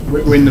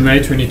 when the May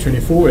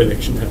 2024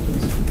 election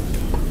happens.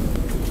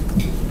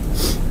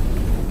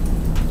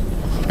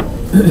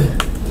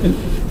 And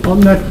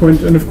on that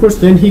point, and of course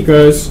then he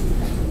goes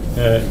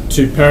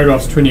to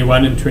paragraphs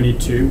 21 and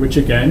 22, which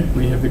again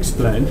we have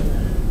explained,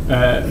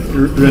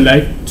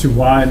 relate to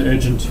why an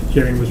urgent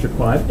hearing was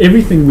required.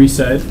 Everything we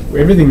said,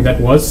 everything that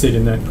was said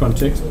in that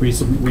context, we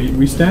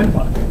stand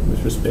by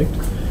with respect,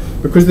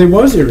 because there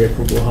was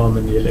irreparable harm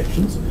in the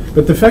elections.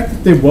 But the fact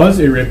that there was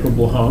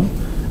irreparable harm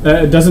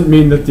doesn't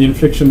mean that the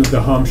infliction of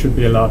the harm should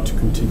be allowed to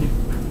continue.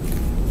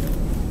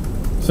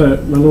 So,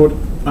 my Lord,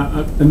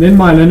 and then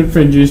my learned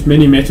friend used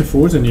many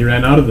metaphors, and he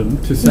ran out of them,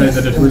 to say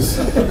that it was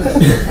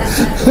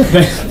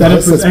that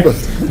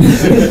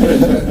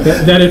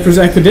it was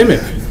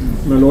academic,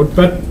 my Lord,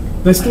 but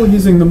they're still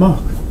using the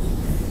mark.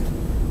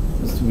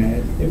 Mr.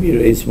 Mayor, let me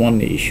raise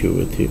one issue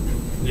with you.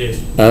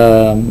 Yes.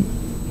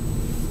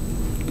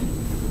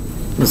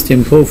 Mr.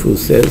 Impofu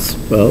says,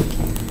 well,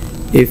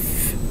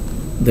 if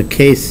the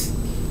case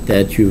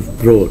that you've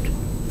brought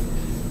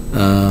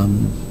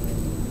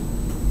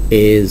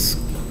is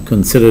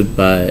considered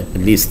by at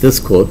least this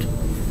court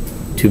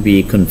to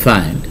be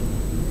confined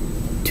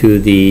to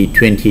the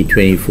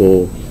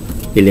 2024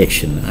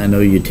 election. I know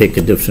you take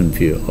a different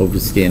view,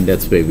 obviously, and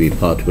that's where we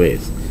part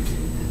ways.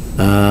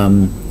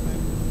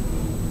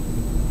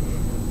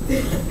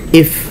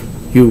 If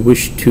you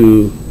wish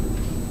to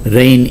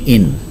rein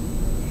in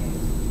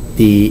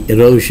the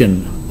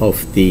erosion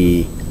of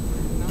the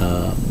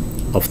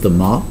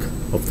mark,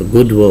 of the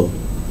goodwill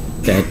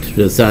that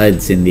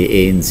resides in the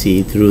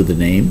ANC through the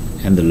name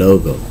and the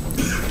logo,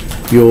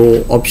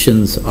 your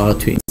options are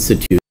to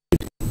institute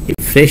a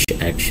fresh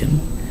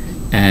action,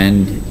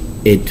 and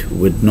it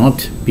would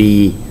not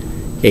be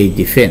a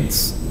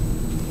defense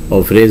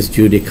of res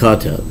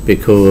judicata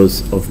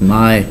because of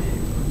the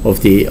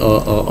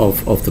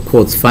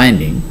court's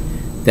finding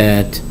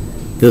that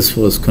this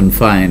was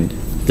confined,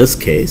 this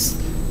case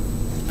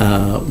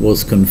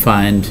was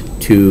confined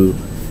to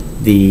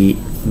the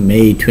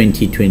May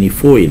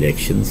 2024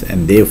 elections,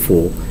 and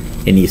therefore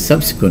any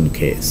subsequent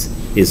case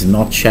is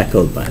not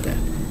shackled by that.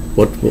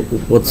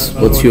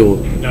 What's your...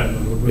 No,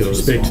 with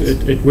respect,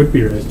 it would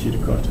be res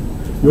judicata.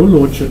 Your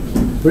Lordship,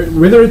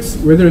 whether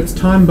it's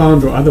time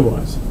bound or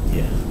otherwise,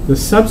 yeah, the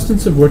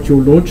substance of what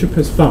your Lordship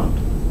has found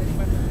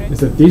is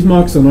that these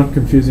marks are not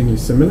confusingly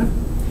similar.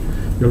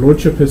 Your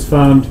Lordship has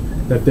found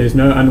that there's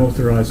no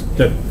unauthorized,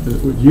 that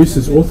the use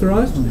is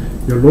authorized.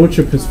 Your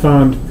Lordship has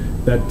found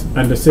that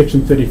under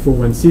section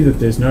 34(1)(c) that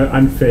there's no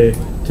unfair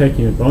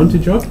taking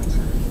advantage of.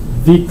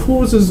 The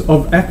causes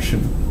of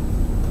action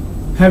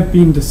have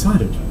been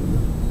decided.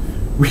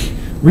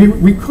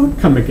 We can't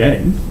come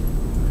again.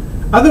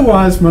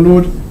 Otherwise, my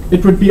lord,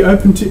 it would be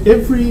open to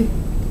every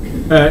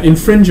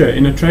infringer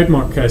in a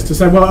trademark case to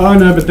say, well, oh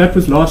no, but that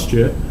was last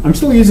year. I'm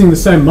still using the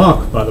same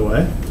mark, by the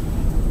way,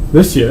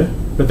 this year,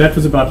 but that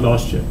was about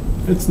last year.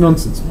 It's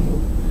nonsense, my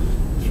lord,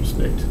 with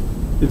respect.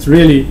 It's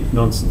really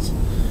nonsense.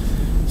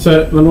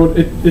 So, my lord,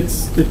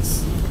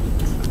 there's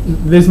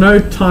no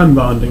time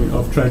bounding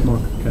of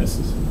trademark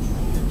cases.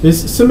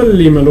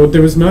 Similarly, my lord,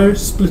 there was no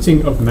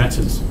splitting of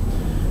matters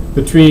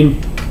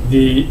between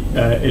the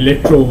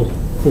electoral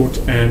court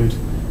and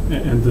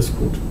this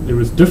court. There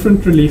was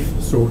different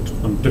relief sought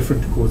on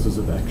different causes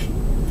of action.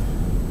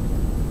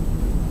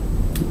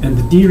 And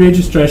the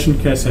deregistration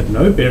case had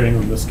no bearing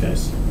on this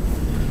case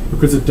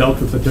because it dealt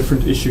with a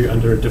different issue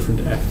under a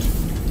different act.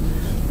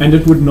 And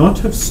it would not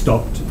have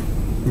stopped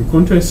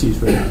ngophawu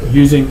weSizwe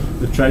using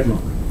the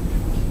trademark.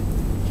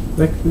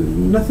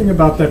 Nothing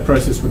about that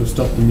process would have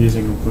stopped them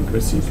using ngophawu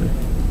weSizwe.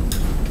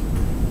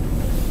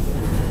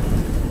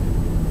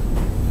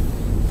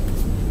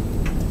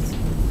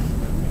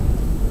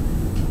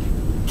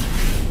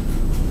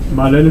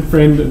 My learned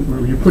friend,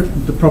 you put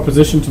the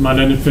proposition to my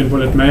learned friend,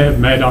 well, it may have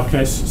made our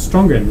case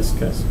stronger in this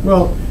case.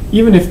 Well,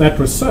 even if that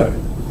was so,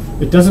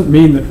 it doesn't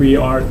mean that we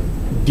are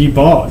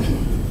debarred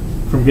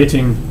from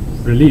getting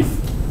relief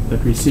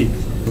that we seek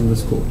from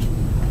this court.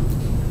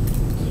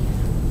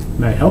 It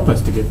may help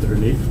us to get the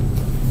relief.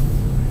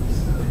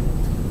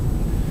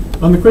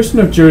 On the question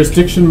of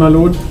jurisdiction, my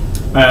lord,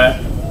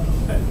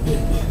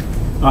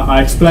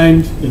 I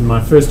explained in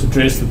my first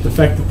address that the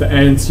fact that the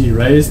ANC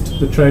raised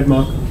the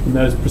trademark in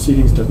those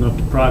proceedings does not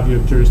deprive you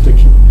of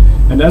jurisdiction.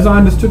 And as I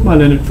understood my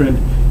learned friend,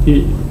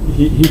 he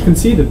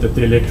conceded that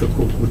the electoral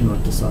court would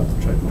not decide the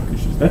trademark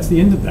issues. That's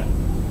the end of that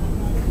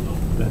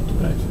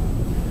debate.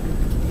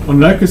 On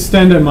locus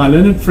standi, my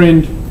learned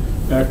friend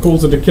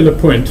calls it a killer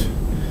point.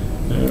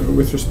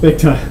 With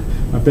respect, I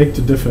beg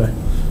to differ.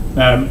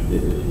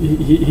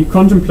 He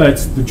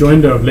contemplates the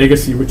joinder of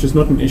legacy, which is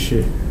not an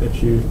issue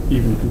that you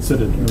even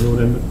considered, my lord,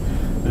 and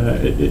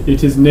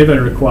it is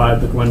never required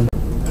that one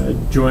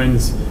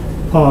joins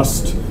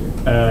past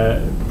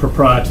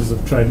proprietors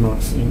of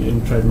trademarks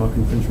in trademark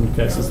infringement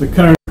cases. The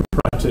current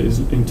proprietor is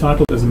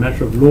entitled as a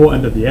matter of law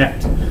under the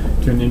Act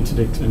to an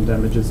interdict and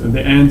damages, and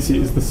the ANC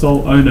is the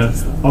sole owner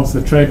of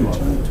the trademark.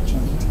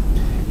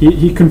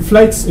 He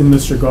conflates in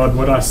this regard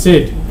what I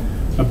said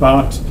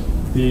about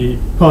the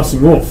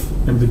passing off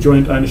and the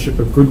joint ownership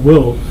of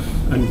goodwill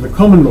and the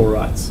common law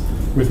rights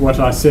with what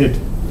I said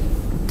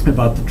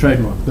about the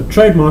trademark. The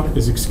trademark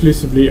is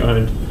exclusively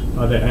owned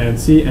by the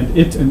ANC, and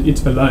it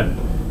alone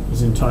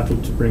is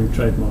entitled to bring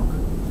trademark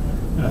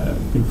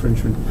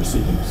infringement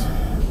proceedings.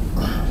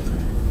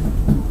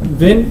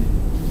 Then,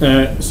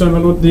 so my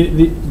lord,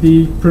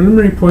 the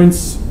preliminary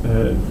points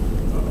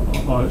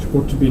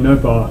ought to be no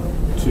bar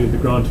to the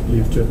grant of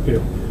leave to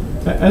appeal.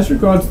 As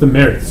regards the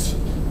merits,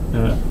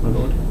 my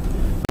lord, my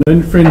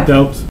learned friend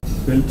dealt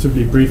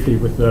relatively briefly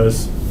with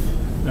those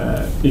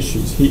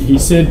issues. He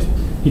said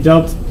he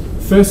dealt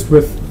first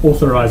with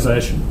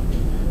authorization,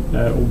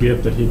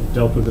 albeit that he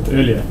dealt with it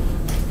earlier.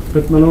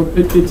 But my lord,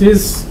 it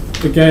is,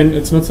 again,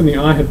 it's not something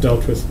I have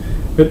dealt with,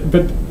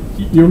 but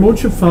your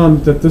lordship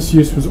found that this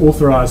use was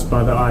authorized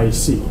by the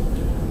IEC.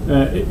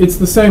 It's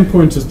the same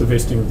point as the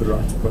vesting of the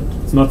right to point.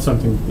 It's not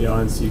something the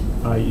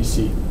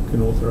IEC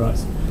can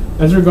authorize.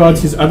 As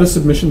regards his other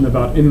submission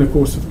about in the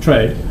course of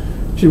trade,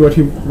 what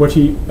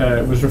he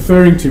was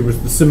referring to was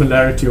the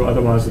similarity or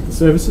otherwise of the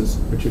services,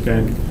 which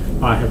again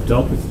I have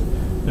dealt with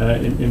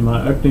in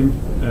my opening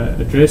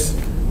address.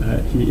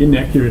 He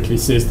inaccurately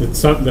says that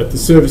the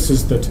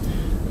services that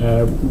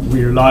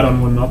we relied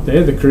on were not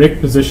there. The correct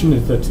position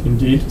is that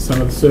indeed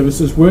some of the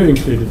services were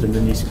included in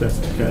the NIS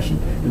classification,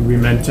 and we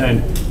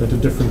maintain that a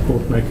different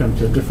court may come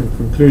to a different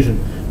conclusion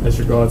as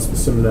regards the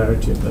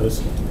similarity of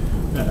those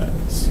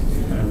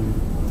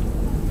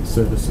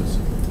services.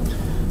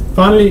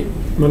 Finally,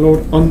 my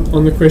lord,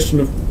 on the question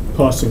of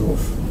passing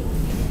off,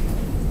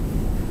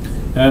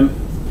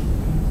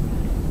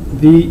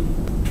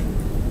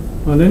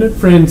 my learned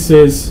friend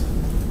says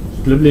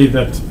glibly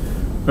that,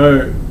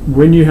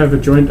 when you have a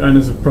joint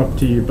owners of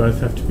property, you both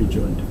have to be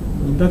joined.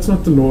 Well, that's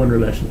not the law in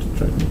relation to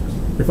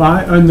trademarks. If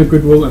I own the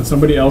goodwill and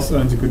somebody else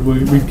owns a goodwill,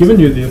 we've given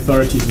you the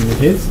authorities in your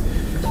heads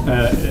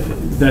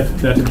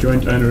that a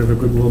joint owner of a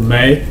goodwill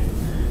may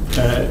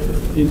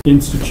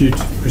institute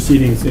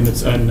proceedings in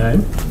its own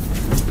name.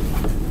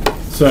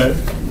 So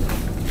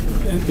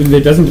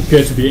there doesn't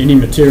appear to be any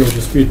material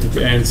dispute that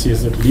the ANC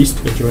is at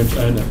least a joint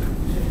owner.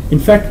 In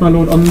fact, my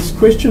lord, on this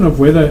question of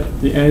whether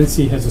the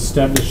ANC has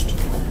established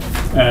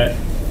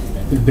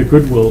the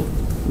goodwill,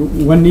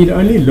 one need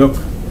only look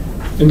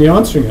in the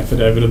answering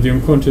affidavit of the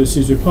ngophawu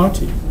weSizwe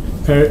party,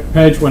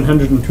 page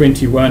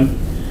 121,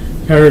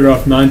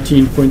 paragraph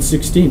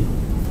 19.16.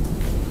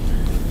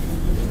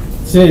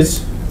 It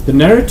says, the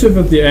narrative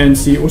of the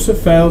ANC also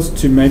fails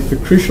to make the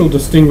crucial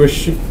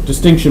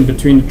distinction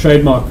between a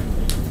trademark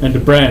and a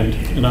brand.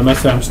 And I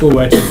must say I'm still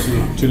waiting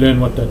to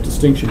learn what that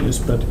distinction is.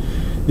 But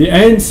the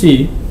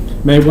ANC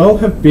may well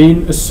have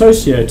been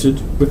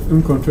associated with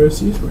ngophawu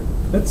weSizwe.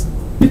 That's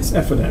its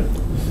affidavit.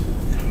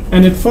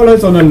 And it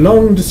follows on a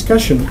long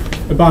discussion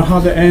about how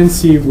the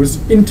ANC was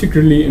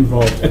integrally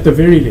involved, at the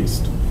very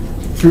least,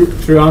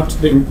 throughout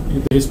the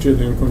history of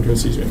the ngophawu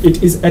weSizwe.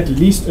 It is at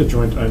least a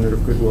joint owner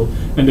of goodwill,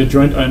 and a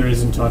joint owner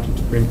is entitled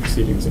to bring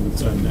proceedings in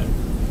its own name.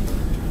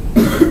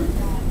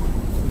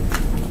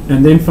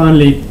 And then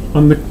finally,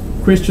 on the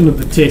question of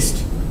the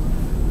test,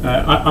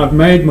 I've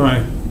made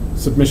my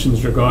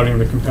submissions regarding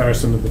the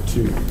comparison of the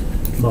two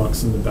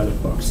marks in the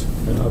ballot box.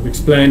 And I've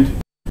explained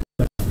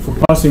that for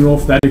passing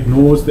off, that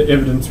ignores the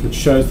evidence which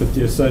shows that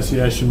the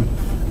association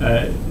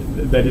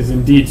that is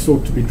indeed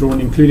sought to be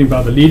drawn, including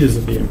by the leaders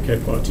of the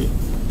NMK party.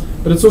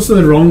 But it's also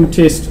the wrong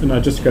test, and I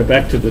just go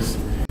back to this,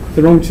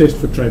 the wrong test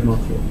for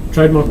trademark law.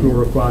 Trademark law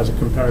requires a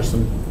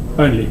comparison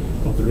only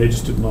of the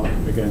registered mark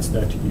against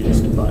that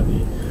used by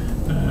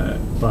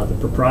the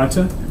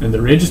proprietor, and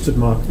the registered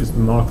mark is the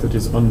mark that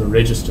is on the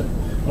register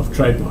of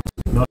trademarks,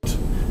 not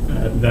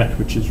that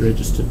which is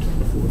registered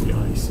before the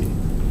IEC.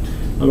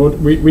 My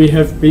Lord, we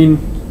have been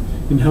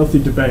in healthy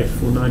debate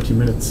for 90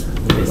 minutes.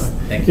 Yes,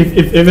 thank you.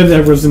 If ever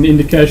there was an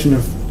indication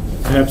of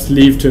perhaps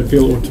leave to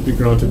appeal ought to be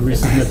granted, we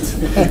submit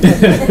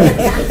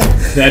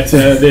that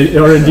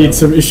there are indeed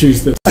some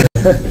issues that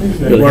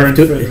warrant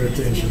further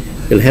attention.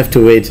 We'll have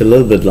to wait a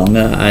little bit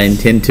longer. I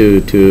intend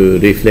to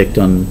reflect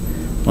on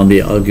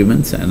the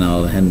arguments, and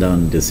I'll hand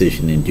down a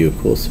decision in due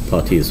course.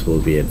 Parties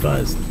will be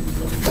advised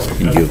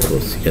in due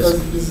course. Yes.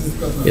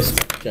 Yes.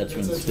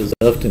 Judgments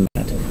reserved in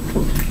that.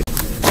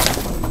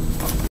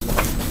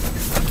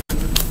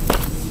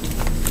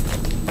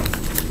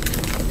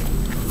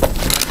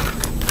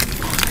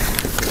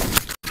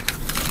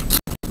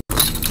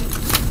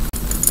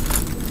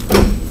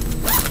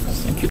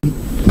 Thank you.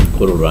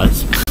 Court will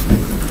rise.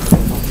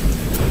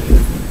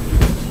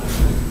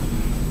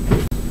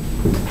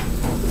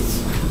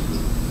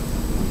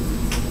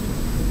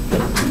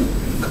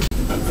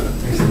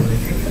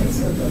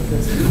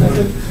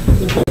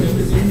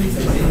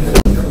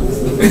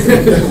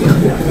 Thank you.